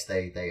 they guess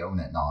they own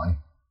it now.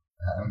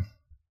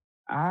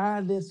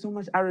 There's so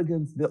much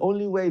arrogance. The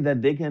only way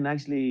that they can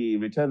actually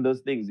return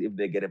those things if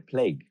they get a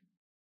plague.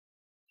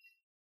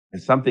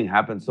 If something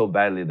happens so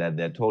badly that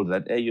they're told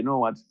that, hey, you know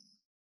what?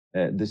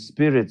 The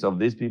spirits of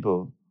these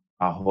people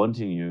are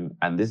haunting you,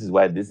 and this is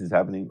why this is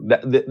happening.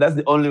 That's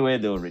the only way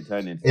they'll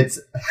return it. It's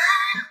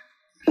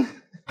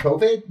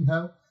COVID?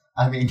 No.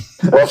 I mean,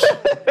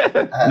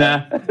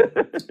 nah.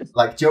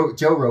 Like Joe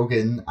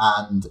Rogan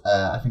and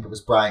I think it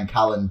was Brian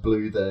Callen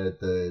blew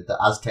the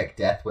Aztec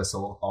death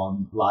whistle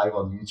live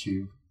on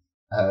YouTube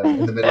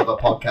in the middle of a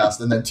podcast,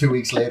 and then 2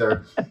 weeks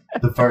later,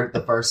 the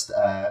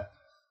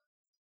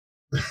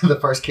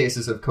first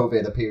cases of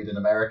COVID appeared in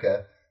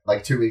America.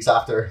 Like 2 weeks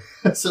after,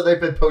 so they've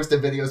been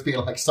posting videos being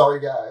like, "Sorry,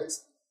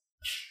 guys."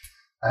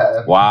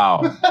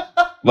 Wow.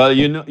 Well,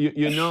 you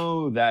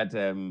know that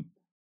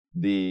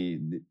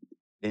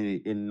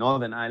in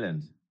Northern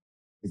Ireland,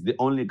 it's the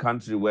only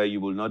country where you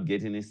will not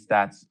get any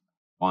stats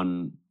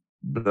on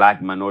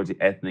Black minority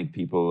ethnic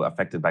people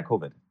affected by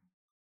COVID.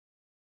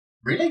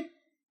 Really?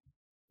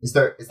 Is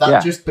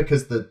that just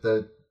because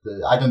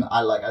I don't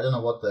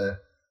know what the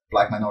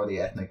Black minority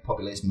ethnic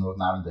population in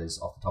Northern Ireland is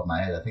off the top of my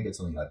head. I think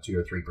it's only like 2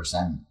 or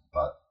 3%,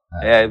 but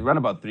it's around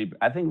about 3%.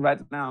 I think right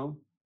now,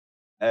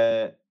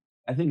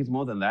 I think it's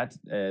more than that.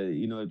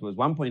 It was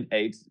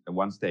 1.8 at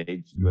one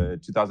stage,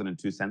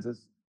 2002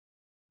 census,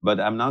 but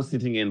I'm now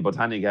sitting in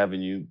Botanic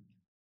Avenue,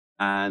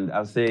 and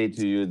I'll say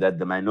to you that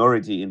the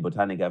minority in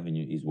Botanic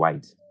Avenue is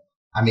white.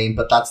 I mean,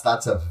 but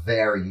that's a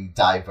very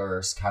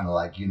diverse kind of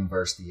like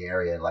university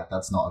area. Like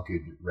that's not a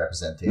good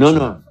representation.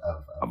 No.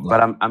 Of but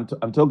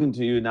I'm talking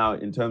to you now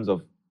in terms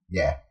of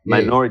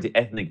minority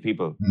ethnic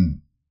people.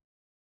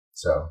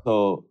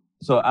 So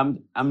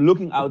I'm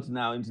looking out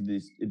now into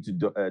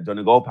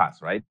Donegal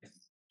Pass, right?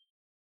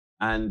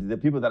 And the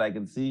people that I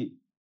can see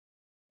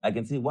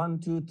 1,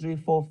 2, 3,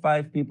 4,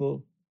 5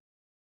 people,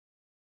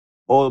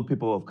 all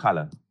people of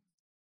color.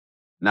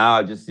 Now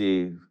I just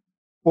see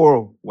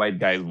 4 white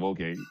guys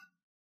walking.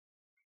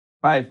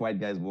 5 white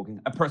guys walking,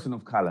 a person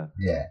of color.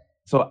 Yeah.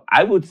 So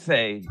I would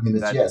say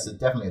it's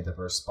definitely a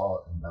diverse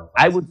spot in Belfast.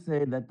 I would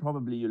say that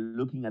probably you're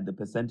looking at the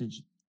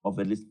percentage of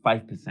at least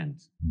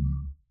 5%.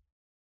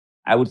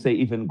 I would say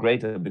even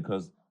greater,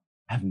 because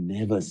I've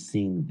never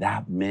seen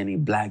that many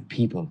Black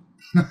people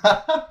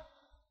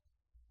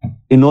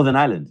in Northern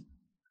Ireland.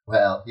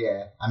 Well,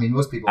 yeah. I mean,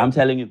 most people... I'm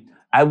telling you,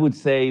 I would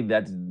say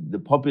that the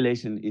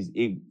population is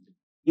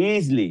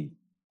easily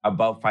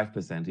above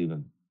 5%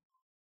 even.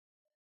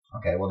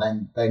 Okay, well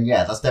then,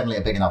 yeah, that's definitely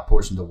a big enough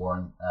portion to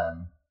warrant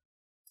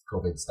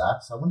COVID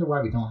stats. I wonder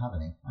why we don't have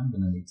any. I'm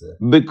going to need to...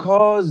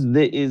 Because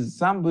there is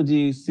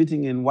somebody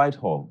sitting in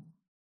Whitehall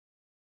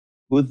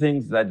who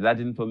thinks that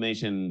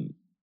information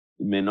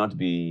may not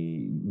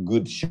be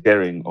good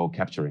sharing or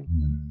capturing.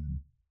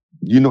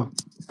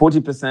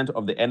 40%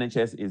 of the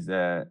NHS is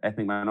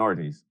ethnic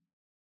minorities.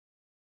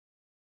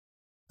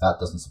 That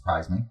doesn't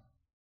surprise me.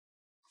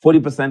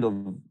 40%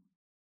 of...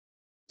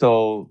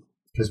 So...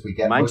 Because we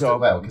get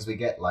because we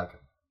get like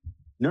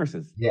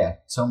nurses. Yeah,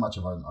 so much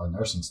of our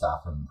nursing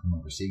staff from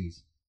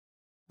overseas.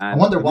 And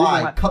I wonder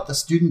why. Cut the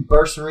student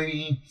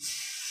bursary,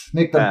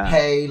 make them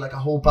pay like a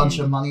whole bunch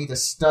of money to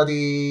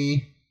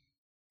study.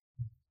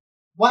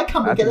 Why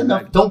can't we get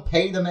enough? Don't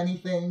pay them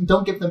anything.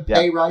 Don't give them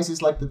pay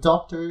rises like the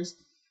doctors.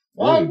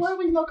 Why have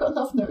we not got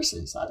enough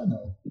nurses? I don't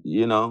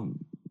know.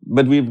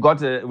 But we've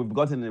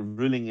gotten a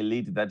ruling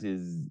elite that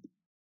is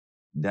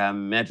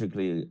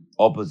diametrically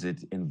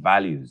opposite in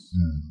values.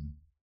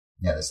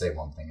 Yeah, they say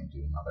one thing and do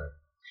another.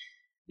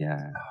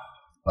 Yeah,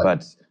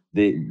 but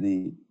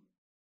the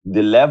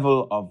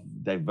level of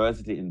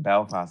diversity in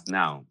Belfast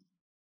now,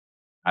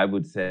 I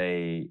would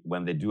say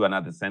when they do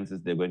another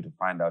census, they're going to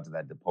find out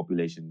that the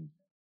population,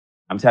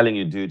 I'm telling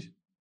you, dude,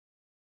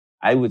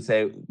 I would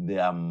say they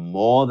are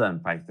more than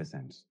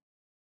 5%.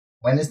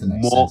 When is the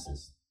next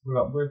census?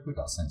 We've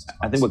got census.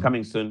 I think we're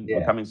coming soon. Yeah.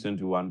 We're coming soon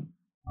to one.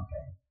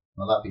 Okay.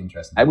 Well, that'd be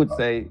interesting. I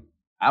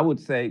would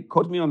say,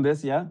 quote me on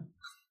this, yeah?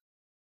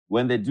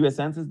 When they do a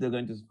census, they're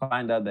going to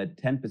find out that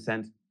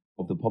 10%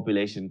 of the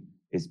population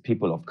is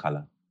people of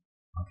color.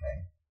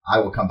 Okay. I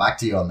will come back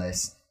to you on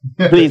this.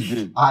 Please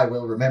do. I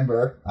will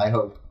remember, I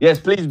hope. Yes,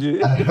 please do.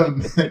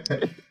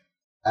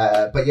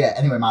 But yeah,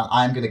 anyway, man,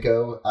 I'm going to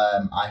go.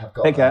 I have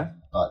got... Take care.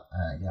 But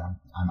yeah,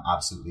 I'm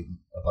absolutely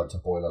about to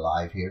boil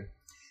alive here.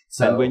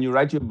 So, and when you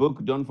write your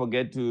book, don't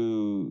forget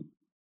to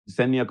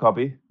send me a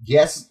copy.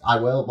 Yes, I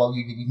will. Well,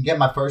 you can get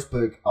my first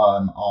book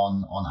on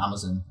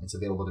Amazon. It's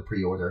available to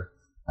pre-order.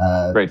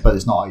 Great. But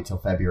it's not out till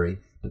February.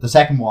 But the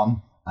second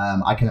one,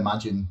 I can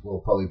imagine we'll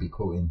probably be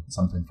quoting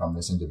something from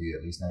this interview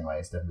at least anyway.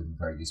 It's definitely been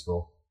very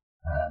useful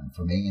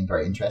for me and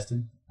very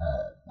interesting.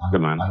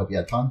 Good man. I hope you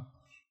had fun.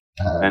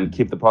 And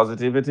keep the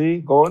positivity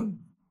going.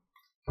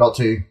 Got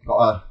to.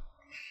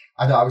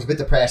 I know I was a bit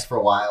depressed for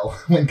a while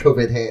when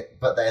COVID hit,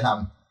 but then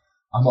I'm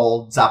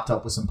all zapped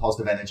up with some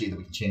positive energy that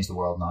we can change the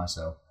world now.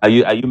 So are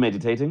you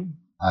meditating?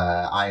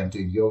 I am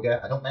doing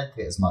yoga. I don't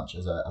meditate as much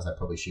as I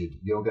probably should.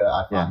 Yoga,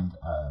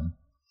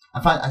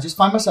 I just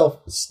find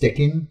myself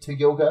sticking to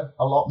yoga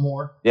a lot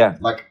more. Yeah,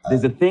 like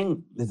there's a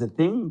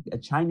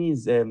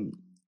Chinese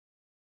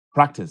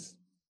practice,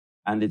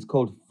 and it's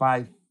called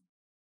 5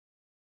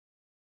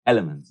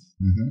 elements.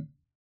 Mm-hmm.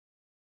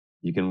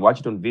 You can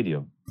watch it on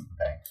video.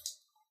 Okay.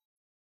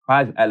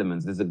 5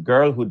 elements. There's a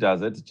girl who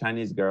does it, a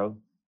Chinese girl.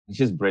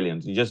 She's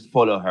brilliant. You just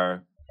follow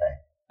her.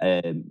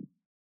 Okay.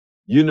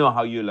 You know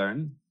how you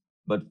learn,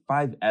 but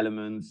 5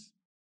 elements.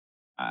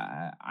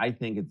 I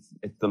think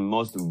it's the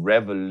most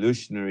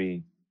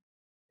revolutionary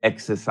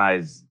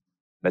exercise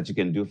that you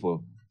can do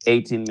for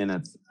 18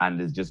 minutes,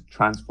 and it just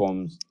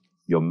transforms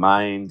your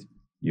mind,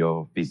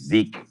 your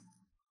physique.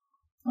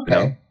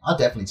 Okay, you know? I'll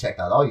definitely check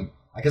that out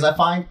because I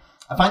find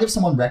if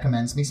someone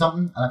recommends me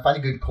something and I find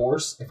a good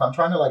course, if I'm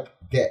trying to like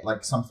get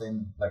like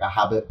something like a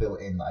habit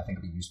built in that I think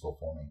would be useful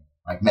for me,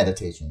 like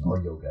meditation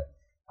or yoga,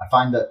 I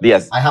find that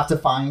I have to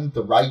find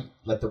the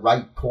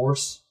right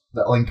course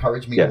that will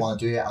encourage me to want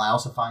to do it, and I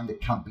also find it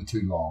can't be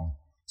too long.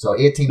 So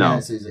 18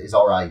 minutes is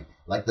all right.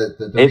 Like the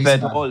if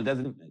at all it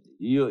doesn't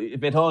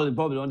if at all it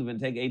probably won't even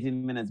take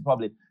 18 minutes.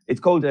 Probably it's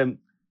called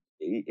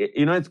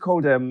it's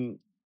called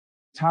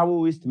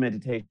Taoist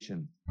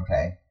meditation.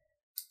 Okay.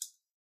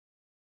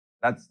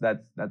 That's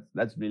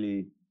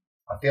really.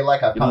 I feel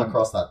like I've come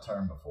across that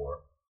term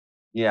before.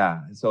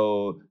 Yeah,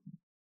 so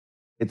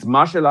it's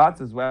martial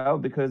arts as well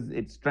because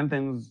it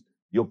strengthens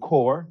your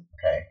core.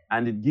 Okay.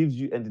 And it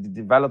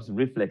develops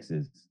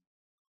reflexes.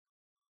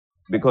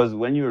 Because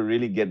when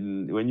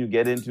you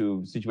get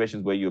into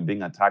situations where you're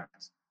being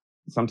attacked,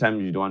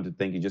 sometimes you don't want to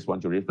think, you just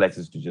want your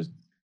reflexes to just,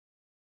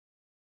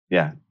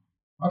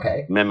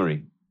 Okay.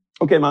 Memory.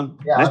 Okay, man.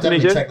 Yeah, nice I'll to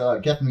meet definitely you. check that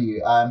out. Definitely.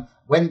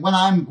 When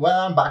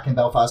I'm back in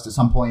Belfast at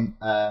some point,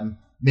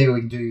 maybe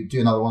we can do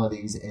another one of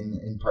these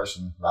in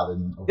person rather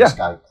than over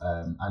Skype.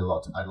 I had a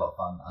lot of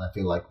fun, and I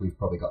feel like we've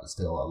probably got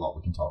still a lot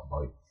we can talk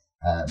about.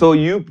 So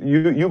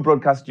you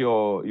broadcast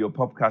your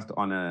podcast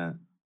on a...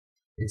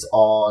 It's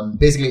on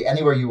basically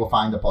anywhere you will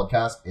find a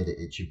podcast,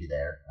 it should be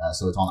there.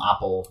 So it's on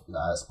Apple,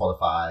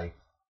 Spotify,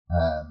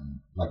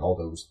 like all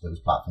those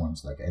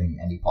platforms, like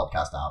any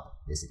podcast app,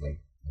 basically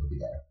it'll be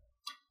there.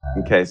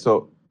 Okay,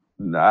 so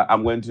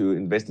I'm going to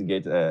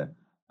investigate.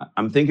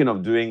 I'm thinking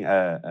of doing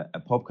a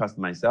podcast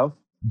myself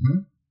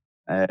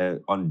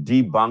on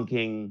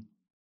debunking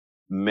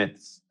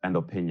myths and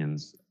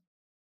opinions.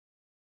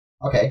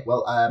 Okay,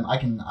 well, I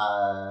can.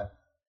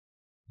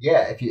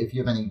 If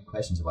you have any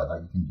questions about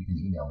that, you can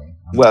email me.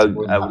 I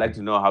would like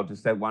to know how to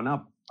set one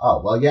up.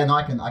 Oh well, yeah, no,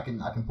 I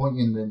can point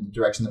you in the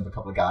direction of a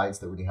couple of guides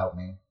that really helped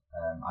me.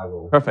 I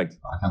will. Perfect.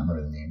 I can't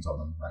remember the names of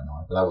them right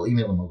now, but I will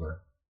email them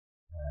over.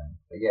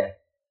 But yeah.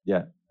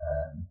 Yeah.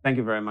 Thank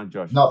you very much,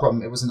 Josh. No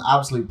problem. It was an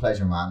absolute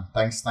pleasure, man.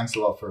 Thanks a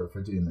lot for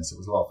doing this. It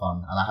was a lot of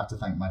fun, and I have to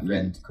thank my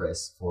friend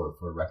Chris for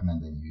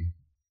recommending you.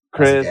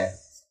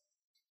 Chris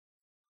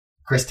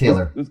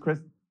Taylor. Who's Chris?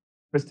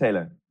 Chris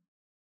Taylor.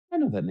 I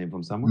know that name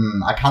from somewhere.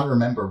 I can't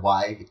remember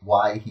why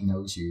he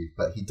knows you,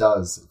 but he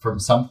does from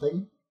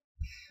something.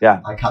 Yeah.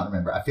 I can't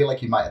remember. I feel like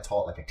he might have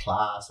taught like a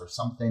class or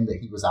something that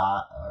he was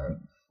at.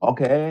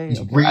 Okay.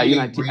 He's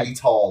really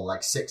tall,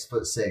 like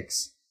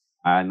 6'6".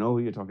 I know who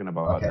you're talking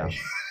about now.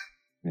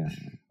 Yeah.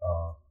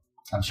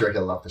 I'm sure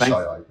he'll love to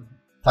shout out.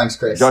 Thanks,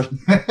 Chris. Josh,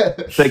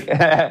 take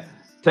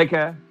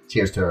care.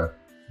 Cheers, Tura. It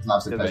was an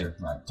absolute pleasure.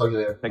 Right. Talk to you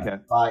later. Take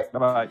care. Bye.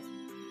 Bye-bye.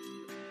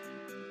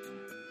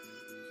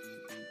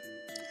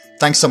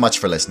 Thanks so much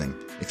for listening.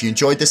 If you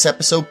enjoyed this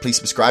episode, please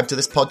subscribe to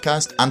this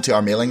podcast and to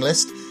our mailing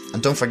list.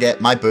 And don't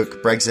forget, my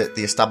book, Brexit,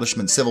 The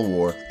Establishment Civil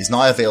War, is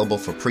now available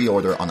for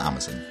pre-order on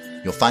Amazon.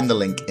 You'll find the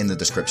link in the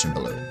description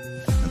below.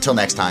 Until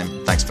next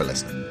time, thanks for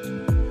listening.